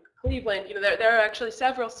Cleveland, there are actually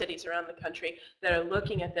several cities around the country that are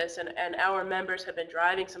looking at this, and our members have been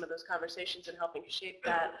driving some of those conversations and helping shape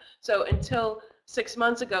that. So until 6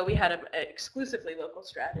 months ago, we had an exclusively local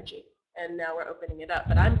strategy, and now we're opening it up.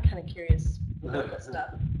 But I'm kind of curious about this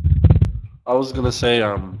stuff. I was going to say,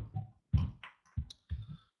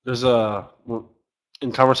 there's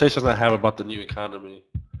in conversations I have about the new economy,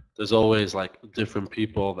 there's always like different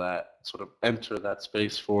people that sort of enter that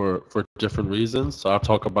space for different reasons. So I'll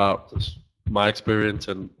talk about my experience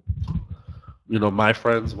and my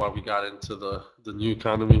friends while we got into the new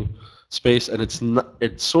economy space, and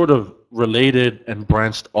it's sort of related and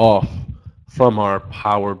branched off from our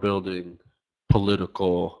power building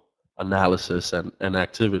political analysis and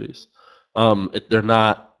activities. They're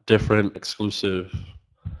not different exclusive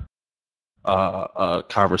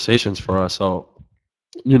conversations for us. So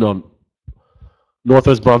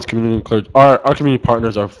Northwest Bronx Community Clergy, our community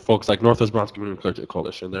partners are folks like Northwest Bronx Community Clergy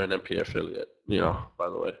Coalition. They're an NPA affiliate, by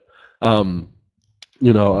the way.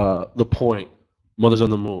 The Point, Mothers on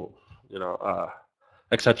the Move,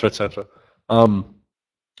 et cetera, et cetera. And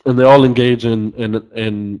they all engage in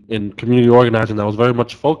community organizing that was very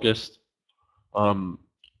much focused on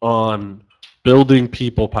building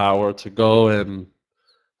people power to go and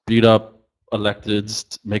beat up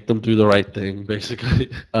electeds, make them do the right thing,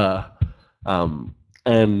 basically.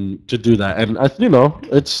 And to do that, and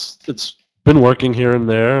it's been working here and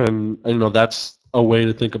there, and that's a way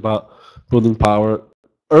to think about building power.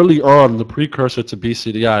 Early on, the precursor to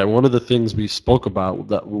BCDI, one of the things we spoke about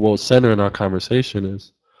that will center in our conversation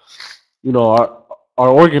is, our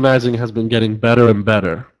organizing has been getting better and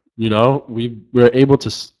better. We're able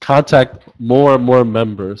to contact more and more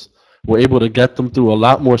members. We're able to get them through a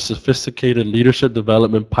lot more sophisticated leadership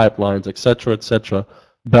development pipelines, et cetera,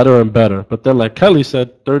 better and better. But then, like Kelly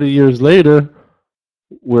said, 30 years later,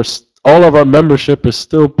 we're all of our membership is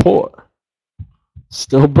still poor,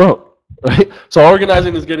 still broke, right? So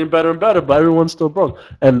organizing is getting better and better, but everyone's still broke.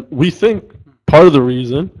 And we think part of the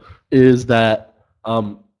reason is that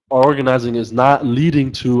our organizing is not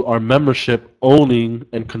leading to our membership owning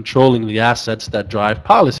and controlling the assets that drive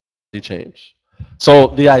policy change. So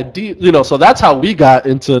the idea, so that's how we got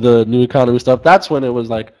into the new economy stuff. That's when it was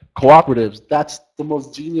like cooperatives. That's the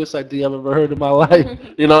most genius idea I've ever heard in my life,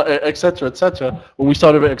 et cetera, et cetera. When we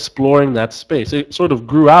started exploring that space, it sort of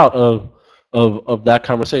grew out of that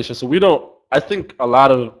conversation. So I think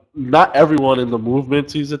not everyone in the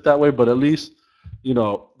movement sees it that way, but at least,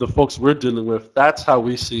 the folks we're dealing with, that's how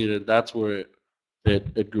we see it, and that's where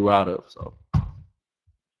it grew out of, so.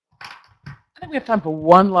 I think we have time for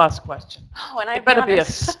one last question. Oh, and I better be a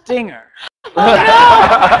stinger. Oh, no.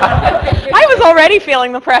 I was already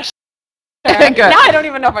feeling the pressure. Good. Now I don't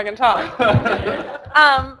even know if I can talk.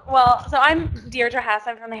 Well, so I'm Deirdre Hess.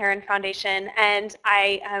 I'm from the Heron Foundation, and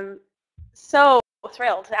I am so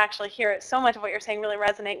thrilled to actually hear so much of what you're saying really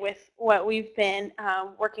resonate with what we've been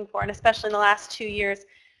working for, and especially in the last 2 years.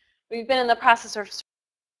 We've been in the process of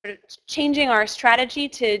changing our strategy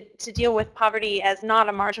to deal with poverty as not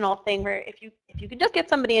a marginal thing where if you could just get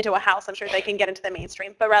somebody into a house, I'm sure they can get into the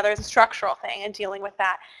mainstream, but rather as a structural thing and dealing with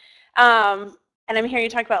that. And I'm hearing you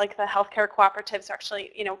talk about like the healthcare cooperatives.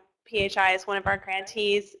 Actually, PHI is one of our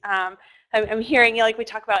grantees. I'm hearing like we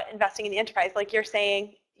talk about investing in the enterprise, like you're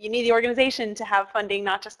saying you need the organization to have funding,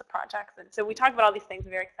 not just the projects. And so we talk about all these things. I'm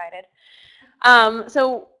very excited.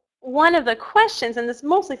 So one of the questions, and this is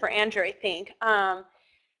mostly for Andrew, I think,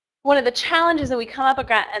 one of the challenges that we come up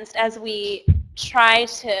against as we try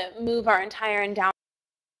to move our entire endowment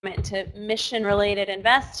into mission-related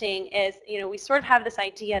investing is, we sort of have this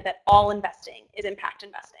idea that all investing is impact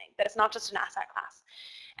investing, that it's not just an asset class.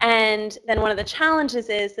 And then one of the challenges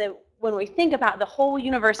is that when we think about the whole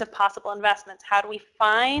universe of possible investments, how do we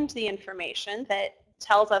find the information that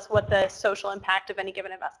tells us what the social impact of any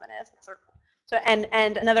given investment is? So, and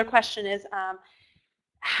another question is,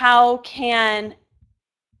 how can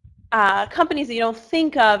companies that you don't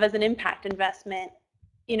think of as an impact investment,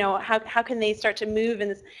 how can they start to move in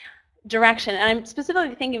this direction? And I'm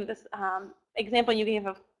specifically thinking of this example you gave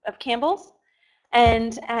of Campbell's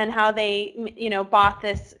and how they bought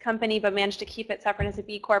this company but managed to keep it separate as a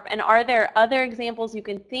B Corp. And are there other examples you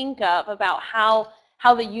can think of about how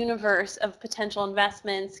the universe of potential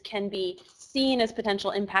investments can be seen as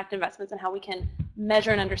potential impact investments and how we can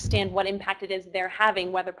measure and understand what impact it is they're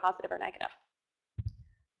having, whether positive or negative?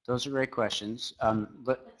 Those are great questions.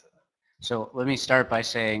 So let me start by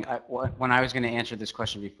saying, when I was going to answer this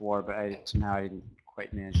question before, but somehow I didn't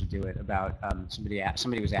quite manage to do it, about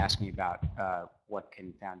somebody was asking about what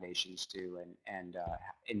can foundations do and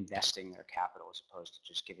investing their capital as opposed to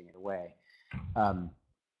just giving it away.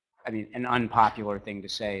 I mean, an unpopular thing to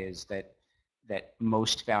say is that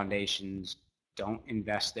most foundations don't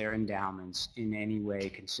invest their endowments in any way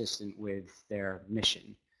consistent with their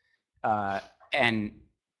mission. And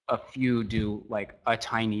a few do like a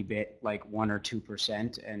tiny bit, like 1 or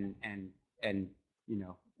 2%, and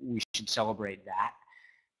we should celebrate that.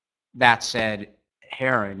 That said,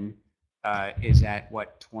 Heron is at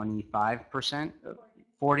what, 25%,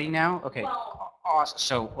 40 now? Okay, awesome.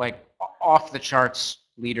 So like off the charts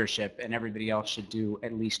leadership, and everybody else should do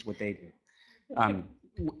at least what they do,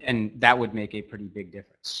 and that would make a pretty big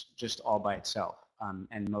difference just all by itself.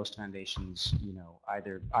 And most foundations,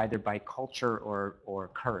 either by culture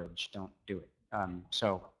or courage, don't do it.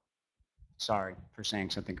 So, sorry for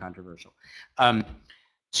saying something controversial.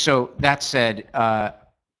 So that said, I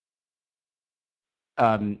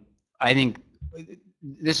think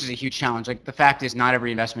this is a huge challenge. Like the fact is, not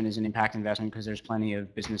every investment is an impact investment because there's plenty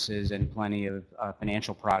of businesses and plenty of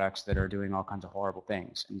financial products that are doing all kinds of horrible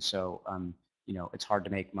things. And so, it's hard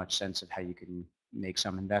to make much sense of how you can make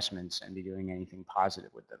some investments and be doing anything positive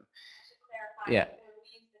with them. Yeah.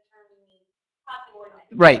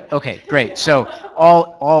 Right. Okay. Great. So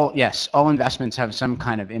all investments have some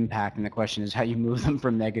kind of impact, and the question is how you move them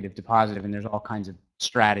from negative to positive. And there's all kinds of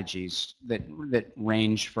strategies that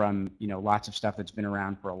range from lots of stuff that's been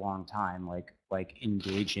around for a long time, like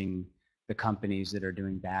engaging the companies that are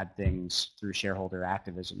doing bad things through shareholder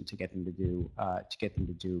activism to get them to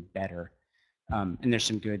do better. And there's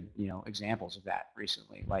some good, examples of that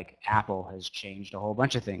recently. Like Apple has changed a whole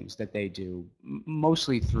bunch of things that they do,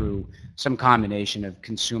 mostly through some combination of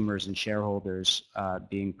consumers and shareholders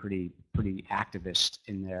being pretty activist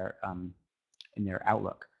in their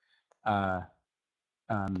outlook. But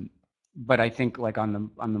I think, like on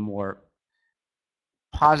the more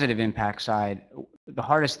positive impact side, the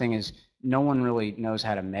hardest thing is no one really knows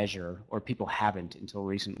how to measure, or people haven't until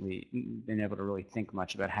recently been able to really think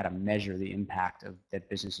much about how to measure the impact that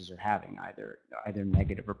businesses are having, either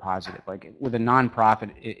negative or positive. Like with a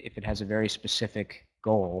nonprofit, if it has a very specific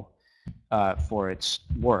goal for its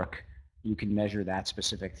work, you can measure that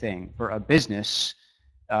specific thing. For a business,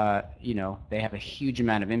 they have a huge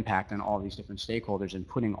amount of impact on all these different stakeholders, and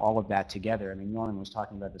putting all of that together. I mean, Norman was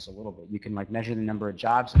talking about this a little bit. You can measure the number of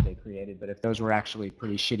jobs that they created, but if those were actually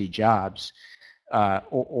pretty shitty jobs,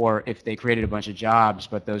 or if they created a bunch of jobs,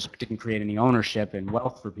 but those didn't create any ownership and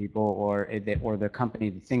wealth for people, or the company,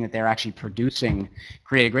 the thing that they're actually producing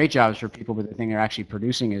created great jobs for people, but the thing they're actually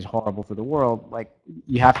producing is horrible for the world,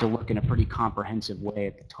 you have to look in a pretty comprehensive way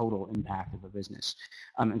at the total impact of a business.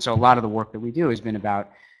 And so a lot of the work that we do has been about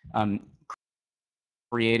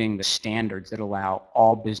creating the standards that allow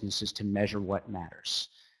all businesses to measure what matters,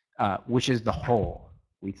 which is the whole,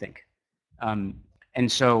 we think.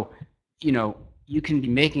 And so, you can be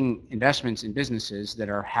making investments in businesses that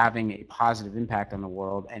are having a positive impact on the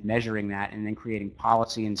world and measuring that, and then creating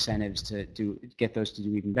policy incentives to get those to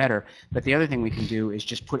do even better. But the other thing we can do is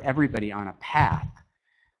just put everybody on a path.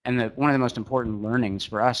 And one of the most important learnings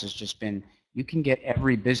for us has just been, you can get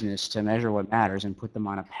every business to measure what matters and put them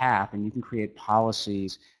on a path, and you can create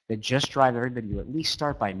policies that just drive everybody to at least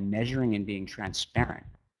start by measuring and being transparent.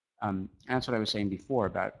 And that's what I was saying before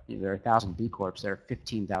about, there are 1,000 B Corps, there are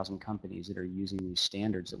 15,000 companies that are using these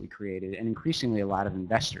standards that we created, and increasingly a lot of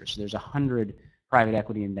investors. There's 100 private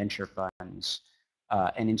equity and venture funds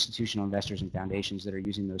and institutional investors and foundations that are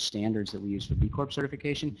using those standards that we use for B Corp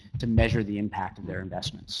certification to measure the impact of their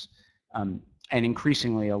investments. And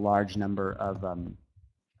increasingly a large number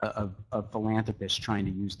of philanthropists trying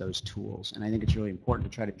to use those tools. And I think it's really important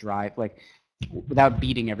to try to drive, without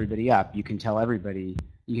beating everybody up, you can tell everybody,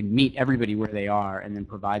 you can meet everybody where they are and then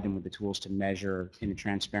provide them with the tools to measure in a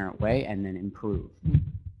transparent way and then improve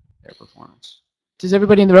their performance. Does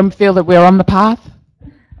everybody in the room feel that we're on the path?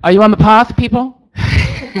 Are you on the path, people?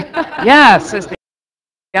 Yes, is the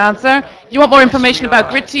answer. If you want more information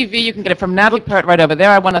about Grit TV, you can get it from Natalie Pert right over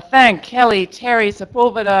there. I want to thank Kelly,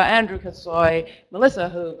 Terry-Sepulveda, Andrew Kasoy, Melissa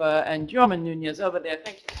Hoover, and Jorman Nunez over there.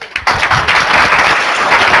 Thank you so much.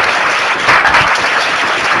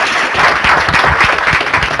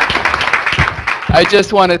 I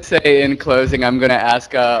just want to say in closing, I'm going to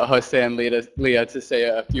ask Jose and Leah to say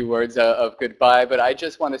a few words of goodbye, but I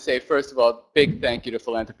just want to say, first of all, big thank you to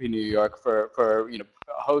Philanthropy New York for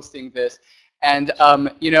hosting this. And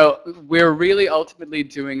we're really ultimately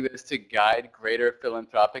doing this to guide greater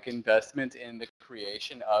philanthropic investment in the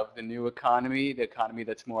creation of the new economy, the economy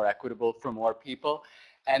that's more equitable for more people.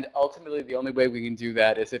 And ultimately, the only way we can do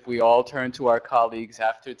that is if we all turn to our colleagues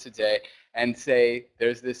after today and say,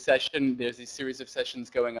 there's this session, there's this series of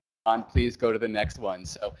sessions going on, please go to the next one.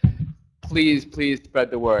 So please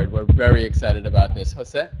spread the word. We're very excited about this.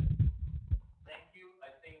 Jose? Thank you.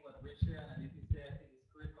 I think what Richard and Aditi said, I think is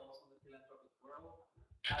critical also in the philanthropic world.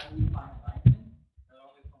 How do we find alignment,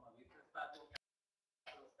 not only from a business standpoint,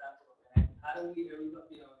 but standpoint, how do we, if we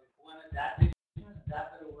want to adapt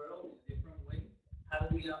the world in a different way, how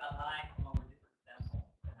do we align from our different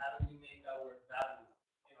standpoints? And how do we make our values,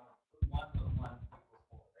 one plus one equals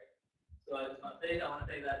four, right? So I just want to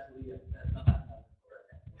say that to Leah. That's not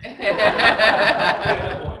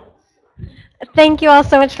Thank you all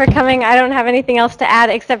so much for coming. I don't have anything else to add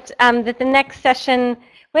except that the next session,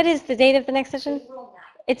 what is the date of the next session?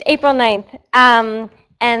 It's April 9th.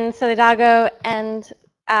 And Solidago and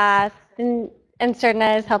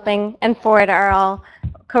Cerna is helping, and Ford are all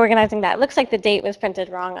co-organizing that. It looks like the date was printed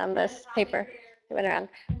wrong on this paper. It went around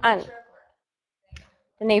on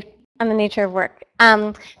the nature of work.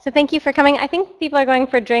 So thank you for coming. I think people are going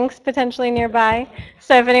for drinks potentially nearby.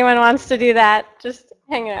 So if anyone wants to do that, just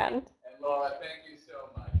hang around. And Laura, thank you so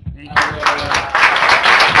much. Thank you.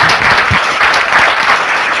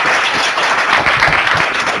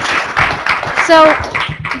 So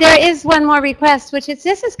there is one more request, which is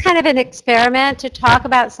this is kind of an experiment to talk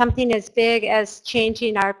about something as big as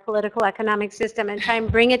changing our political economic system and try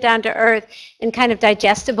and bring it down to earth in kind of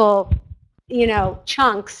digestible,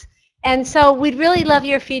 chunks. And so we'd really love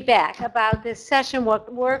your feedback about this session,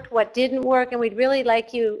 what worked, what didn't work, and we'd really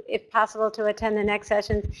like you, if possible, to attend the next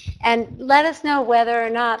sessions. And let us know whether or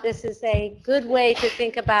not this is a good way to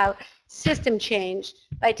think about system change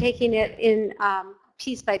by taking it in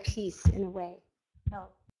piece by piece in a way. So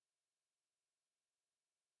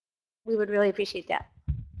we would really appreciate that.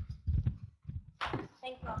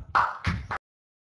 Thank you all.